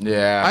lumpia.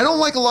 Yeah. I don't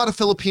like a lot of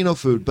Filipino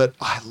food, but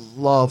I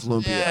love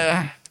lumpia.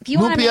 Yeah. If you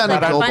want to Lumpia make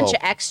like and a adobo. bunch of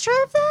extra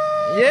of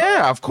that,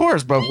 Yeah, of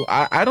course, but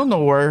I don't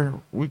know where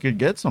we could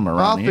get some around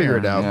I'll here. figure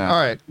it out. Yeah.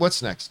 All right,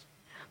 what's next?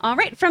 all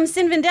right. From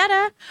Sin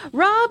Vendetta,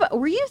 Rob,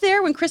 were you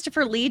there when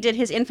Christopher Lee did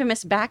his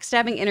infamous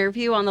backstabbing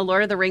interview on the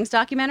Lord of the Rings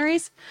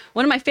documentaries?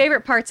 One of my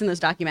favorite parts in those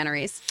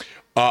documentaries.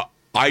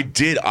 I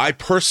did. I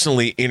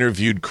personally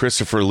interviewed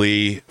Christopher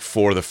Lee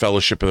for the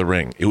Fellowship of the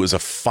Ring. It was a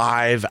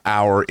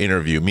 5-hour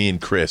interview, me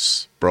and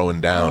Chris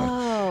broing down.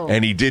 Oh.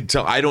 And he did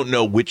tell, I don't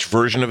know which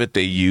version of it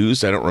they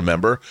used. I don't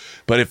remember.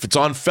 But if it's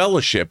on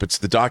Fellowship, it's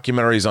the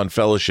documentaries on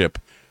Fellowship.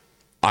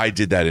 I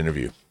did that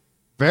interview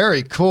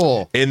Very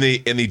cool. in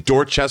the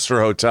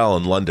Dorchester Hotel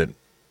in London.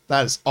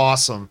 That is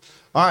awesome.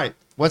 All right,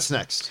 what's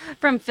next?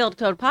 From Field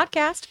Code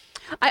Podcast.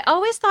 I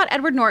always thought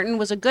Edward Norton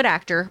was a good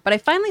actor, but I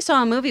finally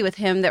saw a movie with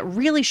him that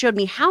really showed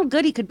me how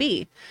good he could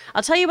be.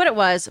 I'll tell you what it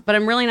was, but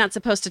I'm really not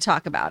supposed to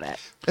talk about it.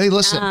 Hey,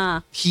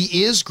 listen,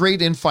 he is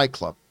great in Fight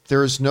Club.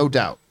 There is no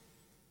doubt.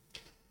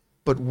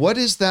 But what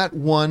is that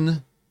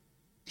one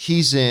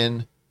he's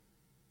in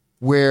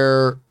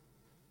where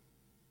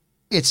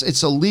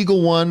it's a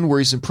legal one where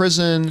he's in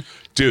prison?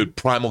 Dude,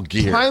 Primal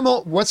Gear.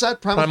 What's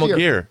that? Primal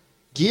Gear.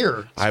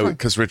 Gear.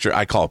 Because Richard,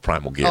 I call it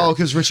Primal Gear. Oh,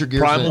 because Richard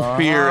Gere's in it. Primal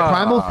Fear.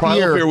 Primal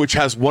Fear. Which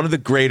has one of the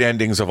great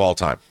endings of all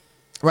time.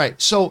 Right.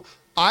 So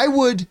I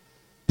would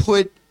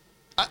put,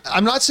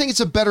 I'm not saying it's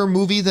a better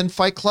movie than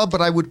Fight Club,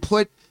 but I would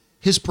put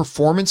his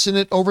performance in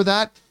it over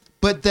that.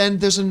 But then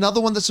there's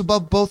another one that's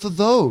above both of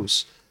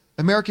those.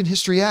 American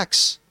History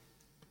X.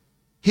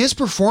 His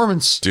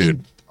performance,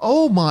 Dude.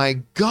 oh my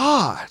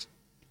God,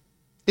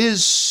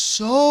 is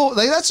so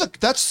like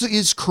that's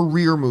his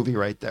career movie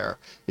right there.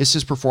 Is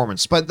his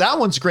performance. But that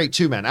one's great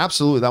too, man.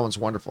 Absolutely, that one's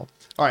wonderful.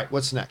 All right,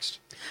 what's next?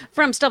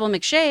 From Stubble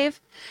McShave.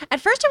 At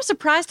first, I was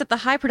surprised at the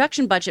high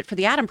production budget for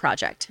the Atom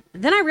Project.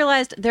 Then I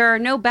realized there are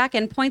no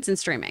back-end points in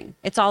streaming.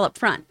 It's all up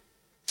front.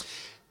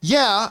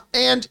 Yeah,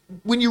 and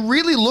when you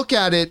really look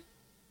at it,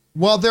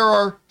 while there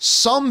are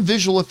some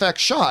visual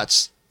effects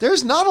shots,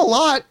 there's not a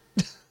lot.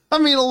 I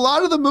mean, a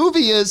lot of the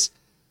movie is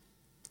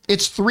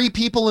it's 3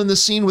 people in the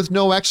scene with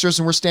no extras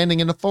and we're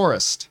standing in a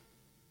forest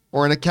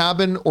or in a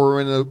cabin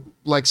or in a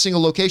like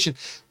single location.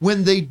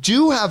 When they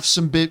do have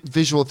some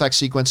visual effects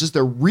sequences,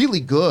 they're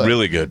really good.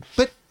 Really good.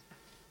 But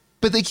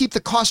they keep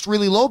the cost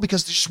really low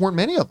because there just weren't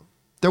many of them.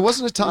 There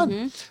wasn't a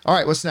ton. All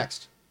right, what's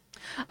next?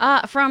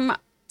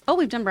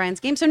 We've done Brian's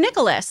game. So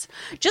Nicholas,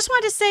 just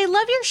wanted to say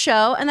love your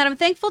show and that I'm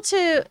thankful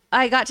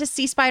I got to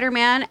see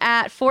Spider-Man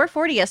at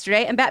 4:40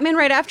 yesterday and Batman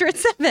right after at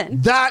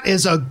 7. That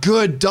is a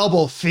good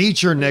double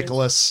feature,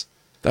 Nicholas.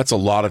 That's a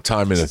lot of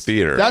time in the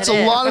theater. That's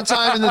a lot of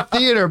time in the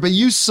theater, but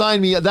you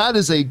signed me. That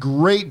is a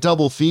great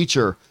double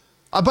feature.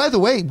 By the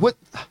way, were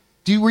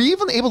you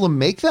even able to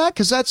make that?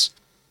 Because that's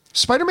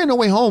Spider-Man No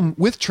Way Home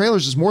with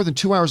trailers is more than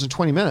 2 hours and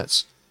 20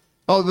 minutes.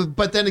 Oh,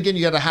 but then again,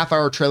 you got a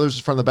half-hour trailers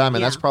from the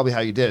Batman. Yeah. That's probably how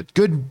you did it.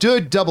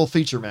 Good double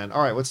feature, man.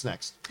 All right, what's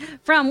next?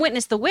 From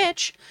Witness the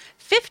Witch,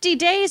 50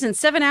 days and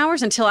 7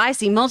 hours until I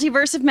see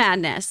Multiverse of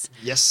Madness.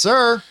 Yes,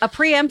 sir. A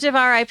preemptive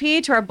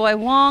RIP to our boy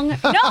Wong.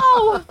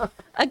 No!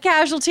 A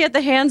casualty at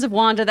the hands of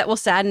Wanda that will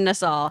sadden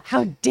us all.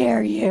 How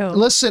dare you?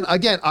 Listen,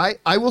 again,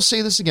 I will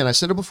say this again. I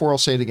said it before, I'll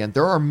say it again.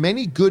 There are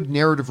many good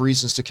narrative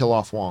reasons to kill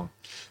off Wong.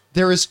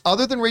 There is,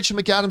 other than Rachel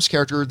McAdams'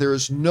 character, there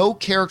is no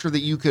character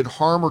that you could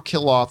harm or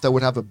kill off that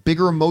would have a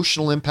bigger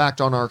emotional impact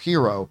on our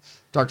hero,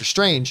 Doctor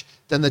Strange,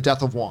 than the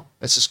death of Wong.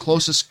 It's his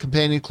closest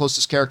companion,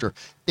 closest character.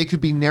 It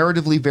could be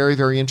narratively very,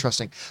 very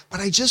interesting. But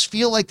I just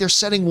feel like they're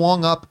setting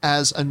Wong up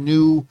as a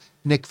new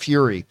Nick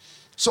Fury.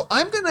 So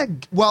I'm going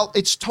to, well,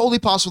 it's totally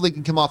possible they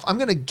can come off. I'm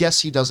going to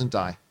guess he doesn't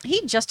die.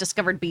 He just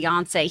discovered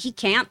Beyonce. He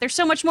can't. There's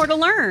so much more to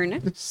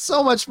learn.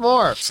 So much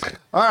more.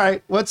 All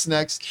right, what's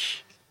next?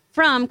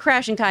 From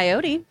Crashing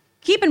Coyote.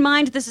 Keep in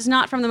mind, this is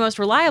not from the most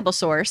reliable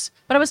source,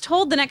 but I was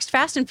told the next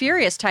Fast and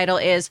Furious title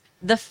is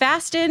The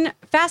Fast and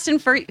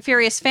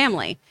Furious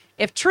Family.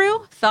 If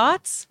true,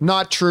 thoughts?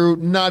 Not true.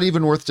 Not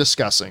even worth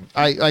discussing.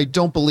 I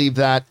don't believe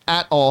that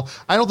at all.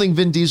 I don't think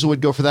Vin Diesel would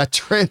go for that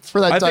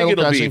for that I title think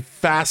it'll crashing. be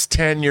Fast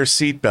 10 your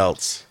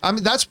seatbelts. I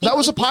mean, that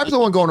was a popular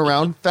one going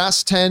around.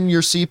 Fast 10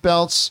 your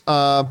seatbelts.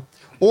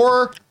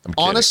 Or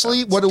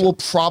honestly, what it will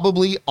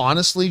probably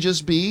honestly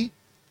just be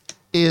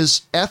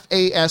is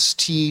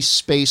FAST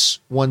space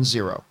 10.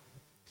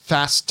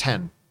 Fast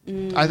 10.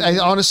 I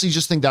honestly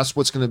just think that's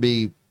what's going to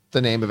be the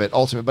name of it,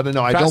 ultimate. But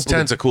no, I don't Fast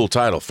believe. 10's a cool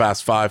title.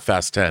 Fast 5,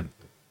 Fast 10.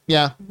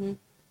 Yeah.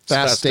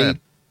 Fast 8. 10.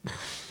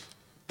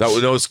 That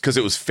was because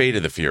it was Fate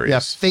of the Yeah,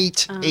 Furious.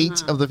 Fate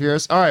 8 of the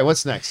Furious. All right,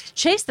 what's next?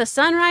 Chase the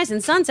Sunrise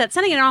and Sunset,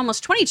 sending in an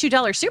almost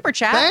 $22 super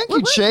chat. Thank you,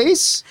 Woo-woo.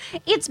 Chase.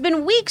 It's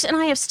been weeks and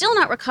I have still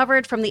not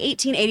recovered from the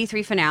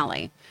 1883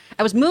 finale.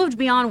 I was moved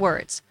beyond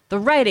words. The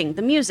writing,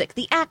 the music,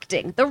 the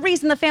acting, the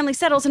reason the family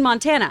settles in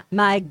Montana.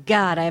 My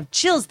God, I have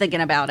chills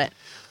thinking about it.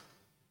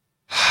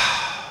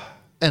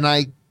 And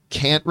I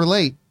can't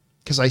relate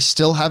because I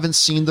still haven't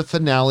seen the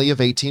finale of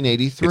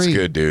 1883. It's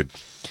good, dude.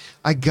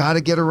 I got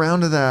to get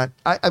around to that.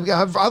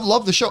 I've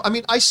loved the show. I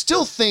mean, I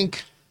still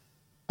think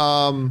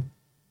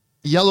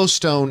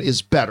Yellowstone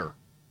is better.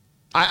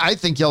 I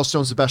think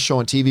Yellowstone's the best show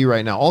on TV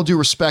right now. All due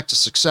respect to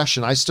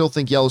Succession, I still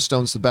think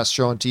Yellowstone's the best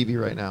show on TV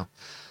right now.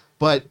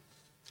 But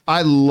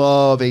I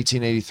love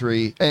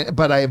 1883,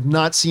 but I have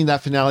not seen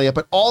that finale yet.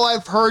 But all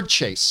I've heard,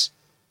 Chase,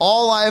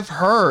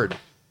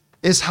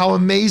 is how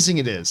amazing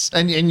it is.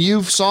 And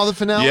you saw the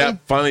finale? Yeah,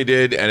 finally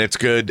did, and it's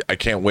good. I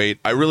can't wait.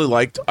 I really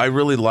liked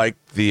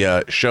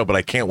the show, but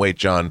I can't wait,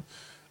 John.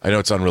 I know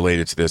it's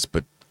unrelated to this,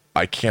 but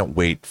I can't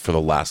wait for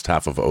the last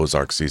half of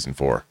Ozark season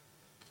 4.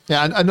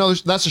 Yeah, I know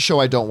that's a show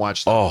I don't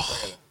watch. Though.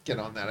 Oh, Get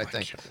on that, I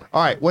think.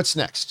 All right, what's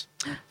next?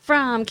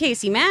 From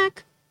Casey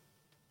Mack,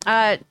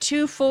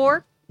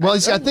 2-4. Well,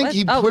 I think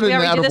he put it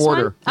in out of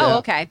order. Oh, Yeah.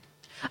 okay.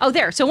 Oh,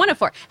 there. So 1 of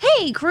 4.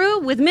 Hey, crew,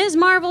 with Ms.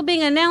 Marvel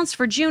being announced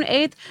for June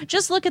 8th,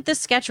 just look at this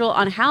schedule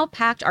on how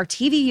packed our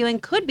TV viewing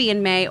could be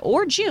in May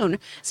or June.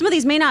 Some of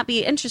these may not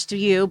be interest to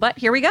you, but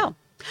here we go.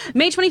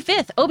 May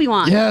 25th,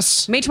 Obi-Wan.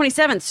 Yes. May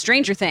 27th,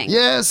 Stranger Things.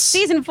 Yes.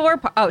 Season 4,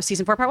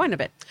 part 1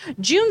 of it.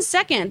 June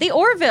 2nd, The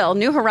Orville,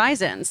 New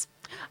Horizons.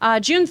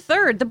 June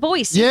 3rd, The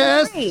Boys. Season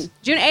Yes. 3.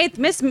 June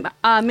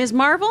 8th, Ms.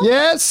 Marvel.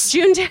 Yes.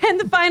 June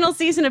 10th, the final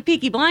season of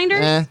Peaky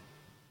Blinders.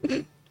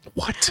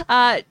 what?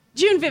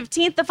 June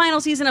 15th, the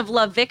final season of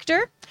Love,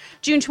 Victor.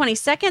 June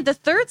 22nd, the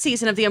 3rd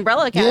season of The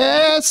Umbrella Academy.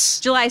 Yes.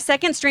 July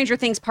 2nd, Stranger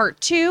Things Part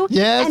 2.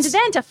 Yes. And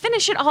then to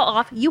finish it all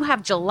off, you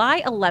have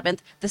July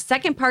 11th, the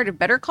second part of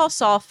Better Call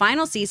Saul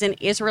final season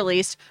is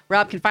released.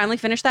 Rob can finally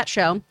finish that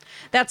show.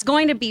 That's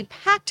going to be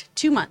packed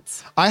 2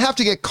 months. I have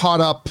to get caught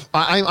up.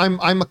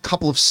 I'm a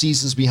couple of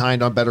seasons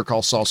behind on Better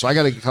Call Saul, so I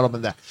got to get caught up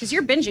in that. Because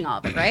you're binging all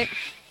of it, right?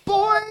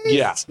 Boys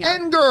Yeah.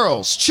 and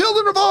girls,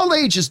 children of all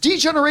ages,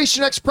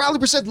 D-Generation X proudly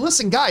present.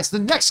 Listen, guys, the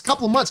next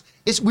couple of months,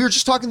 we were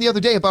just talking the other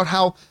day about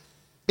how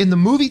in the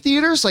movie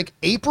theaters, like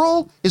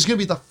April is going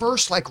to be the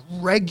first like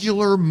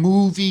regular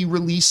movie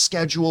release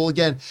schedule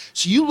again.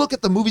 So you look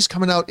at the movies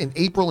coming out in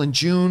April and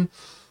June,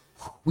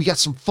 we got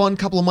some fun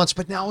couple of months,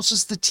 but now it's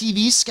just the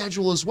TV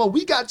schedule as well.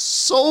 We got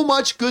so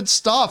much good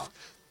stuff.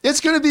 It's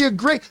going to be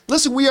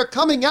listen, we are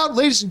coming out,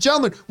 ladies and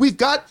gentlemen. We've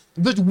got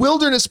the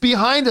wilderness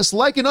behind us,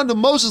 likened unto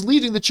Moses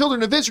leading the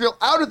children of Israel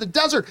out of the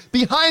desert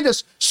behind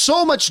us.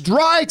 So much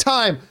dry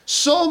time,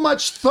 so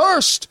much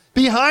thirst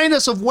behind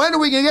us of when are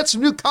we going to get some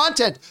new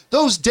content.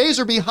 Those days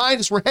are behind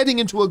us. We're heading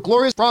into a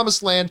glorious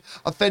promised land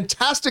of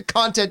fantastic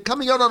content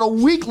coming out on a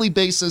weekly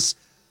basis.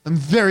 I'm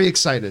very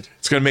excited.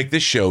 It's going to make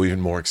this show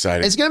even more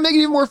exciting. It's going to make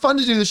it even more fun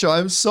to do the show.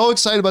 I'm so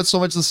excited about so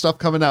much of the stuff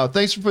coming out.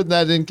 Thanks for putting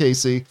that in,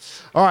 Casey.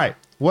 All right.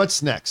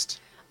 What's next?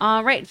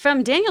 All right,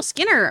 from Daniel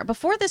Skinner.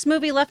 Before this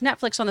movie left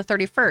Netflix on the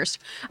 31st,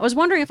 I was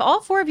wondering if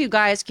all four of you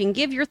guys can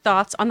give your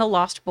thoughts on The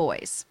Lost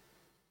Boys.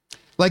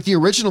 Like the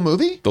original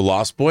movie? The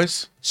Lost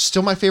Boys?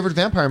 Still my favorite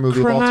vampire movie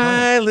of all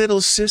time.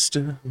 Little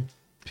sister.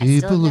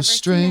 People never are seen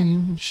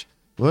strange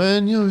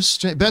when you're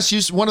strange. Best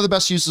use, one of the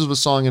best uses of a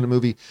song in a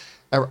movie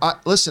ever.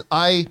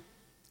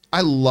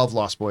 I love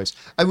Lost Boys.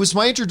 It was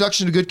my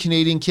introduction to good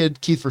Canadian kid,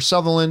 Kiefer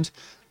Sutherland.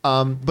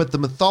 But the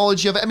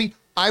mythology of it, I mean,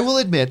 I will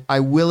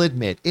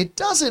admit, it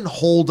doesn't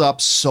hold up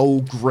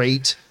so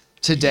great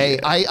today.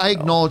 I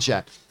acknowledge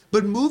that.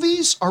 But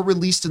movies are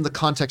released in the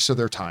context of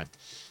their time.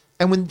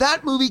 And when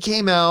that movie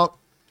came out,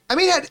 I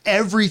mean, it had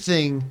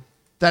everything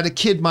that a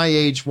kid my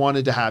age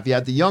wanted to have. You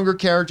had the younger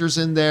characters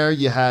in there.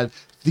 You had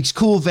these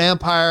cool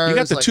vampires. You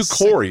got the like two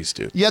Corys,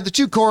 dude. You had the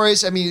two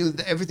Corys. I mean,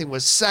 everything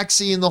was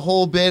sexy in the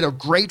whole bit. A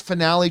great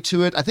finale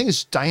to it. I think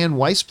it's Diane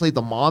Weiss played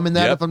the mom in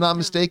that, Yep. if I'm not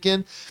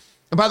mistaken.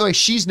 And by the way,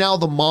 she's now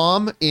the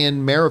mom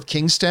in Mayor of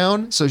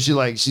Kingstown. So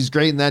she's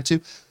great in that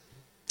too.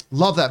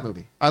 Love that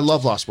movie. I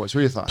love Lost Boys. What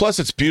are your thoughts? Plus,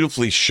 it's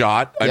beautifully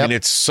shot. I Yep. mean,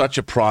 it's such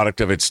a product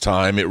of its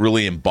time. It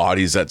really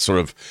embodies that sort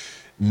of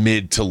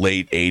mid to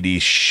late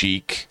 80s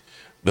chic.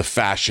 The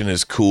fashion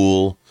is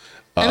cool.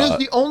 And it's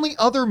the only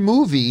other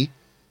movie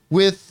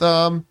with,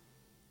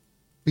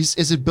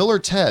 is it Bill or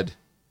Ted?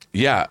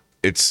 Yeah,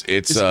 it's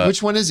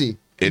Which one is he?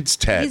 it's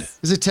Ted. He's-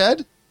 Is it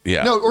Ted?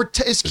 Yeah. No, or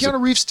is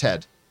Keanu Reeves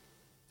Ted?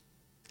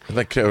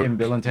 Like, In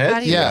Bill and Ted? How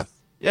do you- Yeah.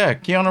 Yeah,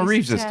 Keanu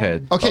Reeves is Ted.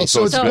 Ted. Okay, Oh, so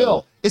so it's it's Bill.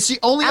 Bill. It's the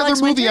only Alex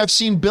other movie Winter? I've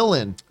seen Bill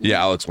in. yeah,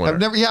 Alex Winter.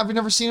 I've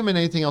never seen him in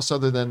anything else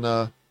other than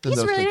He's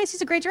those really two. nice.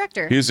 He's a great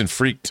director. He was in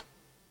Freaked.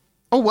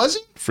 Oh, was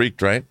he?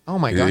 Freaked, right? Oh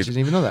my gosh, I didn't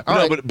even know that. All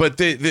No, right. but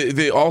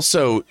they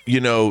also,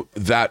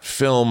 that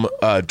film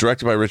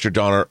directed by Richard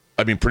Donner,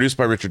 produced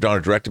by Richard Donner,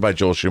 directed by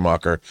Joel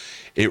Schumacher,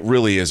 it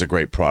really is a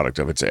great product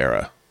of its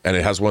era. And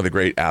it has one of the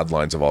great ad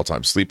lines of all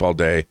time. Sleep all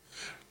day.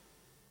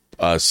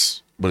 What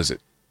is it?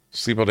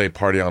 Sleep all day,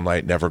 party all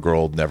night, never grow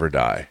old, never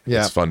die.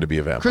 Yeah. It's fun to be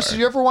a vampire. Chris, did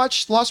you ever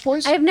watch Lost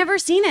Boys? I have never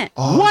seen it.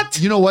 What?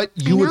 You know what?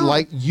 You would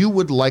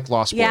know. like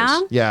Lost Boys.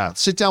 Yeah? Yeah.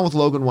 Sit down with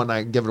Logan one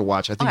night and give it a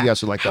watch. I think you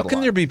guys would like How that a can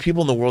lot. there be people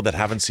in the world that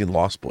haven't seen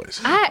Lost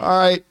Boys? All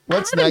right.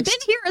 What's I haven't next?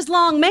 been here as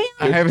long, man.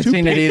 I haven't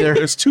seen it either.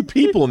 There's two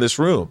people in this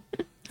room.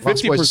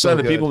 Lost Boys is 50% so of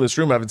the good. people in this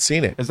room haven't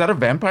seen it. Is that a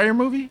vampire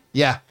movie?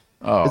 Yeah.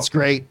 Oh. It's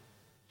great.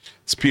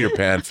 It's Peter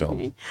Pan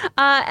film.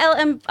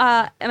 LM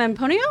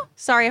Ponio,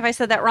 sorry if I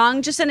said that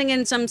wrong. Just sending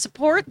in some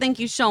support. Thank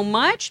you so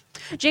much.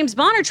 James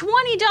Bonner,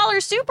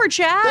 $20 super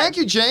chat. Thank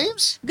you,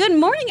 James. Good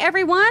morning,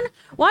 everyone.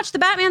 Watch the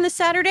Batman this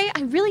Saturday.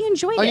 I really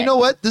enjoyed Oh, it. you know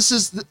what? This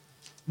is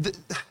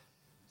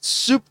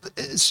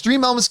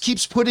Stream Elements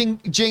keeps putting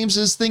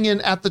James's thing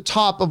in at the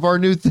top of our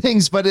new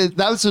things, but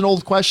that was an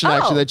old question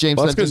actually that James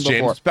Well, that's sent in because James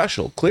before. is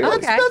special, clearly.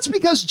 Okay. That's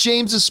because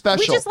James is We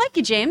special. just like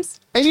you, James.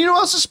 And you know what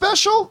else is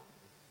special?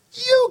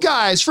 You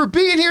guys for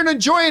being here and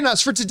enjoying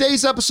us for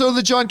today's episode of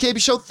the John Capey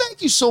Show.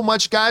 Thank you so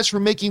much, guys, for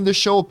making this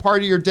show a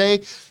part of your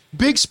day.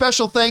 Big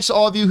special thanks to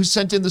all of you who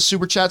sent in the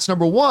super chats.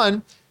 Number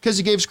one, because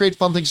you gave us great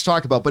fun things to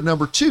talk about. But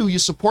number two, you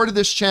supported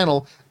this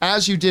channel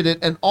as you did it,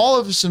 and all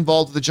of us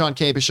involved with the John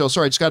Capey Show.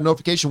 Sorry, I just got a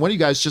notification. One of you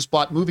guys just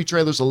bought Movie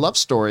Trailers A Love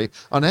Story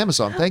on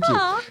Amazon. Thank you.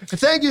 Aw. And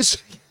thank you.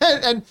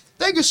 And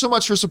thank you so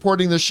much for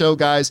supporting this show,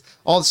 guys,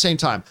 all at the same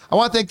time. I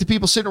want to thank the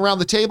people sitting around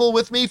the table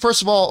with me.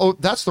 First of all,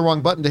 that's the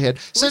wrong button to hit.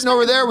 Sitting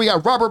over there, we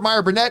got Robert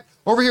Meyer Burnett.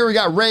 Over here, we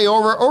got Ray.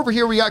 Over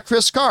here, we got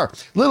Chris Carr.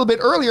 A little bit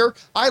earlier,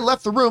 I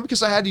left the room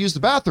because I had to use the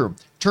bathroom.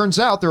 Turns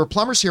out there are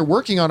plumbers here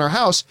working on our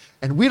house,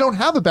 and we don't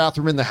have a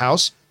bathroom in the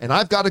house, and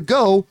I've got to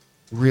go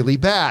really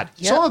bad.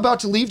 So I'm about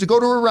to leave to go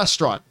to a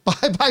restaurant,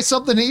 buy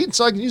something to eat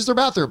so I can use their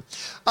bathroom.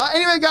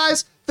 Anyway,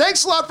 guys,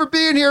 thanks a lot for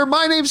being here.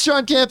 My name's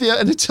Sean Campia,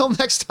 and until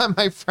next time,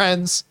 my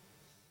friends,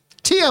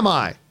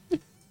 TMI.